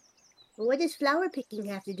 Well, what does flower picking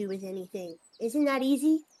have to do with anything? Isn't that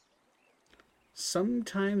easy?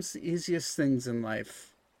 Sometimes the easiest things in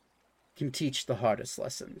life can teach the hardest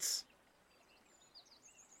lessons.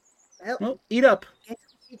 Well, eat up. Guess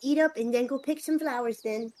we should eat up and then go pick some flowers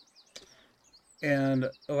then. And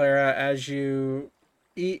Alara, as you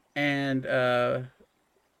eat and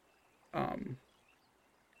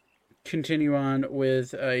continue on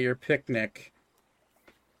with your picnic,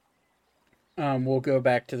 we'll go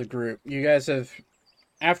back to the group. You guys have,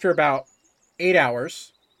 after about 8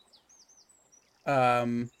 hours,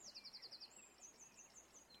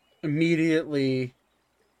 immediately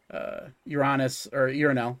Uranel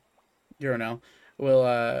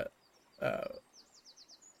will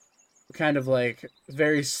kind of like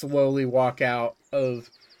very slowly walk out of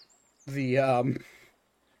the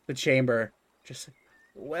chamber. Just,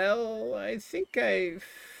 well, I think I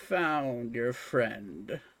found your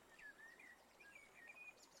friend.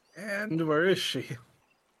 And where is she?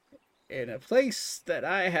 In a place that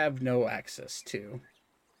I have no access to.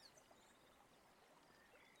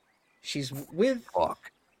 She's with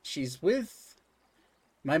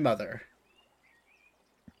my mother.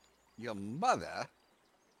 Your mother?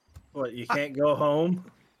 What, you can't go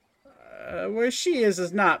home? Where she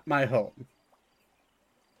is not my home.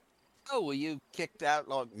 Oh, were you kicked out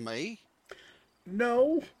like me?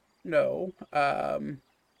 No.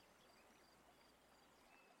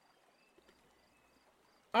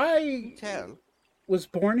 I was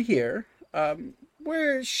born here.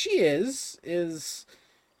 Where she is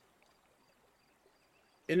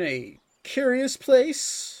in a curious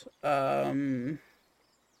place. It's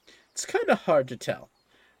kind of hard to tell.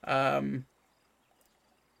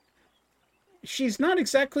 She's not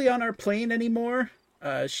exactly on our plane anymore.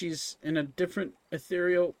 She's in a different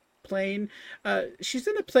ethereal plane. She's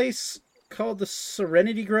in a place called the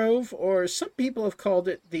Serenity Grove, or some people have called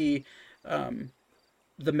it the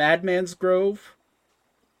Madman's Grove.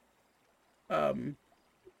 But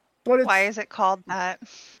why is it called that?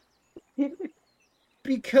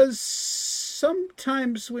 Because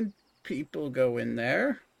sometimes when people go in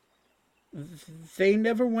there, they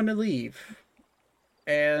never want to leave.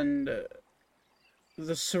 And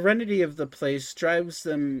the serenity of the place drives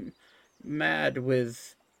them mad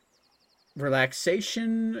with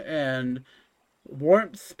relaxation and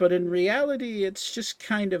warmth, but in reality, it's just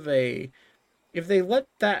kind of if they let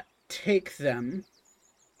that take them,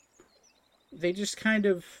 they just kind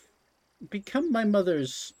of become my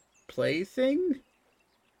mother's plaything,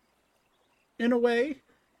 in a way.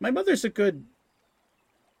 My mother's a good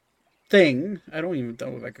thing. I don't even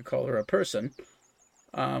know if I could call her a person.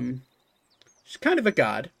 She's kind of a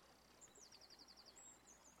god.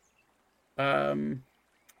 But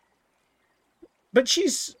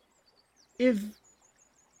if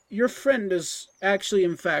your friend is actually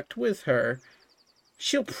in fact with her,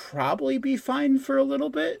 she'll probably be fine for a little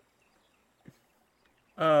bit.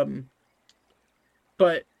 But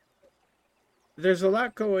there's a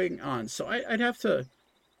lot going on, so I'd have to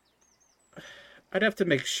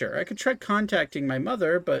make sure. I could try contacting my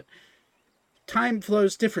mother, but time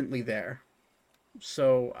flows differently there.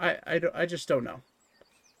 So I just don't know.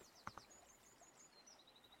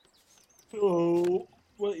 So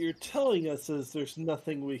what you're telling us is there's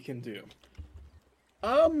nothing we can do.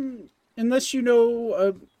 Unless you know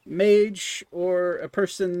a mage or a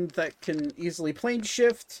person that can easily plane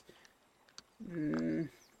shift.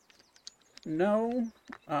 No.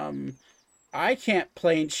 I can't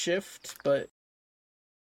plane shift, but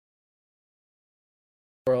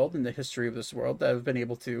world in the history of this world that have been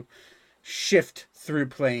able to shift through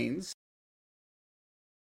planes.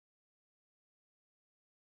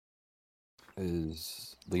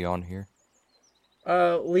 Is Leon here?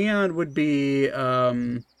 Leon would be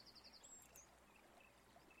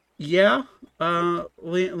yeah.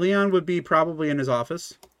 Leon would be probably in his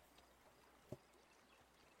office.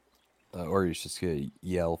 Or he's just gonna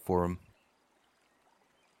yell for him.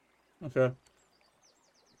 Okay.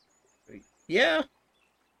 Yeah.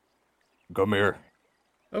 Come here.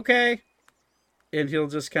 Okay. And he'll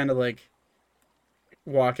just kind of like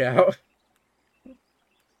walk out.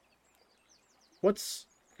 What's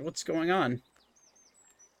going on?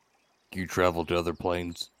 You travel to other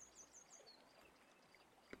planes?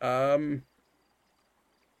 I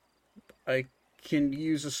can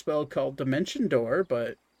use a spell called Dimension Door,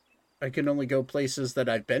 but I can only go places that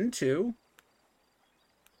I've been to.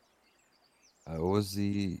 What was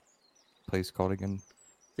the place called again?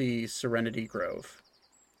 The Serenity Grove.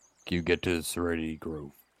 Can you get to Serenity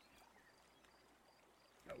Grove?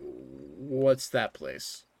 What's that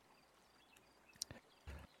place?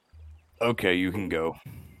 Okay, you can go.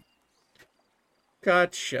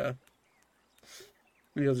 Gotcha.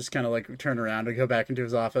 And he'll just kind of like turn around and go back into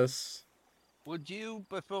his office. Would you,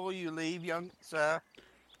 before you leave, young sir,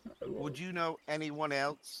 would you know anyone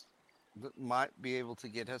else that might be able to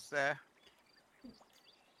get us there?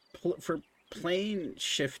 For plane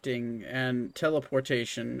shifting and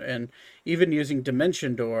teleportation and even using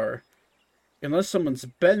Dimension Door, unless someone's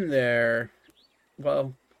been there,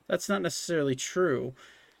 well, that's not necessarily true.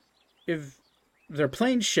 If they're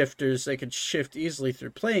plane shifters, they could shift easily through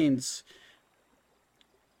planes.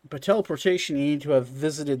 But teleportation, you need to have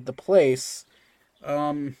visited the place.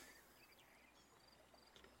 Oh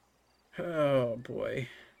boy.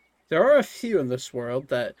 There are a few in this world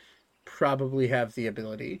that probably have the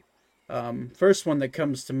ability. First one that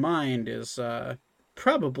comes to mind is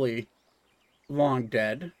probably long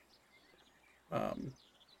dead.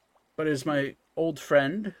 But is my old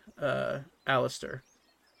friend, Alistair.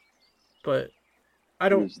 But I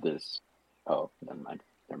don't... Who's this? Oh, never mind.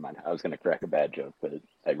 Never mind. I was going to crack a bad joke, but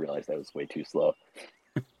I realized I was way too slow.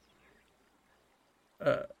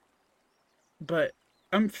 But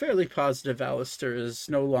I'm fairly positive Alistair is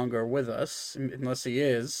no longer with us, unless he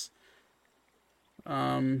is.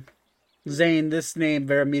 Zane, this name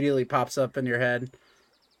very immediately pops up in your head.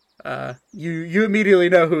 You immediately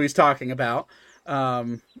know who he's talking about.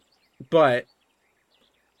 But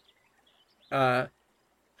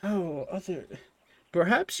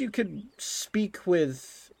perhaps you could speak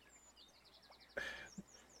with...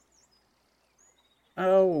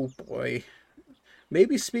 Oh boy.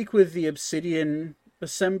 Maybe speak with the Obsidian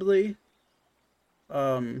Assembly.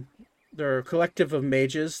 They're a collective of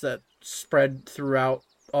mages that spread throughout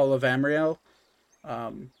all of Ammriel.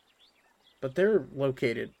 But they're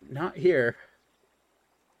located not here.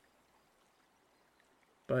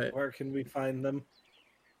 But Where can we find them?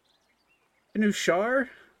 in Ushar,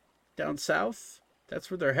 down south, that's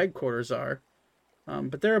where their headquarters are.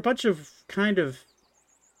 But they're a bunch of kind of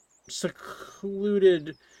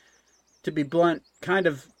secluded, to be blunt, kind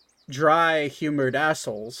of dry-humored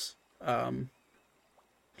assholes.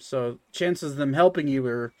 So chances of them helping you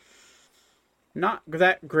are not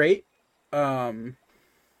that great. This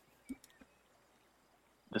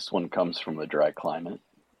one comes from a dry climate.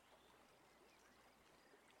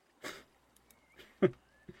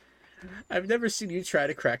 I've never seen you try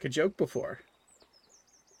to crack a joke before.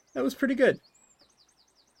 That was pretty good.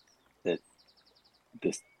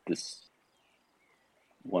 This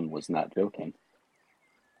one was not joking.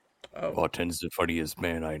 Oh, Barton's the funniest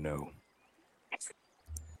man I know.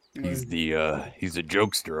 He's the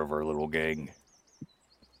jokester of our little gang.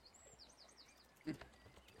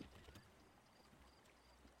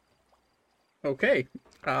 Okay.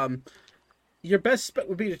 Your best bet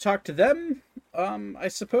would be to talk to them. I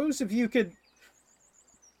suppose if you could,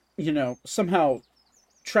 somehow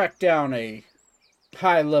track down a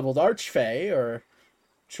high-leveled archfey or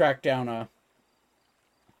track down an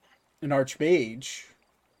archmage,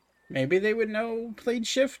 maybe they would know Plane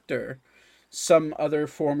Shift or some other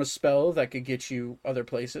form of spell that could get you other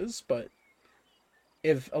places. But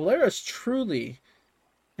if Alera's truly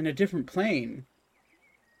in a different plane,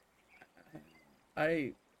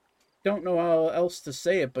 I don't know how else to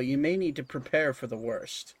say it, but you may need to prepare for the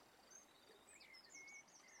worst.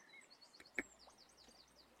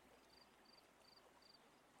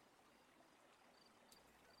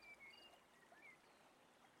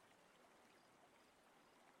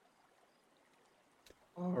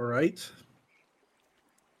 All right.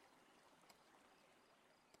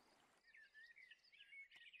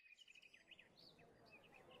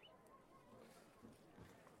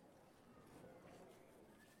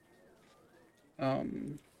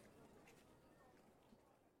 Um,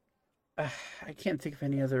 I can't think of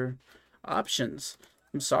any other options.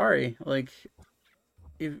 I'm sorry. Like,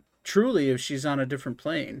 if she's on a different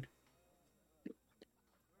plane,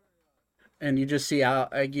 and you see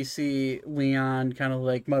Leon kind of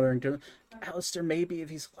like muttering to Alistair, maybe if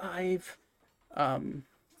he's alive, um,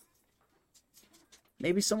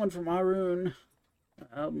 maybe someone from Arun.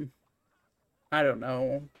 I don't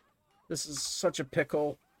know. This is such a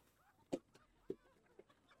pickle.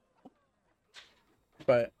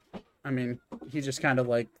 But I mean, he just kind of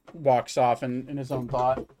like walks off in his own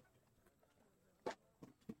thought.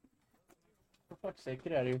 For fuck's sake,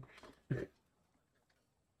 get out of here.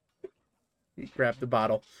 He grabbed the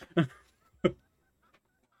bottle.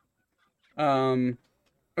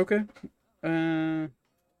 Okay.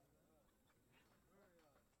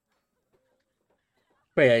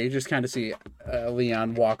 But yeah, you just kind of see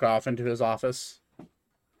Leon walk off into his office,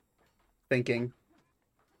 thinking.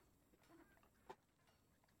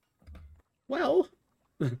 Well,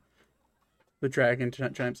 the dragon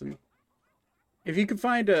chimes in. If you can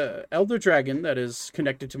find a elder dragon that is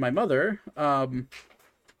connected to my mother,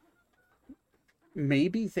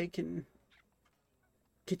 maybe they can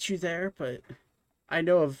get you there. But I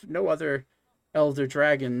know of no other elder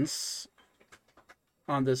dragons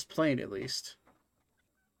on this plane, at least.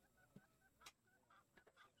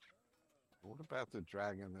 What about the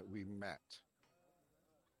dragon that we met?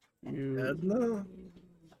 Edna?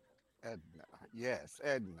 Edna. Yes,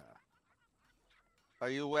 Edna. Are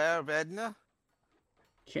you aware of Edna?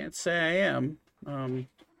 Can't say I am.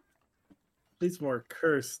 She's more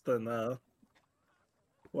cursed than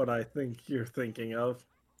what I think you're thinking of.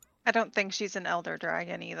 I don't think she's an elder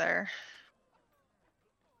dragon either.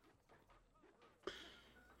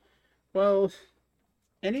 Well,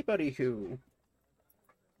 anybody who...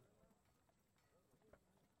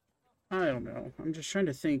 I don't know. I'm just trying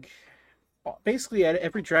to think. Basically,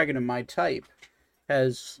 every dragon of my type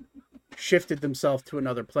has shifted themselves to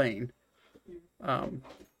another plane.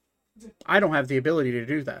 I don't have the ability to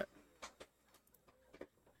do that.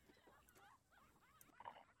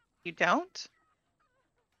 You don't?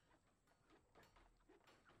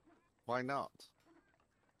 Why not?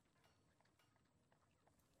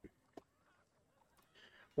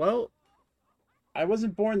 Well, I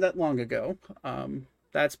wasn't born that long ago.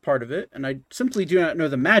 That's part of it, and I simply do not know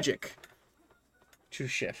the magic to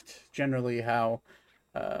shift. Generally, how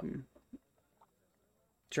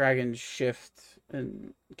dragons shift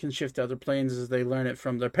and can shift to other planes as they learn it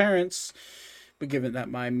from their parents. But given that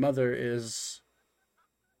my mother is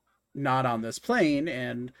not on this plane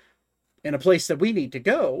and in a place that we need to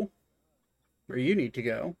go, where you need to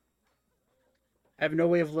go, I have no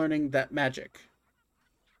way of learning that magic.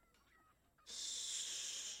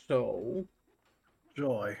 So...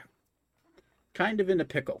 Joy. kind of in a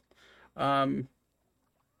pickle. I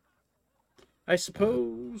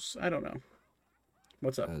suppose... I don't know.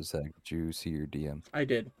 What's up? Zach, did you see your DM? I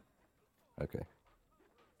did. Okay.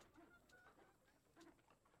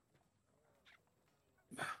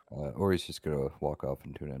 Ori's just gonna walk off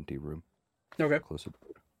into an empty room. Okay. Close the door.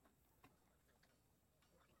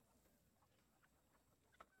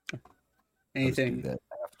 Anything? I'll just do that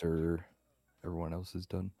after everyone else is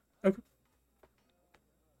done. Okay.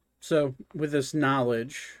 So, with this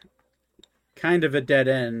knowledge, kind of a dead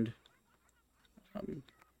end,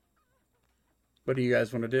 what do you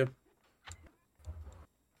guys want to do?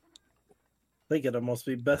 I think it'd almost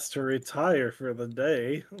be best to retire for the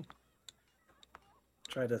day.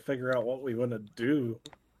 Try to figure out what we want to do.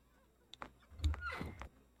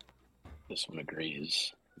 This one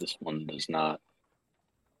agrees. This one does not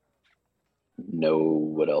know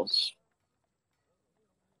what else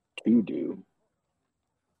to do.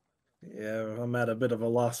 Yeah, I'm at a bit of a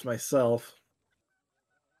loss myself.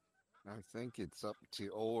 I think it's up to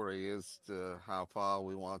Ori as to how far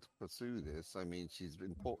we want to pursue this. I mean, she's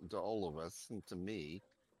important to all of us and to me.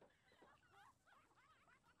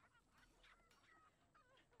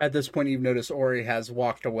 At this point, you've noticed Ori has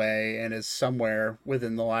walked away and is somewhere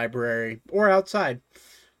within the library or outside.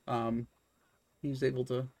 Um, he's able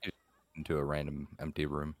to. Into a random empty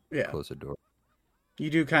room. Yeah. Close the door. You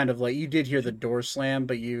do kind of like, you did hear the door slam,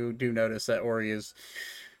 but you do notice that Ori is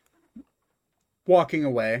walking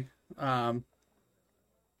away. But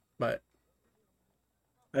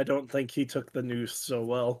I don't think he took the news so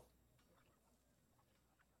well,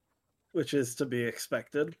 which is to be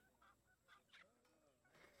expected.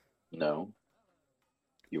 No,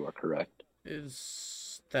 you are correct.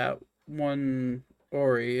 is that one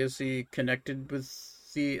Ori? Is he connected with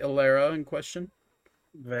the Alera in question?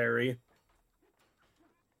 Very.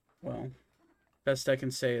 Well, best I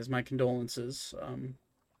can say is my condolences.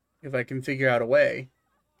 If I can figure out a way,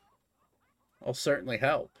 I'll certainly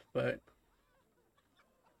help, but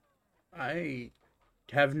I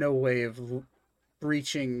have no way of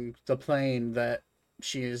reaching the plane that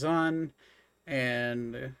she is on,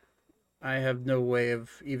 and I have no way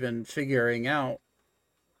of even figuring out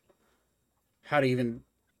how to even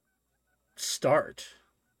start,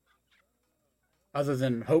 other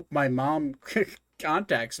than hope my mom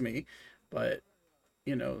contacts me. But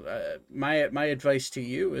my advice to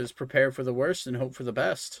you is prepare for the worst and hope for the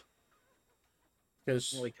best.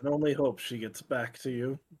 Because We can only hope she gets back to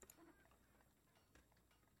you.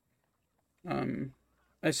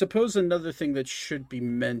 I suppose another thing that should be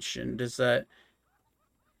mentioned is that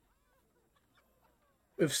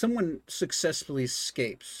if someone successfully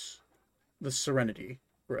escapes the Serenity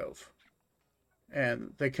Grove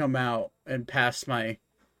and they come out and pass my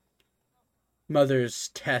mother's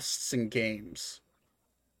tests and games,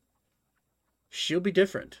 she'll be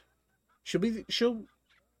different. She'll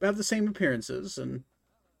have the same appearances and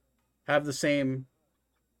have the same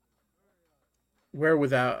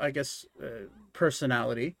wherewithal, I guess,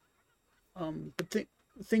 personality. But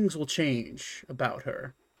things will change about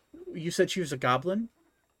her. You said she was a goblin?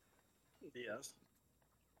 Yes.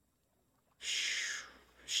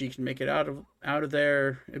 She can make it out of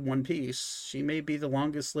there in one piece. She may be the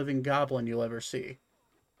longest living goblin you'll ever see.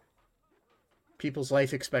 People's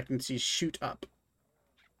life expectancies shoot up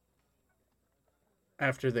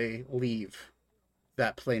after they leave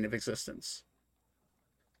that plane of existence.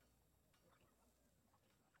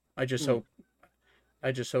 I just hope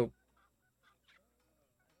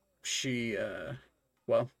she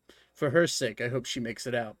well, for her sake, I hope she makes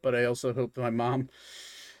it out, but I also hope my mom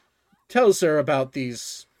tells her about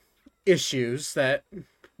these issues that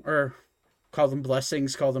are, call them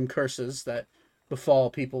blessings, call them curses, that befall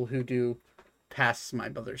people who do pass my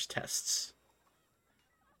mother's tests.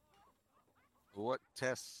 What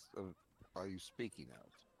tests are you speaking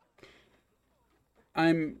of?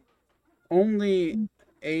 I'm only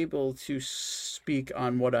able to speak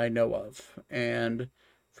on what I know of, and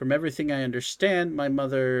from everything I understand, my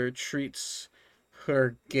mother treats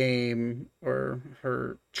her game, or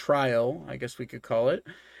her trial, I guess we could call it,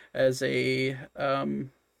 as a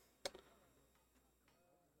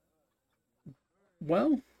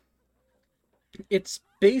well, it's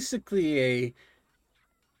basically a,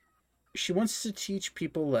 she wants to teach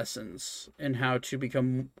people lessons and how to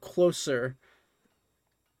become closer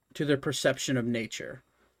to their perception of nature.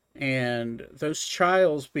 And those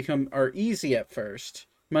trials are easy at first,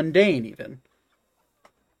 mundane even,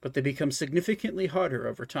 but they become significantly harder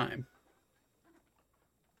over time.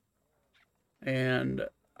 And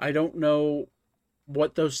I don't know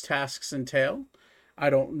what those tasks entail. I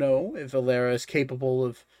don't know if Valera is capable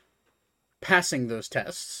of passing those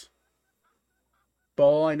tests. But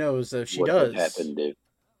all I know is that if she What does. would happen if?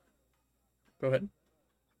 Go ahead.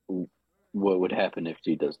 What would happen if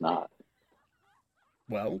she does not?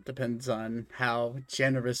 Well, depends on how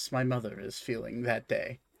generous my mother is feeling that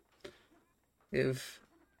day. If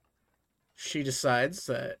she decides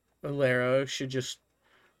that Valera should just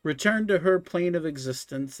return to her plane of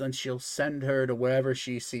existence, then she'll send her to wherever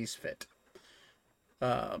she sees fit.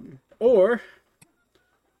 Or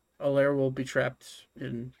Alera will be trapped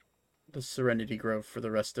in the Serenity Grove for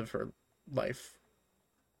the rest of her life.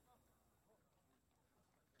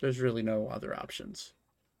 There's really no other options.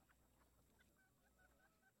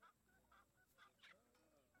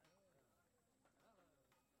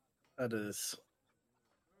 That is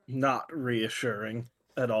not reassuring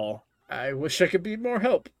at all. I wish I could be more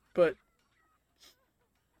help, but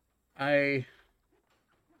I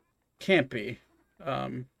can't be.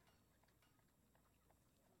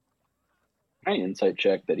 I insight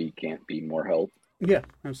check that he can't be more help? Yeah,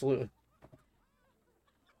 absolutely.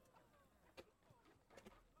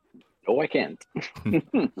 No, I can't.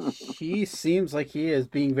 He seems like he is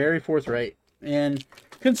being very forthright and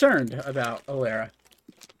concerned about Alara.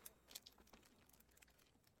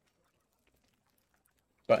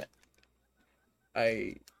 But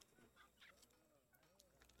I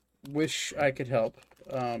wish I could help.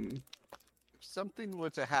 If something were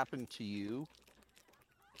to happen to you,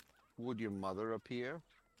 would your mother appear?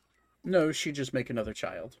 No, she'd just make another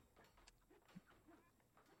child.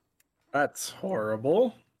 That's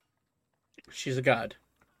horrible. She's a god.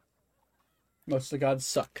 Most of the gods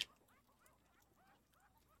suck.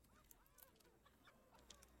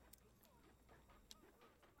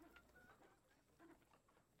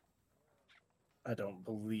 I don't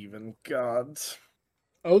believe in gods.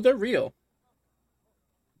 Oh, they're real.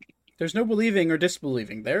 There's no believing or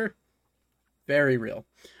disbelieving. They're very real.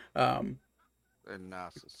 A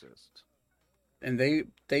narcissist. And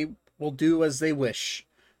they will do as they wish,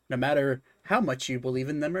 no matter how much you believe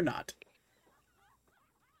in them or not.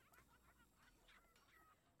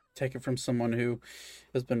 Take it from someone who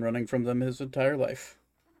has been running from them his entire life.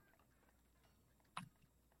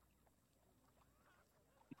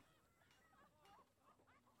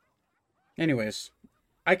 Anyways,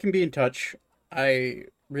 I can be in touch. I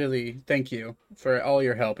really thank you for all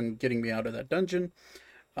your help in getting me out of that dungeon.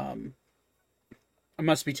 I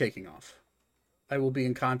must be taking off. I will be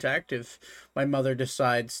in contact if my mother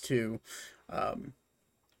decides to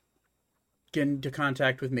get into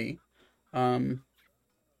contact with me.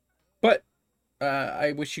 But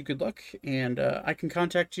I wish you good luck, and I can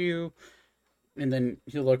contact you. And then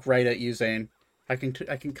he'll look right at you, saying, I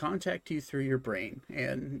can contact you through your brain,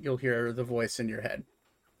 and you'll hear the voice in your head.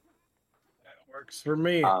 That works for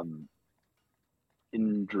me.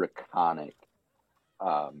 In Draconic,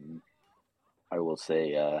 I will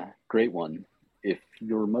say, great one. If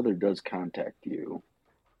your mother does contact you,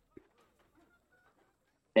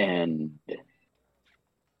 and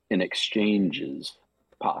an exchange is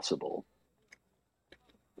possible,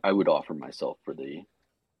 I would offer myself for the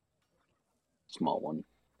small one.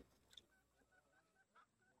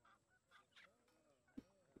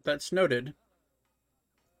 That's noted.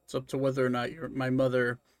 It's up to whether or not my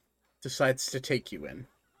mother decides to take you in.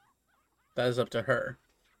 That is up to her.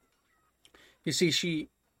 You see,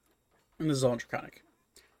 and this is all Draconic,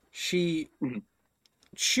 she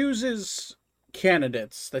chooses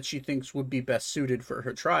candidates that she thinks would be best suited for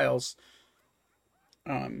her trials.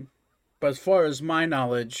 But as far as my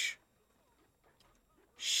knowledge,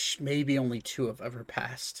 maybe only 2 have ever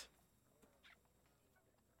passed.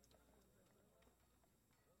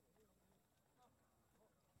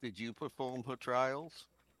 Did you perform her trials?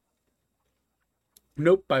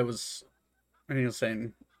 Nope, I was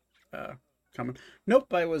saying, coming.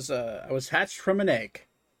 Nope, I was hatched from an egg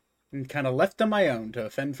and kind of left on my own to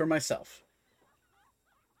fend for myself.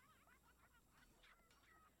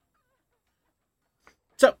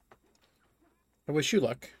 So, I wish you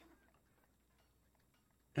luck,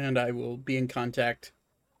 and I will be in contact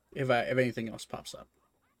if anything else pops up.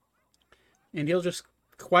 And he'll just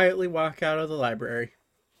quietly walk out of the library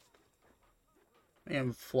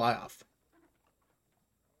and fly off.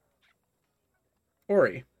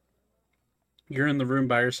 Ori, you're in the room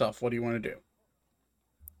by yourself. What do you want to do?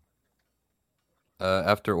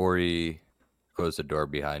 After Ori closed the door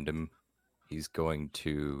behind him, he's going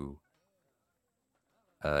to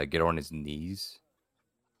get on his knees,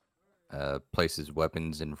 place his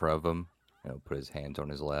weapons in front of him, put his hands on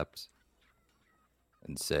his laps,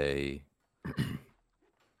 and say,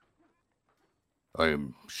 I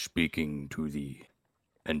am speaking to the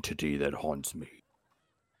entity that haunts me.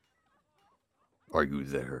 Are you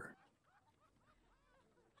there?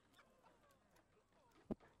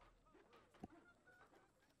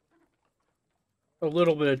 A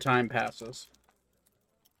little bit of time passes.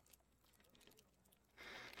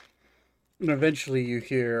 And eventually you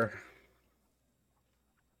hear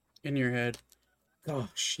in your head,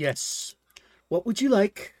 gosh, yes. What would you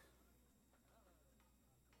like?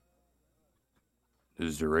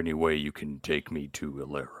 Is there any way you can take me to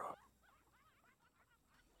Alara?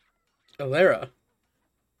 Alara?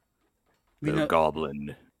 The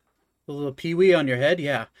goblin. The little peewee on your head?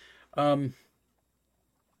 Yeah.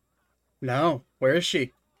 No. Where is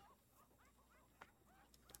she?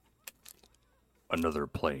 Another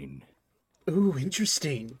plane. Ooh,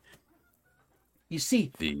 interesting. You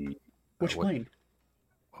see, which plane?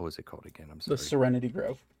 What was it called again? I'm sorry. The Serenity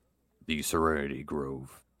Grove. The Serenity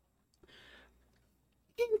Grove.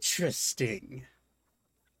 Interesting.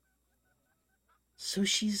 So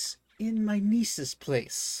she's in my niece's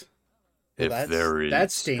place. If there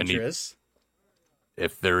that's is dangerous.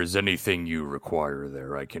 if there is anything you require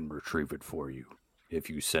there, I can retrieve it for you. If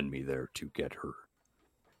you send me there to get her.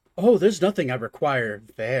 Oh, there's nothing I require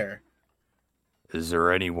there. Is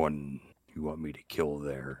there anyone you want me to kill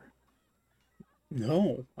there?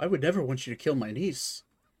 No, I would never want you to kill my niece.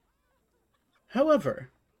 However,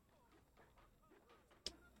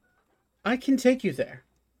 I can take you there.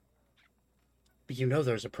 But you know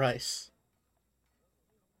there's a price.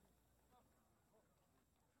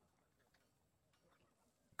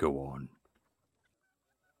 Go on.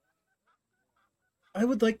 I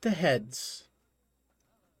would like the heads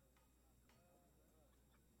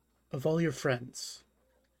of all your friends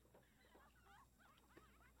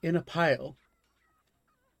in a pile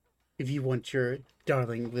if you want your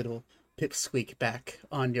darling little pipsqueak back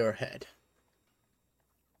on your head.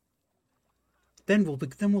 Then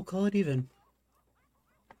we'll call it even.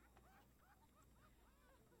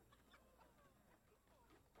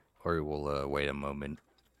 Or we'll wait a moment.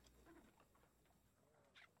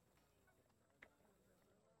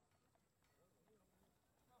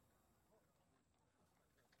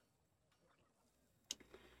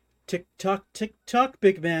 Tick tock,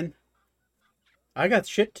 big man. I got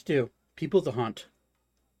shit to do. People to haunt.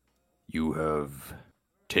 You have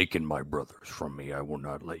taken my brothers from me. I will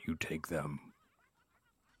not let you take them.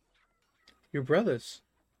 Your brothers.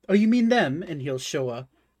 Oh, you mean them? And he'll show a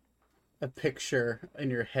picture in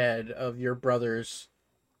your head of your brothers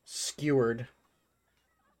skewered.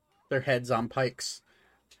 Their heads on pikes.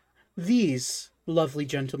 These lovely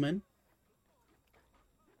gentlemen.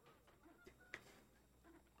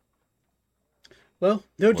 Well,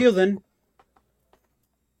 no deal then.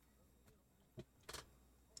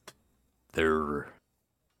 There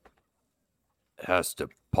has to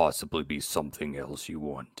possibly be something else you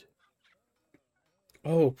want.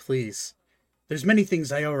 Oh, please. There's many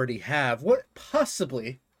things I already have. What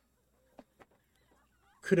possibly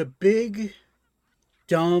could a big,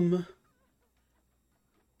 dumb,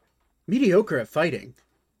 mediocre at fighting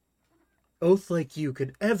oath like you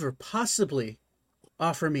could ever possibly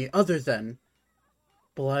offer me other than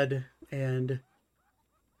blood and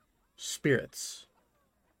spirits?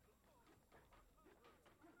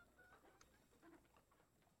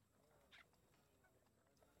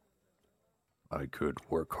 I could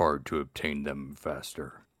work hard to obtain them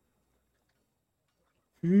faster.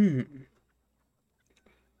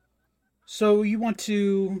 So you want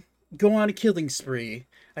to go on a killing spree?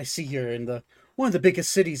 I see you're in one of the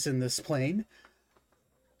biggest cities in this plane.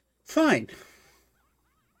 Fine.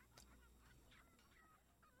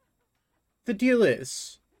 The deal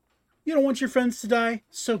is, you don't want your friends to die?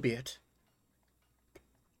 So be it.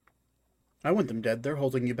 I want them dead. They're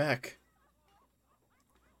holding you back.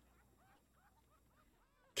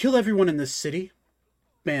 Kill everyone in this city.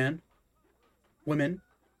 Man, women,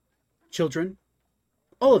 children,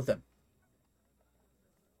 all of them.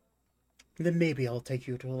 And then maybe I'll take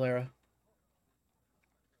you to Alara.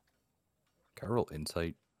 Can I roll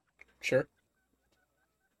insight? Sure.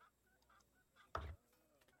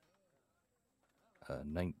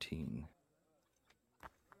 19.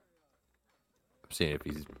 I'm seeing if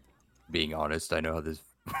he's being honest. I know how this.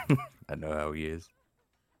 I know how he is.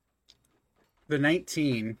 The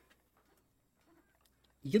 19.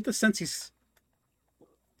 You get the sense he's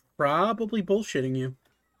probably bullshitting you.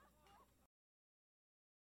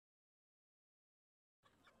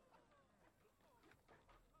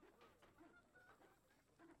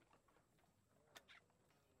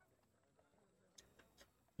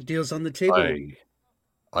 The deal's on the table.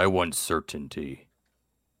 I want certainty.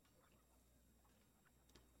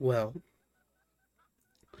 Well,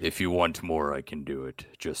 if you want more, I can do it.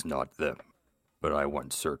 Just not them. But I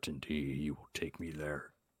want certainty. You will take me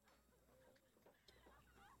there.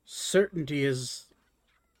 Certainty is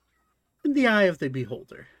in the eye of the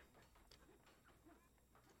beholder.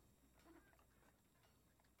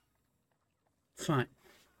 Fine.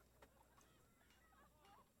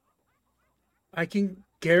 I can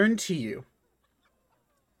guarantee you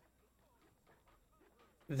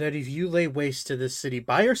that if you lay waste to this city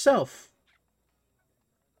by yourself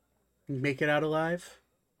and make it out alive,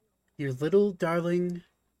 your little darling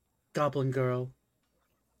goblin girl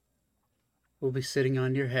will be sitting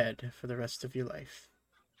on your head for the rest of your life.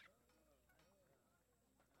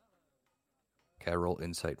 Can I roll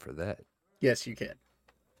insight for that? Yes, you can.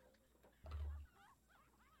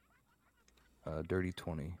 Dirty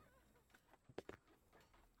 20.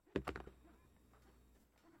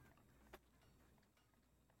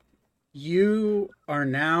 You are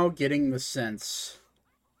now getting the sense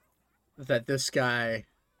that this guy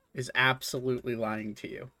is absolutely lying to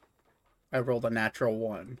you. I rolled a natural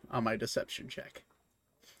 1 on my deception check.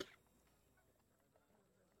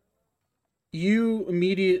 You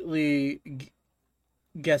immediately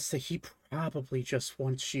guess that he probably just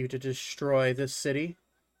wants you to destroy this city.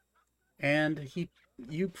 And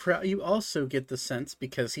you also get the sense,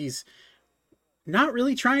 because he's not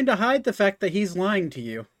really trying to hide the fact that he's lying to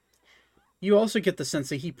you. You also get the sense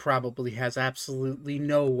that he probably has absolutely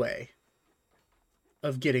no way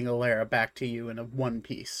of getting Alara back to you in one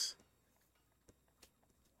piece.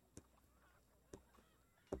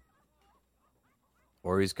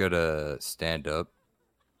 Or he's gonna stand up,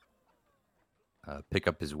 pick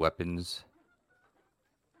up his weapons.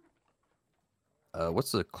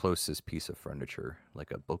 What's the closest piece of furniture? Like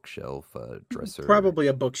a bookshelf, a dresser? Probably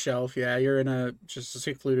a bookshelf, yeah. You're in just a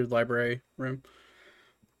secluded library room.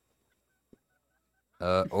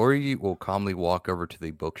 Ori will calmly walk over to the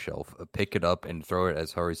bookshelf, pick it up, and throw it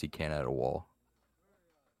as hard as he can at a wall.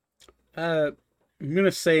 I'm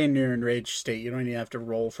gonna say in your enraged state, you don't even have to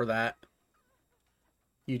roll for that.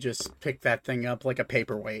 You just pick that thing up like a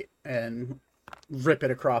paperweight and rip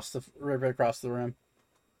it across the room.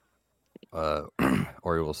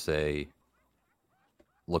 Ori will say,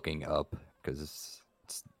 looking up, because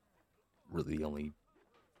it's really the only.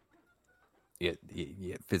 Yeah,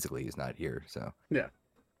 physically he's not here, so. Yeah.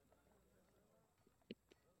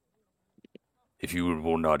 If you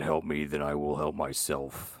will not help me, then I will help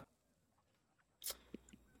myself.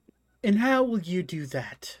 And how will you do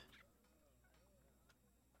that?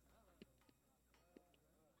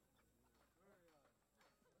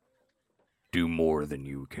 Do more than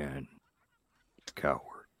you can,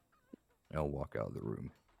 coward. I'll walk out of the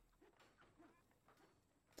room.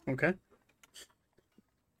 Okay.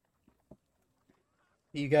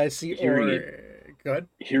 You guys see Ori. Go ahead.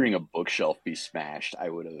 Hearing a bookshelf be smashed, I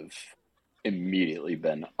would have immediately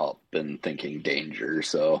been up and thinking danger,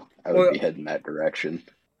 so I would be heading that direction.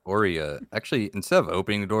 Ori, actually, instead of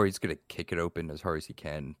opening the door, he's gonna kick it open as hard as he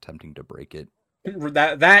can, attempting to break it.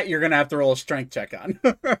 That you're gonna have to roll a strength check on.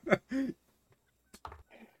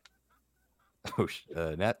 Oh,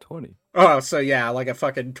 nat 20. Oh, so yeah, like a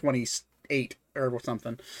fucking 28 or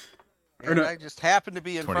something. And I just happened to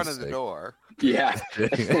be in 26. front of the door. Yeah.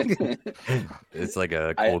 It's like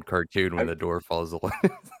a cold cartoon when the door falls away.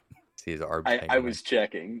 See his arm. I was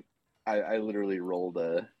checking. I literally rolled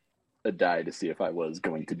a die to see if I was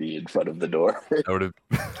going to be in front of the door.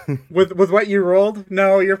 with what you rolled?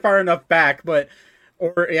 No, you're far enough back, but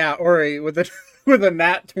Ori with a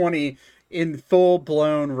nat 20 in full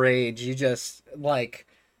blown rage, you just like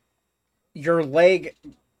your leg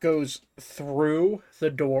goes through the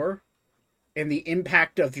door, and the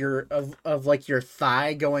impact of your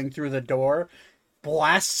thigh going through the door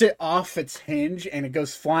blasts it off its hinge, and it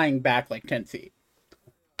goes flying back like 10 feet.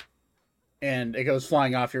 And it goes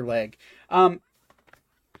flying off your leg.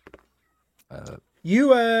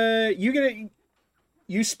 You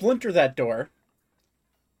splinter that door,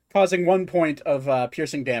 causing 1 point of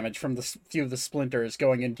piercing damage from the few of the splinters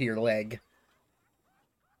going into your leg.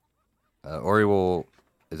 Ori will.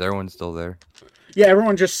 Is everyone still there? Yeah,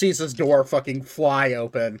 everyone just sees this door fucking fly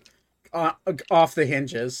open off the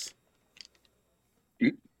hinges.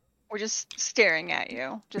 We're just staring at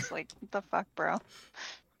you, just like, what the fuck, bro?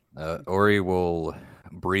 Ori will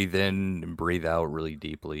breathe in and breathe out really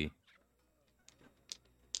deeply.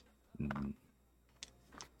 And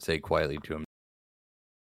say quietly to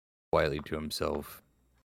himself.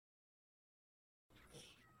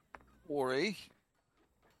 Ori?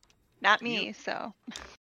 Not me, so.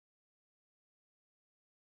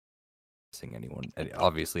 Missing anyone?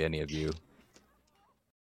 Obviously, any of you.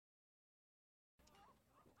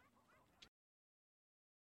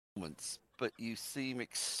 But you seem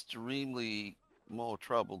extremely more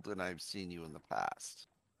troubled than I've seen you in the past.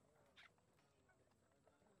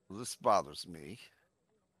 This bothers me.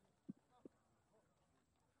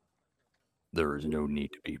 There is no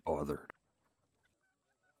need to be bothered.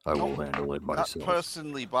 I will handle it myself. Not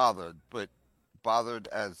personally bothered, but bothered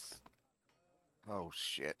as... Oh,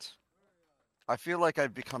 shit. I feel like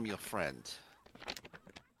I've become your friend.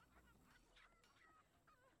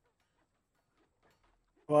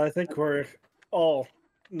 Well, I think we're all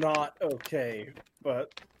not okay,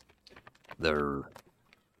 but... There's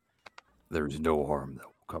no harm that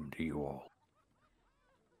will come to you all.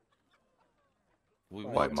 We By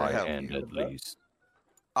want to my help hand, you. at least.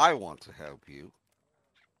 I want to help you.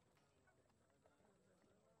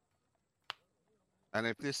 And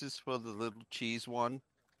if this is for the little cheese one,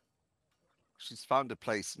 she's found a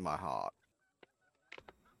place in my heart.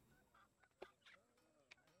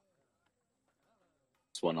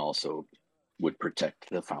 This one also would protect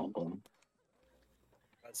the fountain.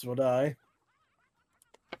 As would I.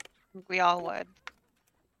 We all would.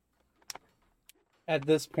 At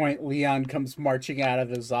this point, Leon comes marching out of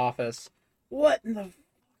his office. What in the...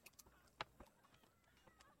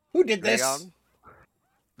 Who did this?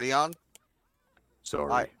 Leon,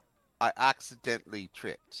 Sorry. I accidentally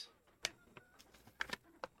tripped.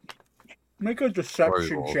 Make a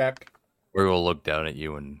deception check. We will look down at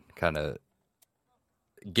you and kind of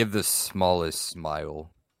give the smallest smile.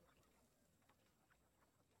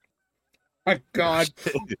 My God.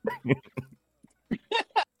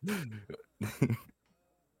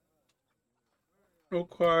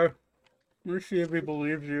 Okay. Let's see if he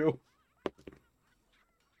believes you.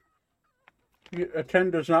 A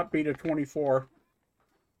 10 does not beat a 24.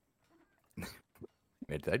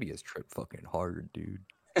 Man, that is trip fucking hard, dude.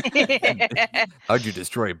 How'd you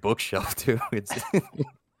destroy a bookshelf, too? It's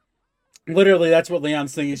Literally, that's what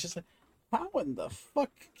Leon's thinking. He's just like, how in the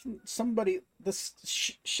fuck can somebody this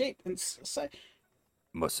shape and size?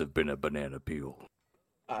 Must have been a banana peel.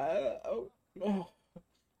 Be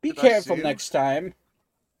Did I careful see you? next time.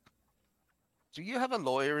 Do you have a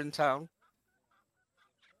lawyer in town?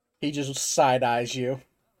 He just side eyes you.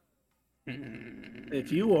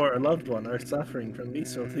 If you or a loved one are suffering from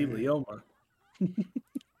mesothelioma,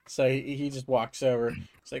 So he just walks over.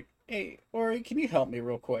 He's like, hey, Ori, can you help me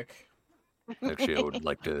real quick? Actually, I would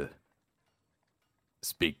like to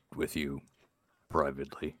speak with you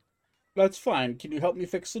privately. That's fine. Can you help me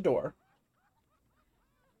fix the door?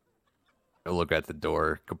 I look at the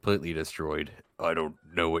door, completely destroyed. I don't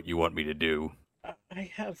know what you want me to do.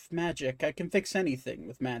 I have magic. I can fix anything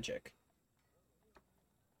with magic.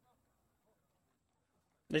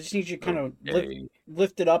 I just need you to kind of Okay.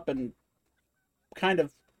 lift it up and kind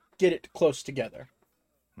of get it close together.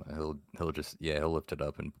 He'll lift it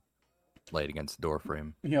up and lay it against the door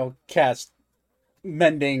frame. You know, cast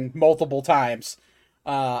mending multiple times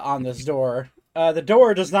on this door. The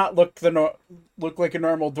door does not look like a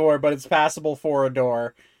normal door, but it's passable for a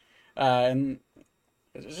door. And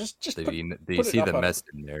just Do put, you put it see up the on- mess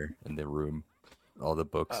in there in the room? All the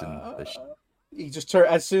books and the He just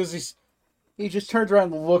as soon as he just turns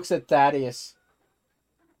around and looks at Thaddeus.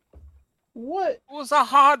 What? It was a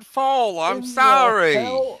hard fall. I'm in the sorry.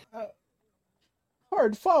 hell?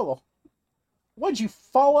 Hard fall. What'd you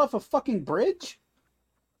fall off a fucking bridge?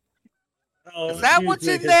 oh, Is that you what's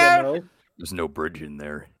think in it's a there? no? There's no bridge in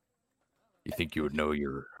there. You think you would know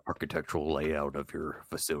your architectural layout of your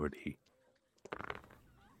facility?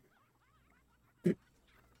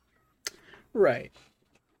 Right.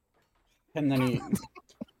 And then he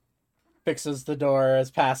fixes the door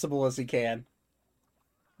as passable as he can.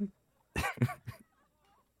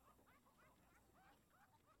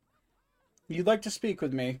 You'd like to speak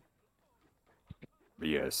with me?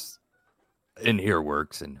 Yes. in here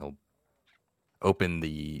works, and he'll open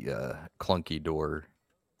the clunky door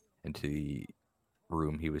into the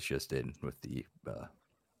room he was just in with the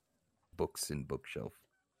books and bookshelf.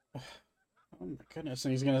 Oh my goodness!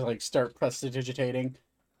 And he's gonna like start prestidigitating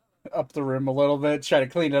up the room a little bit, try to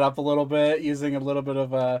clean it up a little bit, using a little bit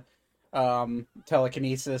of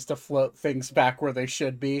telekinesis to float things back where they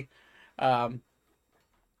should be. Man,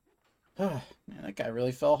 that guy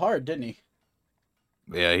really fell hard, didn't he?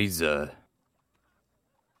 Yeah, he's not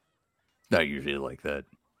usually like that.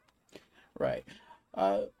 Right.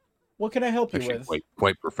 What can I help you Actually, with?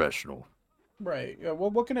 quite professional. Right.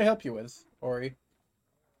 What can I help you with, Ori?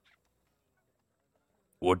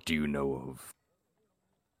 What do you know of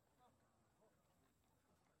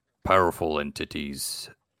powerful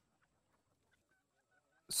entities?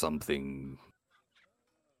 Something.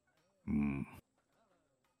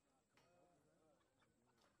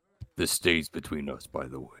 This stays between us, by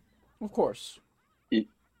the way. Of course.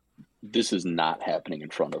 This is not happening in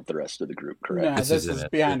front of the rest of the group, correct? No, this is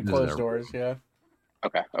behind this is closed our doors. Yeah.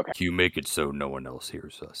 Okay. You make it so no one else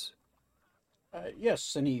hears us.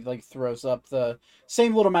 Yes, and he like throws up the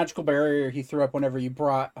same little magical barrier he threw up whenever you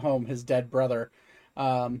brought home his dead brother.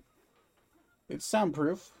 It's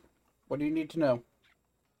soundproof. What do you need to know?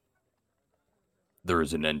 There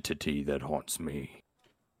is an entity that haunts me,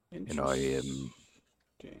 and I am.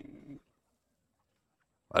 Interesting.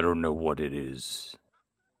 I don't know what it is.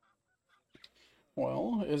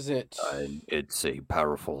 Well, is it? It's a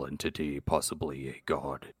powerful entity, possibly a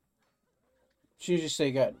god. She just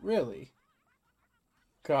say God? Really?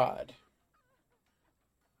 God.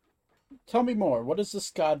 Tell me more. What is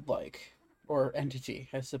this god like, or entity?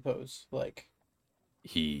 I suppose like.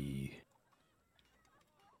 He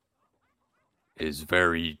is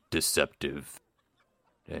very deceptive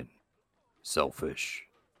and selfish,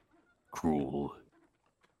 cruel.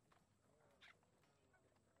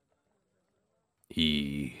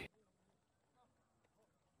 He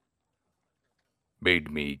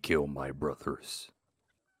made me kill my brothers.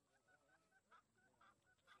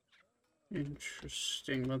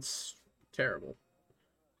 Interesting. That's terrible.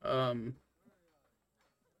 Let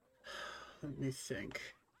me think.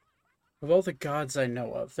 Of all the gods I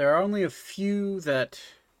know of, there are only a few that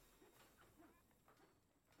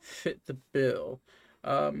fit the bill.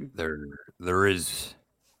 There is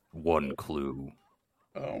one clue.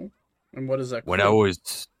 Oh, and what is that? When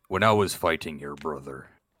I was fighting your brother,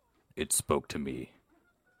 it spoke to me.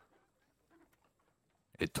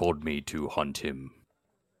 It told me to hunt him.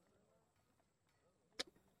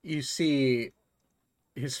 You see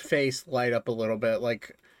his face light up a little bit,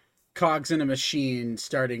 like cogs in a machine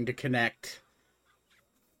starting to connect.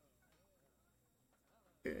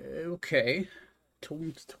 Okay.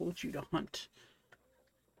 Told you to hunt.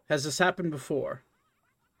 Has this happened before?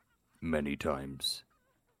 Many times.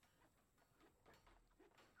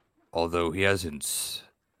 Although he's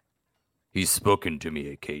spoken to me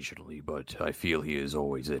occasionally, but I feel he is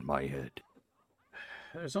always in my head.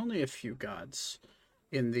 There's only a few gods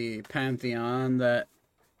in the pantheon that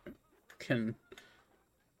can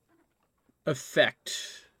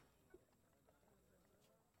affect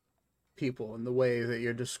people in the way that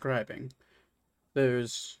you're describing.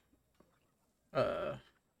 There's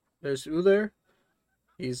Uther.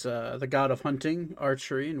 He's the god of hunting,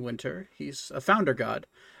 archery, and winter. He's a founder god,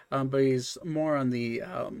 but he's more on the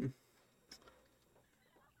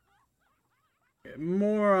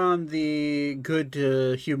good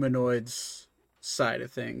humanoids side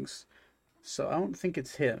of things. So I don't think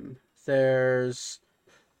it's him. There's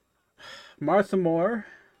Martha Moore.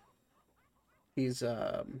 He's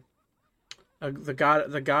the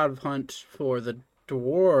god of hunt for the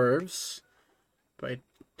dwarves, but I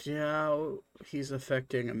doubt he's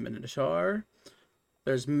affecting a minotaur.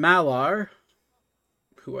 There's Malar,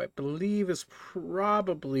 who I believe is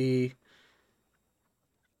probably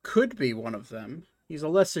could be one of them. He's a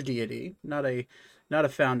lesser deity, not a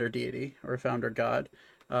founder deity or a founder god.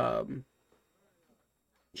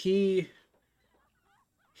 He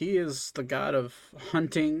is the god of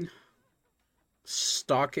hunting,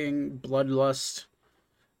 stalking, bloodlust.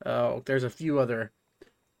 There's a few other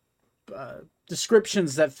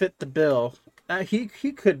descriptions that fit the bill. He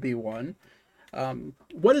could be one.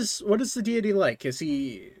 What is the deity like? Is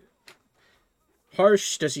he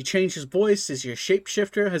harsh? Does he change his voice? Is he a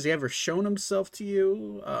shapeshifter? Has he ever shown himself to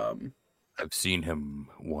you? I've seen him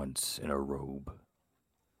once in a robe.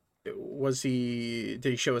 Did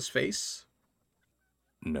he show his face?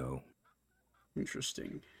 No.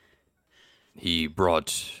 Interesting. He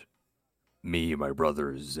brought me, my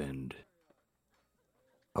brothers, and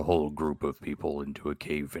a whole group of people into a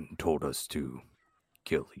cave and told us to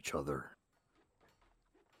kill each other.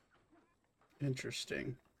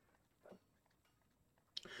 Interesting.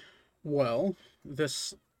 Well,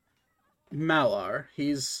 this Malar,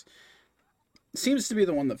 seems to be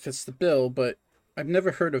the one that fits the bill, but I've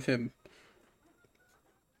never heard of him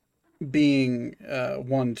being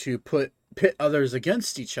one to pit others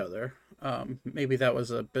against each other. Maybe that was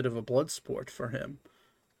a bit of a blood sport for him.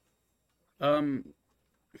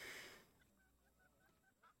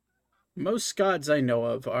 Most gods I know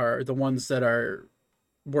of are the ones that are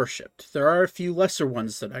worshipped. There are a few lesser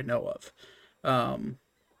ones that I know of.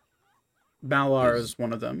 Malar is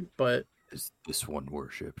one of them, but is this one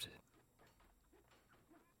worshipped?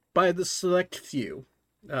 By the select few,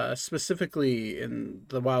 specifically in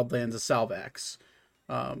the wildlands of Salvax.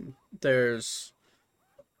 There's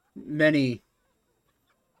many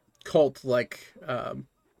cult-like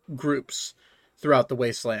groups throughout the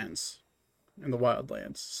wastelands and the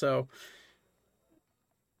wildlands. So,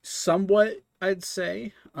 somewhat, I'd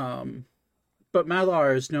say. But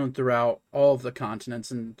Malar is known throughout all of the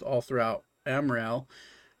continents and all throughout Ammriel.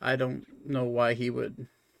 I don't know why he would.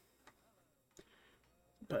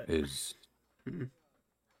 But Is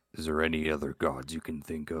there any other gods you can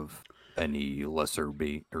think of? Any lesser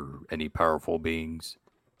or any powerful beings?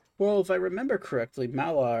 Well, if I remember correctly,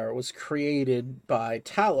 Malar was created by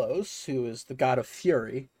Talos, who is the god of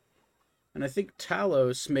fury. And I think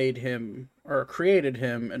Talos made him, or created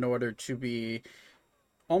him, in order to be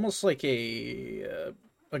almost like a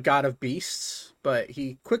god of beasts, but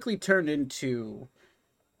he quickly turned into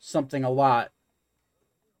something a lot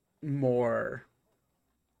more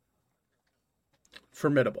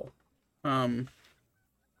formidable. I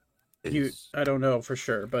don't know for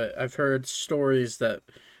sure, but I've heard stories that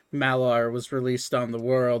Malar was released on the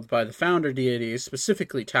world by the founder deities,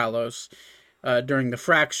 specifically Talos, during the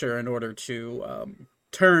fracture in order to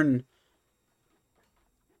turn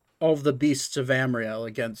all of the beasts of Ammriel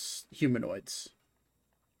against humanoids.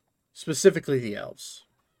 specifically the elves.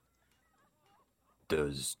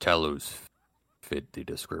 Does Talos fit the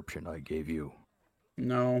description I gave you?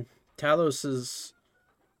 No, Talos is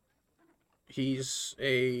he's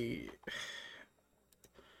a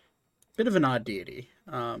bit of an odd deity.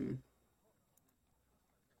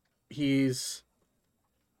 He's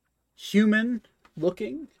human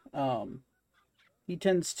looking. He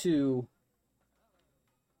tends to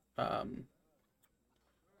um,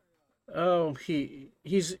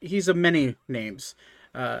 he's of many names.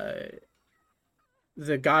 Uh,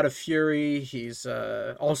 the god of fury. He's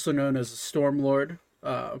also known as a storm lord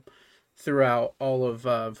throughout all of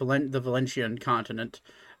the Valencian continent.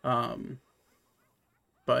 Um,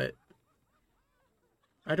 but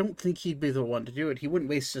I don't think he'd be the one to do it. He wouldn't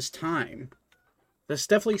waste his time. This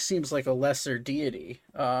definitely seems like a lesser deity,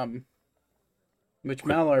 which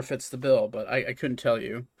Malar fits the bill, but I couldn't tell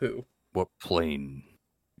you who. What plane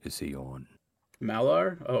is he on?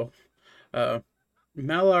 Malar? Oh,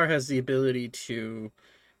 Malar has the ability to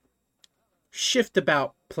shift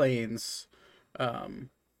about planes,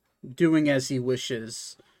 doing as he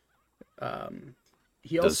wishes.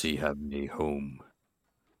 Does he have a home?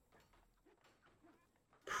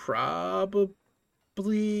 Probably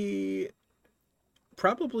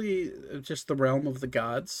just the realm of the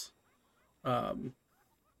gods. How?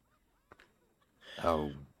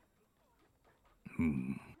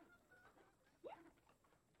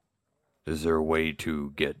 Is there a way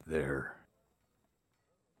to get there?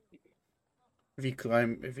 If you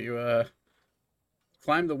climb the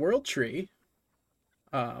world tree,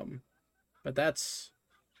 but that's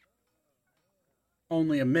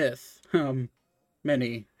only a myth.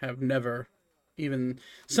 Many have never even.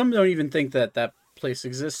 Some don't even think that place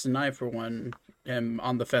exists, and I, for one, am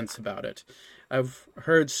on the fence about it. I've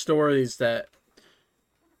heard stories that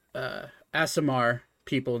Asimar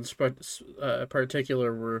people in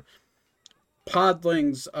particular were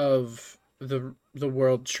podlings of the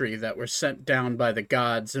world tree that were sent down by the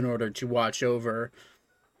gods in order to watch over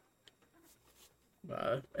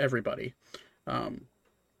everybody.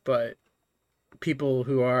 But people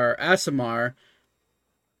who are Asimar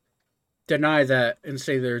deny that and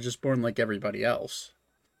say they're just born like everybody else.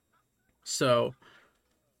 So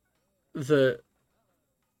the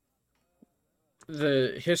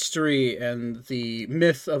history and the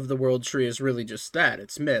myth of the world tree is really just that.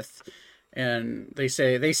 It's myth. And they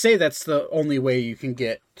say that's the only way you can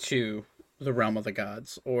get to the realm of the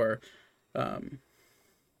gods, or well,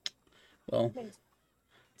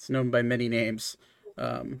 it's known by many names.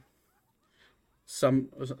 Some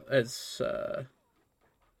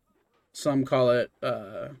call it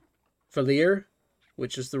Valir,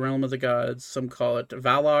 which is the realm of the gods. Some call it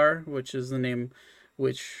Valar, which is the name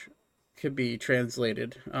which could be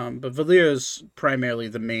translated. But Valir is primarily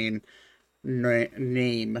the main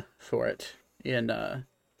name for it in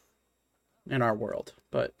our world.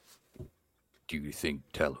 But do you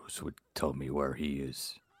think Talos would tell me where he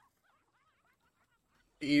is?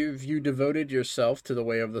 If you devoted yourself to the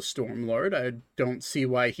way of the Stormlord, I don't see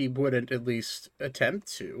why he wouldn't at least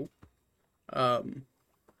attempt to. But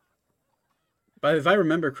if I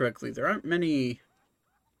remember correctly, there aren't many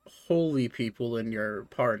holy people in your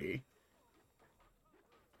party.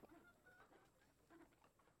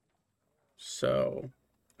 So,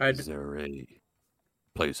 is there a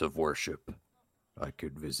place of worship I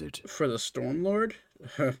could visit? For the Stormlord?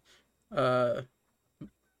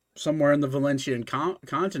 Somewhere in the Valencian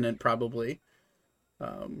continent, probably.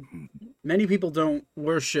 Many people don't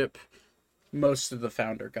worship most of the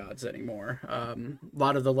founder gods anymore. A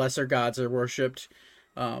lot of the lesser gods are worshipped.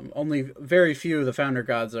 Only very few of the founder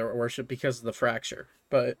gods are worshipped because of the fracture.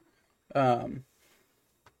 But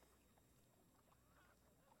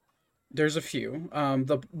there's a few.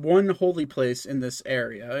 The one holy place in this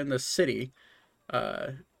area, in this city,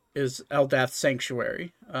 is Eldath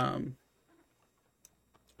Sanctuary.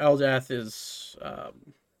 Eldath is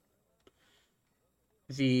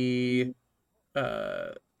the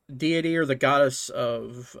deity or the goddess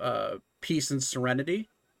of peace and serenity.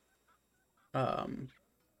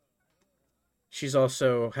 She's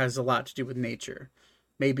also has a lot to do with nature.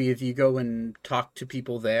 Maybe if you go and talk to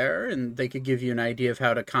people there, and they could give you an idea of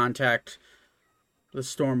how to contact the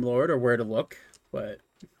Stormlord or where to look, but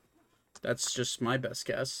that's just my best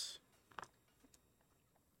guess.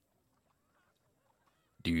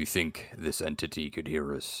 Do you think this entity could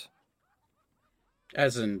hear us?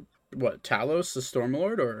 As in, what, Talos, the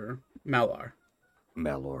Stormlord, or Malar?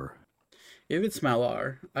 Malar. If it's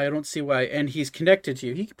Malar, I don't see why, and he's connected to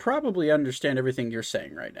you, he could probably understand everything you're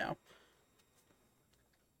saying right now.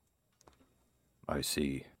 I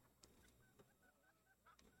see.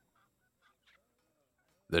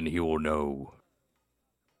 Then he will know.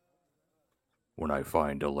 When I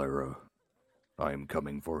find Alara, I am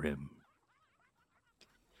coming for him.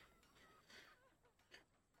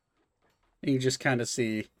 You just kind of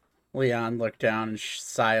see Leon look down and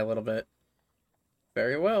sigh a little bit.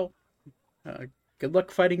 Very well. Good luck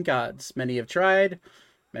fighting gods. Many have tried,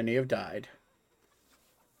 many have died.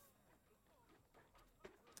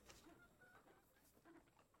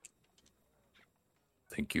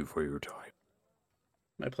 Thank you for your time.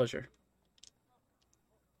 My pleasure.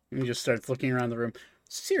 And he just starts looking around the room.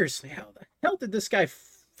 Seriously, how the hell did this guy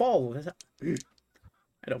fall? I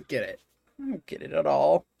don't get it. I don't get it at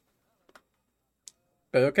all.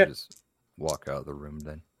 But okay. Just walk out of the room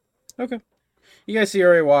then. Okay. You guys see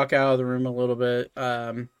Ori walk out of the room a little bit.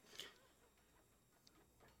 And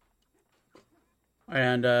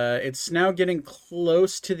it's now getting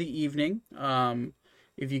close to the evening.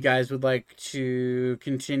 If you guys would like to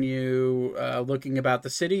continue looking about the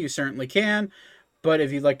city, you certainly can. But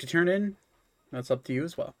if you'd like to turn in, that's up to you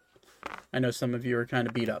as well. I know some of you are kind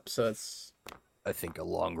of beat up, so it's... I think a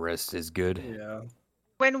long rest is good. Yeah.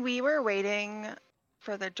 When we were waiting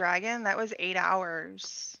for the dragon, that was 8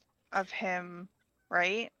 hours of him,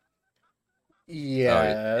 right?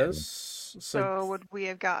 Yes. So would we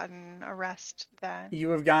have gotten a rest then?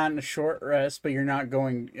 You have gotten a short rest, but you're not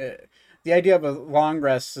going... the idea of a long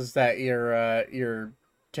rest is that you're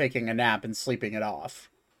taking a nap and sleeping it off.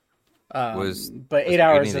 But 8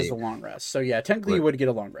 hours is a long rest. So yeah, technically you would get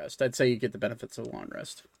a long rest. I'd say you get the benefits of a long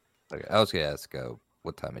rest. Okay, I was gonna ask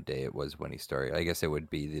what time of day it was when he started. I guess it would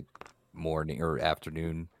be the morning or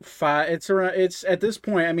afternoon. It's at this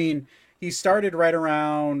point. I mean, he started right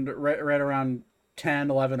around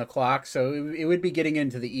 10, 11 o'clock. So it would be getting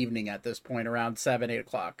into the evening at this point, around 7, 8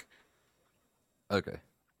 o'clock. Okay.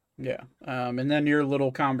 Yeah. And then your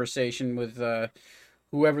little conversation with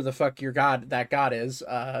whoever the fuck that god is.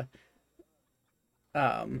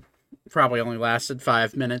 Probably only lasted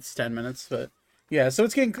 5 minutes, 10 minutes, but yeah. So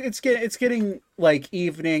it's getting like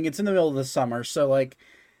evening. It's in the middle of the summer, so like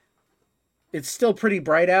it's still pretty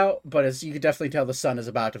bright out, but as you can definitely tell, the sun is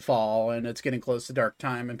about to fall, and it's getting close to dark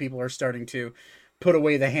time, and people are starting to put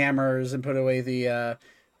away the hammers and put away their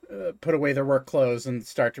work clothes and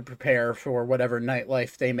start to prepare for whatever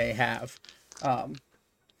nightlife they may have.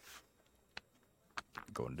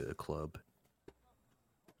 Going to the club.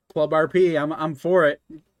 Club RP, I'm for it.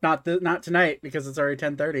 Not tonight because it's already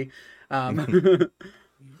 10:30.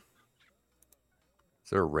 Is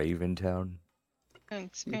there a rave in town? You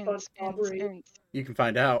can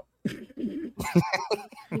find out.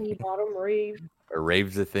 Bottom rave. Are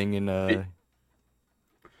raves a thing in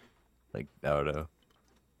like, I don't know,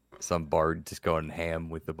 some bard just going ham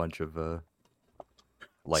with a bunch of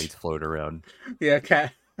lights floating around? Yeah,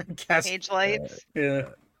 Cage lights. Yeah,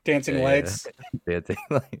 dancing lights. Dancing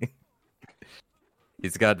lights.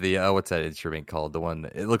 He's got the what's that instrument called? The one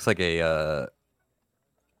it looks like it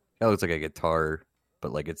looks like a guitar,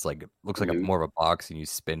 but like it's like looks like more of a box, and you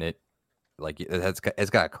spin it. Like it's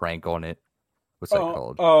got a crank on it. What's that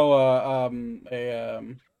called?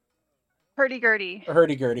 Hurdy-gurdy. A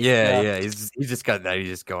hurdy-gurdy. Yeah. He's just got that. He's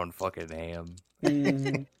just going fucking ham.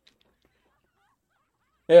 Mm-hmm.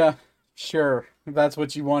 Yeah, sure. If that's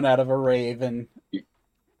what you want out of a rave and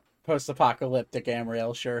post-apocalyptic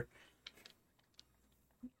Ammriel, sure.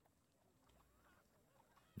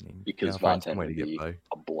 Because Vontaine would be a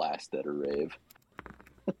blast at a rave.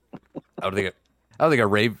 I don't think a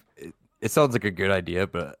rave. It sounds like a good idea,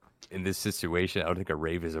 but in this situation, I don't think a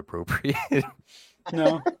rave is appropriate.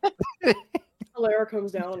 No. Alara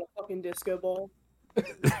comes down on a fucking disco ball.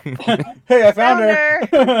 Hey, I found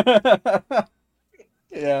her.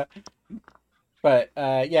 Yeah. But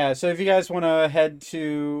yeah, so if you guys want to head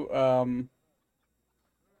to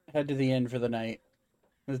the inn for the night,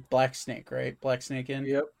 with Black Snake, right? Black Snake Inn.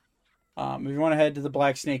 Yep. If you want to head to the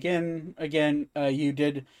Black Snake Inn again, you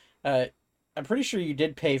did. I'm pretty sure you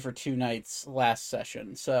did pay for 2 nights last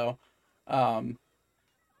session, so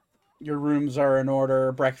your rooms are in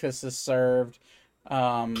order. Breakfast is served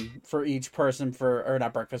for each person or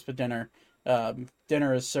not breakfast, but dinner.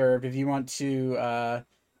 Dinner is served. If you want to,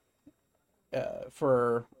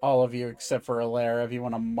 for all of you except for Alara, if you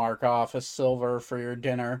want to mark off a silver for your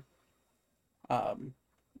dinner,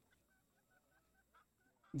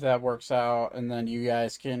 that works out, and then you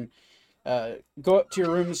guys can go up to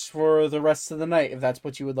your rooms for the rest of the night if that's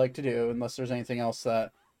what you would like to do, unless there's anything else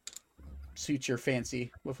that suits your fancy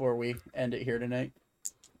before we end it here tonight.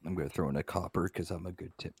 I'm going to throw in a copper because I'm a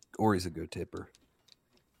good tip. Ori's a good tipper.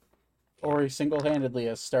 Ori single-handedly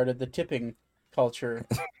has started the tipping culture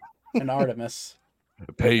in Artemis.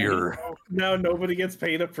 Pay your. Now nobody gets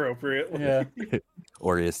paid appropriately. Yeah.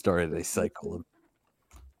 Ori has started a cycle of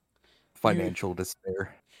financial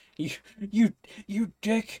despair. You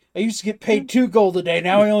dick! I used to get paid 2 gold a day.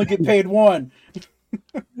 Now I only get paid 1.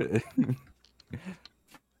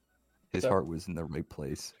 His heart was in the right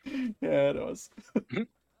place. Yeah, it was.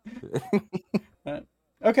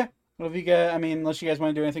 Okay. Well, if you guys, I mean, unless you guys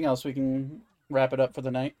want to do anything else, we can wrap it up for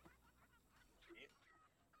the night.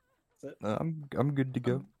 I'm good to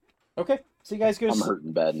go. Okay. So you guys go. I'm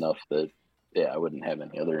hurting bad enough that I wouldn't have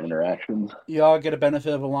any other interactions. You all get a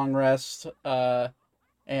benefit of a long rest,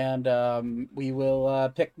 and we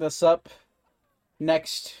will pick this up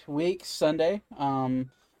next week, Sunday.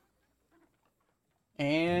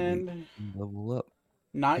 And Level up.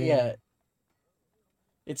 not yet.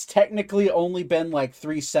 It's technically only been like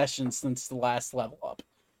 3 sessions since the last level up.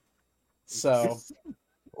 So,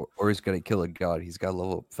 Or he's gonna kill a god. He's got to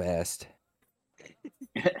level up fast.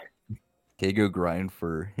 Okay, go grind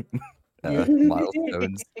for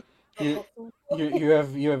milestones. you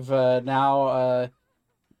have now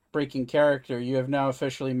breaking character. You have now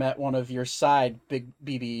officially met one of your side big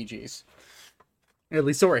BBEGs. At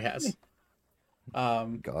least Ori has.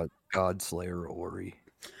 God Slayer Ori.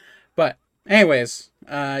 But anyways,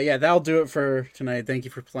 yeah, that'll do it for tonight. Thank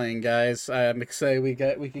you for playing, guys. I'm excited we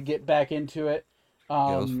could get back into it.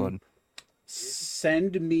 Yeah, it was fun.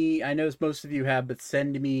 Send me, I know most of you have, but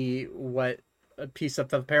send me what a piece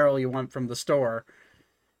of apparel you want from the store,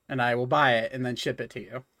 and I will buy it and then ship it to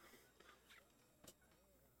you.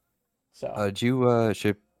 So Did you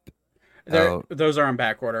ship? Those are on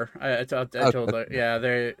back order. I told yeah,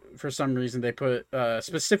 they for some reason they put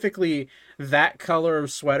specifically that color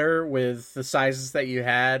of sweater with the sizes that you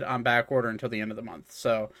had on back order until the end of the month.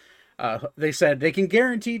 So they said they can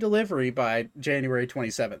guarantee delivery by January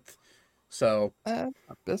 27th. So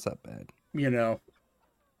that's not bad.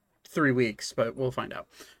 3 weeks, but we'll find out.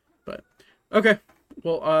 But okay,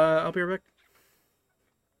 well, I'll be right back.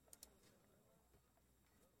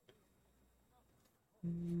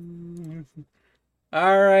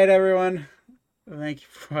 All right, everyone. Thank you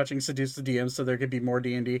for watching Seduce the DM so there could be more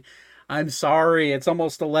D&D. I'm sorry, it's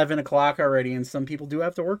almost 11 o'clock already, and some people do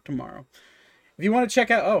have to work tomorrow. If you want to check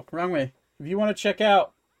out... Oh, wrong way. If you want to check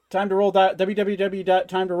out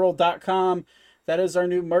www.timetoroll.com, that is our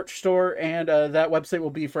new merch store, and that website will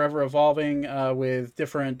be forever evolving with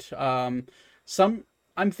different... I'm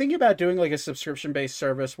thinking about doing like a subscription-based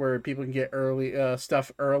service where people can get early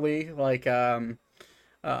stuff early, like...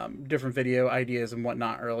 different video ideas and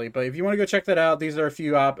whatnot early. But if you want to go check that out, these are a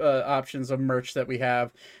few options of merch that we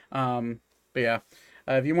have. But yeah,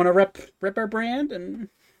 if you want to rep our brand and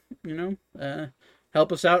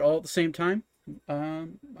help us out all at the same time, I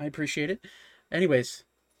appreciate it. Anyways,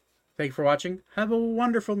 thank you for watching. Have a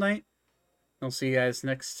wonderful night. I'll see you guys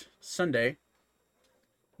next Sunday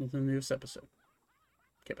with the newest episode.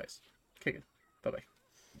 Okay, guys. Okay, good. Bye bye.